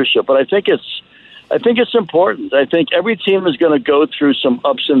of leadership, but I think it's important. I think every team is going to go through some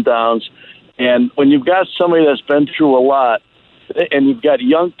ups and downs, and when you've got somebody that's been through a lot, and you've got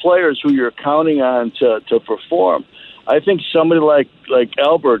young players who you're counting on to perform, I think somebody like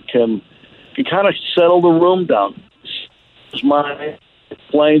Albert can kind of settle the room down. His mind,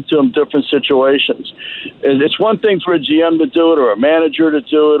 explain to him different situations. And it's one thing for a GM to do it, or a manager to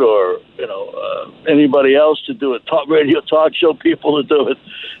do it, or anybody else to do it, talk show people to do it.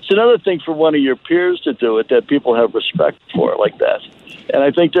 It's another thing for one of your peers to do it that people have respect for like that. And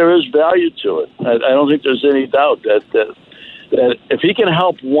I think there is value to it. I don't think there's any doubt that if he can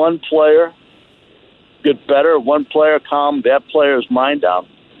help one player get better, one player calm that player's mind down,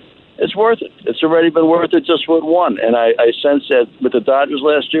 it's worth it. It's already been worth it just with one. And I sense that with the Dodgers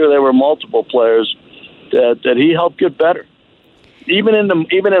last year, there were multiple players that he helped get better. Even in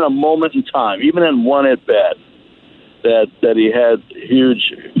a moment in time, even in one at bat, that he had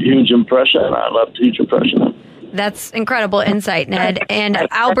huge impression on, left a huge impression on. That's incredible insight, Ned. And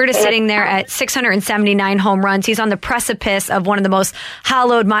Albert is sitting there at 679 home runs. He's on the precipice of one of the most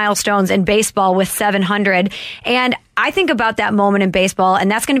hallowed milestones in baseball with 700. And I think about that moment in baseball, and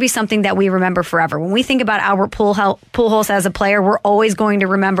that's going to be something that we remember forever. When we think about Albert Pujols as a player, we're always going to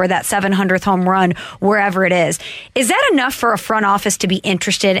remember that 700th home run wherever it is. Is that enough for a front office to be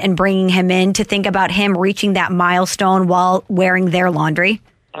interested in bringing him in, to think about him reaching that milestone while wearing their laundry?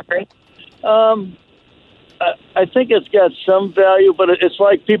 I think it's got some value, but it's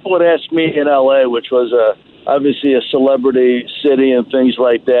like people would ask me in L.A., which was obviously a celebrity city and things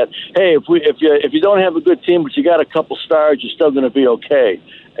like that. Hey, if you don't have a good team, but you got a couple stars, you're still going to be okay.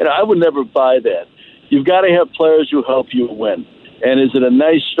 And I would never buy that. You've got to have players who help you win. And is it a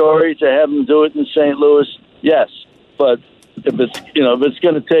nice story to have them do it in St. Louis? Yes, but if it's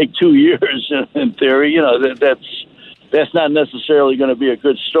going to take 2 years in theory, that's not necessarily going to be a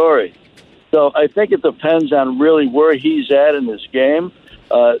good story. So I think it depends on really where he's at in his game.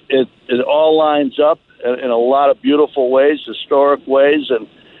 It all lines up in a lot of beautiful ways, historic ways,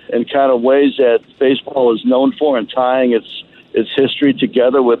 and kind of ways that baseball is known for, and tying its history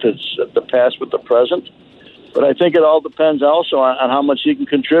together with the past with the present. But I think it all depends also on how much he can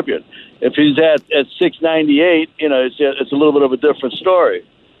contribute. If he's at 698, it's a little bit of a different story.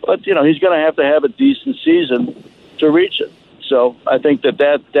 But he's going to have a decent season to reach it. So I think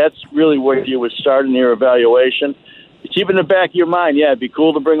that's really where you would start in your evaluation. Keep in the back of your mind, it'd be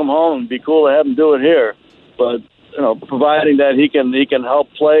cool to bring him home, it'd be cool to have him do it here. But providing that he can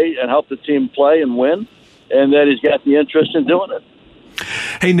help play and help the team play and win, and that he's got the interest in doing it.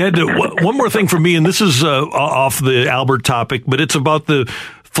 Hey, Ned, one more thing for me, and this is off the Albert topic, but it's about the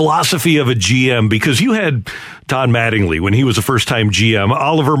philosophy of a GM, because you had Don Mattingly when he was a first-time GM.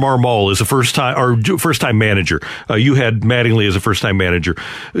 Oliver Marmol is a first-time manager. You had Mattingly as a first-time manager.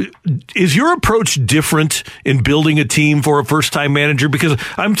 Is your approach different in building a team for a first-time manager? Because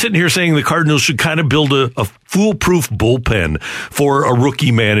I'm sitting here saying the Cardinals should kind of build a foolproof bullpen for a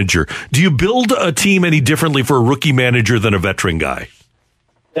rookie manager. Do you build a team any differently for a rookie manager than a veteran guy?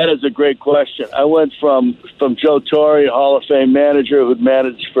 That is a great question. I went from Joe Torre, Hall of Fame manager who'd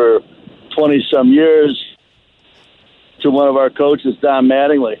managed for 20-some years, to one of our coaches, Don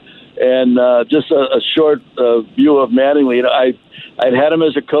Mattingly. And just a short view of Mattingly, I'd had him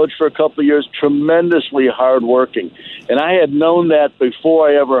as a coach for a couple of years, tremendously hardworking. And I had known that before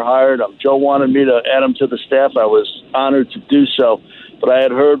I ever hired him. Joe wanted me to add him to the staff. I was honored to do so. But I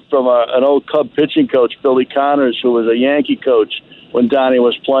had heard from an old Cub pitching coach, Billy Connors, who was a Yankee coach when Donnie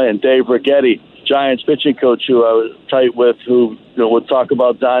was playing, Dave Rigetti, Giants pitching coach who I was tight with, who would talk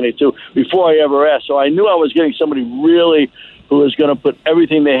about Donnie too, before I ever asked. So I knew I was getting somebody really who was going to put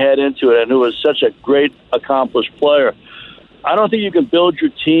everything they had into it and who was such a great, accomplished player. I don't think you can build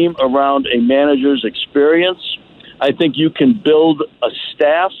your team around a manager's experience. I think you can build a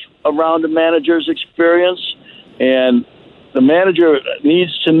staff around a manager's experience. And the manager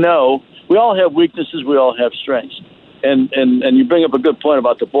needs to know we all have weaknesses, we all have strengths. And you bring up a good point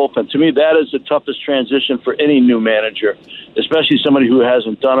about the bullpen. To me, that is the toughest transition for any new manager, especially somebody who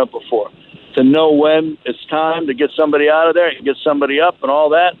hasn't done it before. To know when it's time to get somebody out of there and get somebody up and all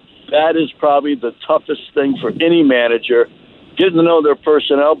that, that is probably the toughest thing for any manager, getting to know their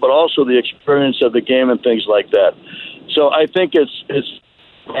personnel, but also the experience of the game and things like that. So I think it's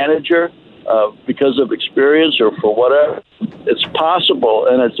manager, because of experience or for whatever, it's possible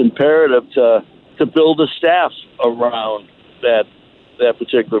and it's imperative to build a staff around that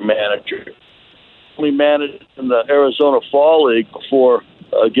particular manager. We managed in the Arizona Fall League before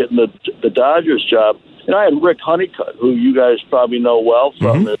getting the Dodgers job. And I had Rick Honeycutt, who you guys probably know well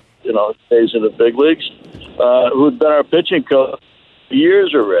from his days in the big leagues, who'd been our pitching coach for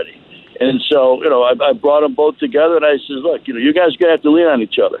years already. And so, I brought them both together, and I said, look, you guys are going to have to lean on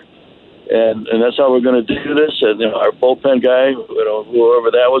each other. And that's how we're going to do this. And our bullpen guy,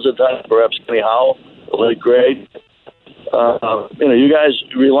 whoever that was at the time, perhaps Kenny Howell, the late great. You guys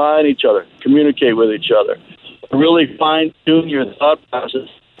rely on each other, communicate with each other, really fine tune your thought process.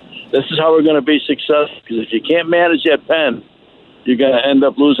 This is how we're going to be successful. Because if you can't manage that pen, you're going to end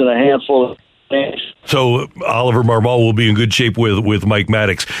up losing a handful of games. So Oliver Marmol will be in good shape with Mike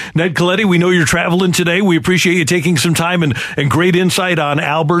Maddox. Ned Colletti, we know you're traveling today. We appreciate you taking some time and great insight on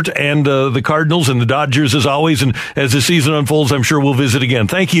Albert and the Cardinals and the Dodgers as always. And as the season unfolds, I'm sure we'll visit again.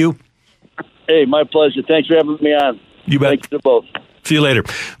 Thank you. Hey, my pleasure. Thanks for having me on. You bet. Thanks to both. See you later.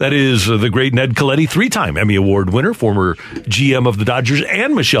 That is the great Ned Colletti, 3-time Emmy Award winner, former GM of the Dodgers,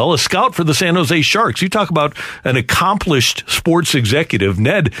 and Michelle, a scout for the San Jose Sharks. You talk about an accomplished sports executive.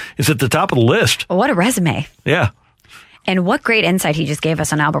 Ned is at the top of the list. What a resume. Yeah. And what great insight he just gave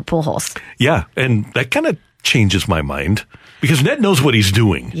us on Albert Pujols. Yeah, and that kind of changes my mind because Ned knows what he's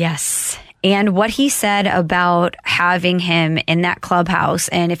doing. Yes. And what he said about having him in that clubhouse,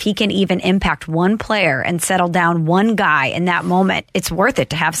 and if he can even impact one player and settle down one guy in that moment, it's worth it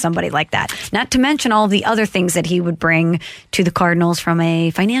to have somebody like that. Not to mention all the other things that he would bring to the Cardinals from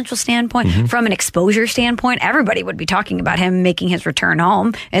a financial standpoint, from an exposure standpoint. Everybody would be talking about him making his return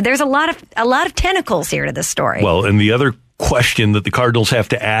home. And there's a lot of tentacles here to this story. Well, and the other question that the Cardinals have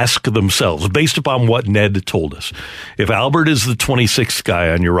to ask themselves based upon what Ned told us. If Albert is the 26th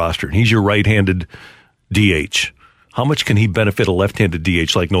guy on your roster and he's your right-handed DH, how much can he benefit a left-handed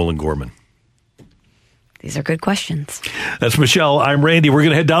DH like Nolan Gorman? These are good questions. That's Michelle. I'm Randy. We're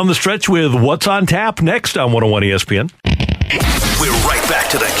going to head down the stretch with What's on Tap next on 101 ESPN. We're right back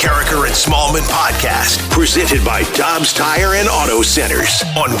to the Carricker and Smallman podcast, presented by Dobbs Tire and Auto Centers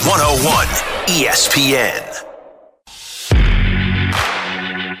on 101 ESPN.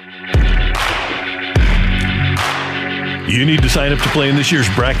 You need to sign up to play in this year's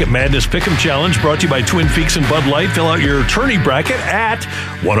Bracket Madness Pick'em Challenge, brought to you by Twin Peaks and Bud Light. Fill out your tourney bracket at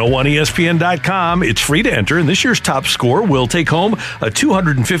 101ESPN.com. It's free to enter, and this year's top score will take home a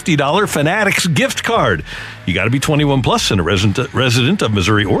 $250 Fanatics gift card. You got to be 21 plus and a resident of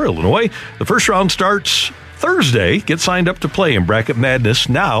Missouri or Illinois. The first round starts Thursday. Get signed up to play in Bracket Madness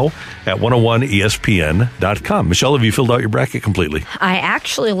now at 101ESPN.com. Michelle, have you filled out your bracket completely? I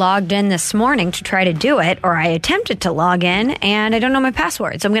actually logged in this morning to try to do it, or I attempted to log in, and I don't know my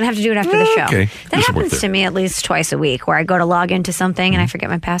password, so I'm going to have to do it after the show. Okay. That happens to me at least twice a week, where I go to log into something and I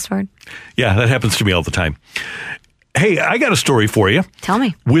forget my password. Yeah, that happens to me all the time. Hey, I got a story for you. Tell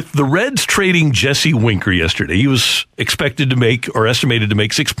me. With the Reds trading Jesse Winker yesterday, he was expected to make or estimated to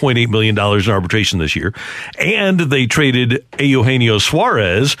make $6.8 million in arbitration this year. And they traded Eugenio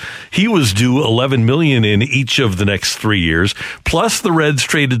Suarez. He was due $11 million in each of the next 3 years. Plus, the Reds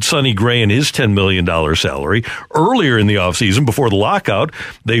traded Sonny Gray and his $10 million salary. Earlier in the offseason, before the lockout,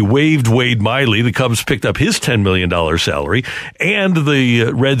 they waived Wade Miley. The Cubs picked up his $10 million salary. And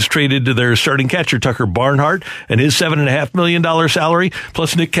the Reds traded their starting catcher, Tucker Barnhart, and his $7.5 million salary,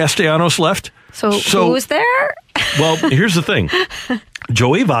 plus Nick Castellanos left. So who was there? Well, here's the thing.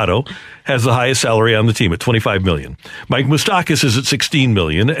 Joey Votto has the highest salary on the team at $25 million. Mike Moustakas is at $16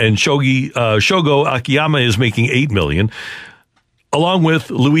 million, and Shogo Akiyama is making $8 million, along with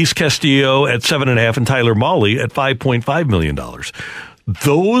Luis Castillo at $7.5 and Tyler Mahle at $5.5 million.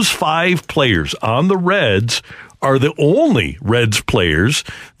 Those five players on the Reds are the only Reds players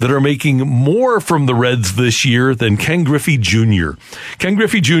that are making more from the Reds this year than Ken Griffey Jr. Ken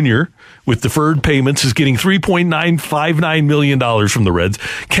Griffey Jr., with deferred payments, is getting $3.959 million from the Reds.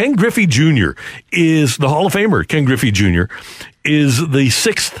 Ken Griffey Jr. is the Hall of Famer. Ken Griffey Jr. is the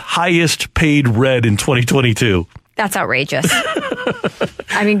sixth highest paid Red in 2022. That's outrageous.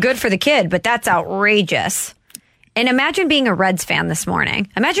 I mean, good for the kid, but that's outrageous. And imagine being a Reds fan this morning.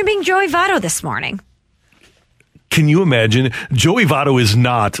 Imagine being Joey Votto this morning. Can you imagine? Joey Votto is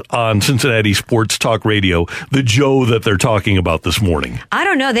not on Cincinnati Sports Talk Radio, the Joe that they're talking about this morning. I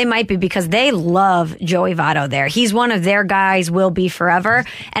don't know. They might be because they love Joey Votto there. He's one of their guys, will be forever.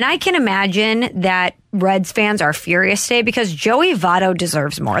 And I can imagine that Reds fans are furious today because Joey Votto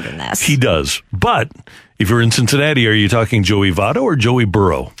deserves more than this. He does. But if you're in Cincinnati, are you talking Joey Votto or Joey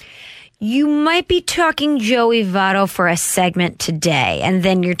Burrow? You might be talking Joey Votto for a segment today, and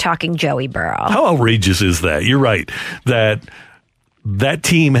then you're talking Joey Burrow. How outrageous is that? You're right. That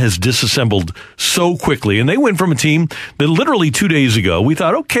team has disassembled so quickly, and they went from a team that literally 2 days ago, we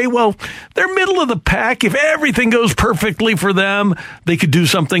thought, okay, well, they're middle of the pack. If everything goes perfectly for them, they could do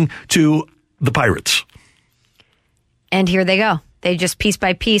something, to the Pirates. And here they go. They just piece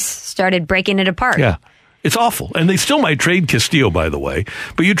by piece started breaking it apart. Yeah. It's awful. And they still might trade Castillo, by the way.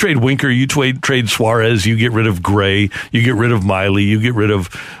 But you trade Winker, you trade Suarez, you get rid of Gray, you get rid of Miley, you get rid of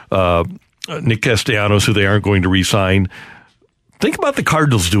Nick Castellanos, who they aren't going to re-sign. Think about the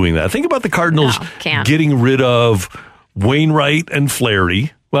Cardinals doing that. Think about the Cardinals getting rid of Wainwright and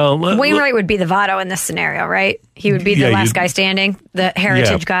Flaherty. Well, Wainwright would be the Votto in this sscenario, right? He would be the last guy standing, the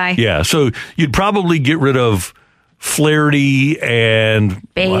heritage guy. Yeah, so you'd probably get rid of Flaherty and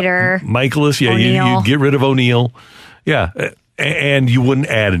Bader, Michaelis. Yeah, you'd get rid of O'Neill. Yeah, and you wouldn't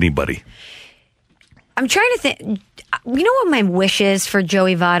add anybody. I'm trying to think. You know what my wish is for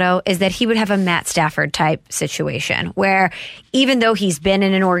Joey Votto is that he would have a Matt Stafford type situation where even though he's been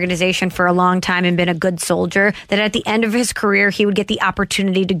in an organization for a long time and been a good soldier, that at the end of his career, he would get the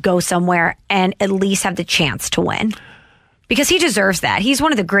opportunity to go somewhere and at least have the chance to win. Because he deserves that. He's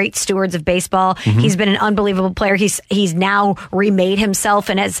one of the great stewards of baseball. Mm-hmm. He's been an unbelievable player. He's now remade himself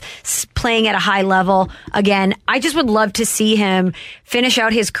and is playing at a high level again. I just would love to see him finish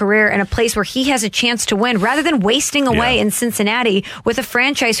out his career in a place where he has a chance to win rather than wasting away in Cincinnati with a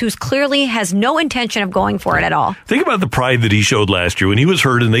franchise who's clearly has no intention of going for it at all. Think about the pride that he showed last year when he was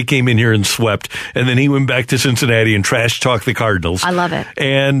hurt and they came in here and swept, and then he went back to Cincinnati and trash talked the Cardinals. I love it.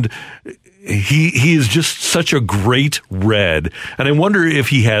 And he is just such a great Red. And I wonder if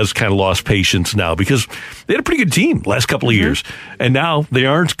he has kind of lost patience now because they had a pretty good team last couple of years. And now they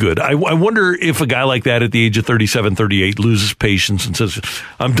aren't good. I wonder if a guy like that at the age of 37, 38 loses patience and says,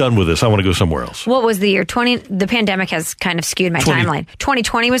 I'm done with this. I want to go somewhere else. What was the year? The pandemic has kind of skewed my timeline.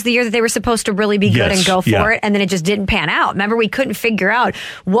 2020 was the year that they were supposed to really be good and go for it. And then it just didn't pan out. Remember, we couldn't figure out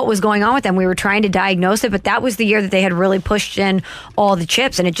what was going on with them. We were trying to diagnose it, but that was the year that they had really pushed in all the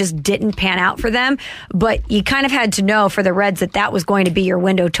chips and it just didn't pan out for them. But you kind of had to know for the Reds that was going to be your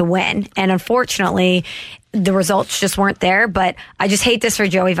window to win. And unfortunately, the results just weren't there, but I just hate this for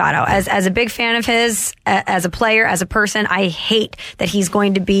Joey Votto. As a big fan of his, as a player, as a person, I hate that he's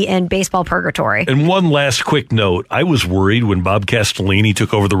going to be in baseball purgatory. And one last quick note. I was worried when Bob Castellini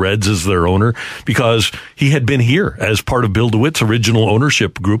took over the Reds as their owner because he had been here as part of Bill DeWitt's original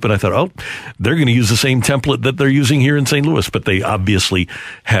ownership group, and I thought, they're going to use the same template that they're using here in St. Louis, but they obviously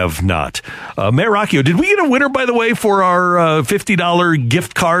have not. Matt Rocchio, did we get a winner, by the way, for our $50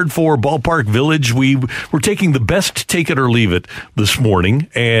 gift card for Ballpark Village? We were taking the best take it or leave it this morning,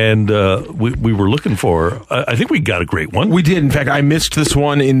 and we were looking for, I think we got a great one. We did. In fact, I missed this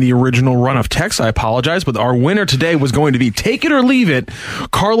one in the original run of text. I apologize, but our winner today was going to be take it or leave it.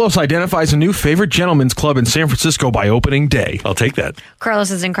 Carlos identifies a new favorite gentleman's club in San Francisco by opening day. I'll take that. Carlos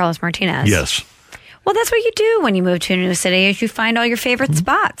is in Carlos Martinez. Yes. Well, that's what you do when you move to a new city is you find all your favorite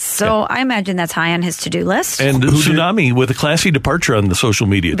spots. So I imagine that's high on his to-do list. And Tsunami with a classy departure on the social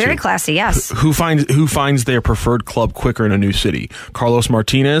media, Very classy, yes. Who finds their preferred club quicker in a new city? Carlos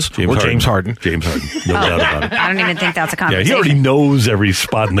Martinez James Harden? James Harden. No doubt about it. I don't even think that's a conversation. Yeah, he already knows every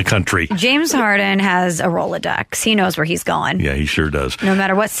spot in the country. James Harden has a Rolodex. He knows where he's going. Yeah, he sure does. No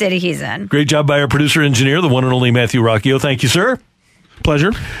matter what city he's in. Great job by our producer-engineer, the one and only Matthew Rocchio. Thank you, sir.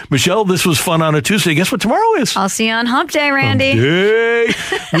 Pleasure. Michelle, this was fun on a Tuesday. Guess what tomorrow is? I'll see you on Hump Day, Randy. Yay!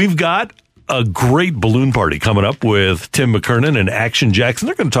 We've got a great balloon party coming up with Tim McKernan and Action Jackson.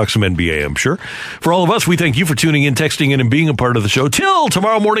 They're going to talk some NBA, I'm sure. For all of us, we thank you for tuning in, texting in, and being a part of the show. Till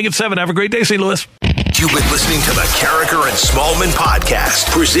tomorrow morning at 7. Have a great day, St. Louis. You've been listening to the Carricker and Smallman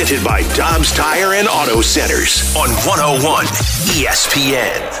podcast, presented by Dobbs Tire and Auto Centers on 101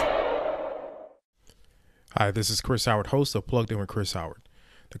 ESPN. Hi, this is Chris Howard, host of Plugged In with Chris Howard.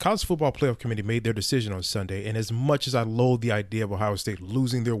 The College Football Playoff Committee made their decision on Sunday, and as much as I loathe the idea of Ohio State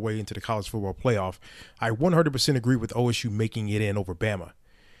losing their way into the College Football Playoff, I 100% agree with OSU making it in over Bama.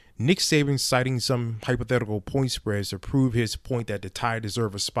 Nick Saban citing some hypothetical point spreads to prove his point that the Tide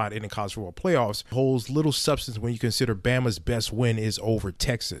deserve a spot in the College Football Playoffs holds little substance when you consider Bama's best win is over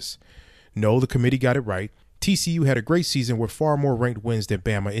Texas. No, the committee got it right. TCU had a great season with far more ranked wins than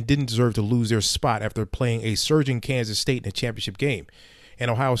Bama and didn't deserve to lose their spot after playing a surging Kansas State in a championship game.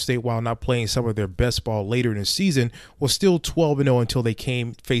 And Ohio State, while not playing some of their best ball later in the season, was still 12-0 until they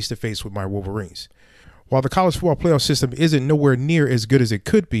came face-to-face with my Wolverines. While the college football playoff system isn't nowhere near as good as it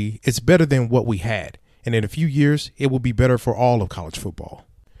could be, it's better than what we had. And in a few years, it will be better for all of college football.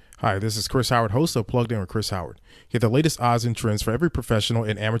 Hi, this is Chris Howard, host of Plugged In with Chris Howard. Get the latest odds and trends for every professional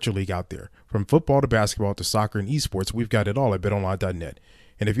and amateur league out there. From football to basketball to soccer and esports, we've got it all at BetOnline.net.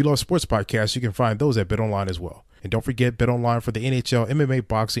 And if you love sports podcasts, you can find those at BetOnline as well. And don't forget BetOnline for the NHL, MMA,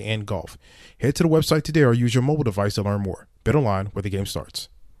 boxing, and golf. Head to the website today or use your mobile device to learn more. BetOnline, where the game starts.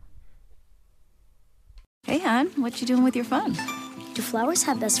 Hey, hon, what you doing with your phone? Do flowers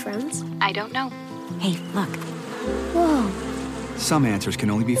have best friends? I don't know. Hey, look. Whoa. Some answers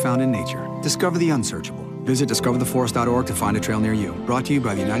can only be found in nature. Discover the unsearchable. Visit discovertheforest.org to find a trail near you. Brought to you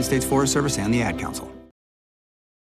by the United States Forest Service and the Ad Council.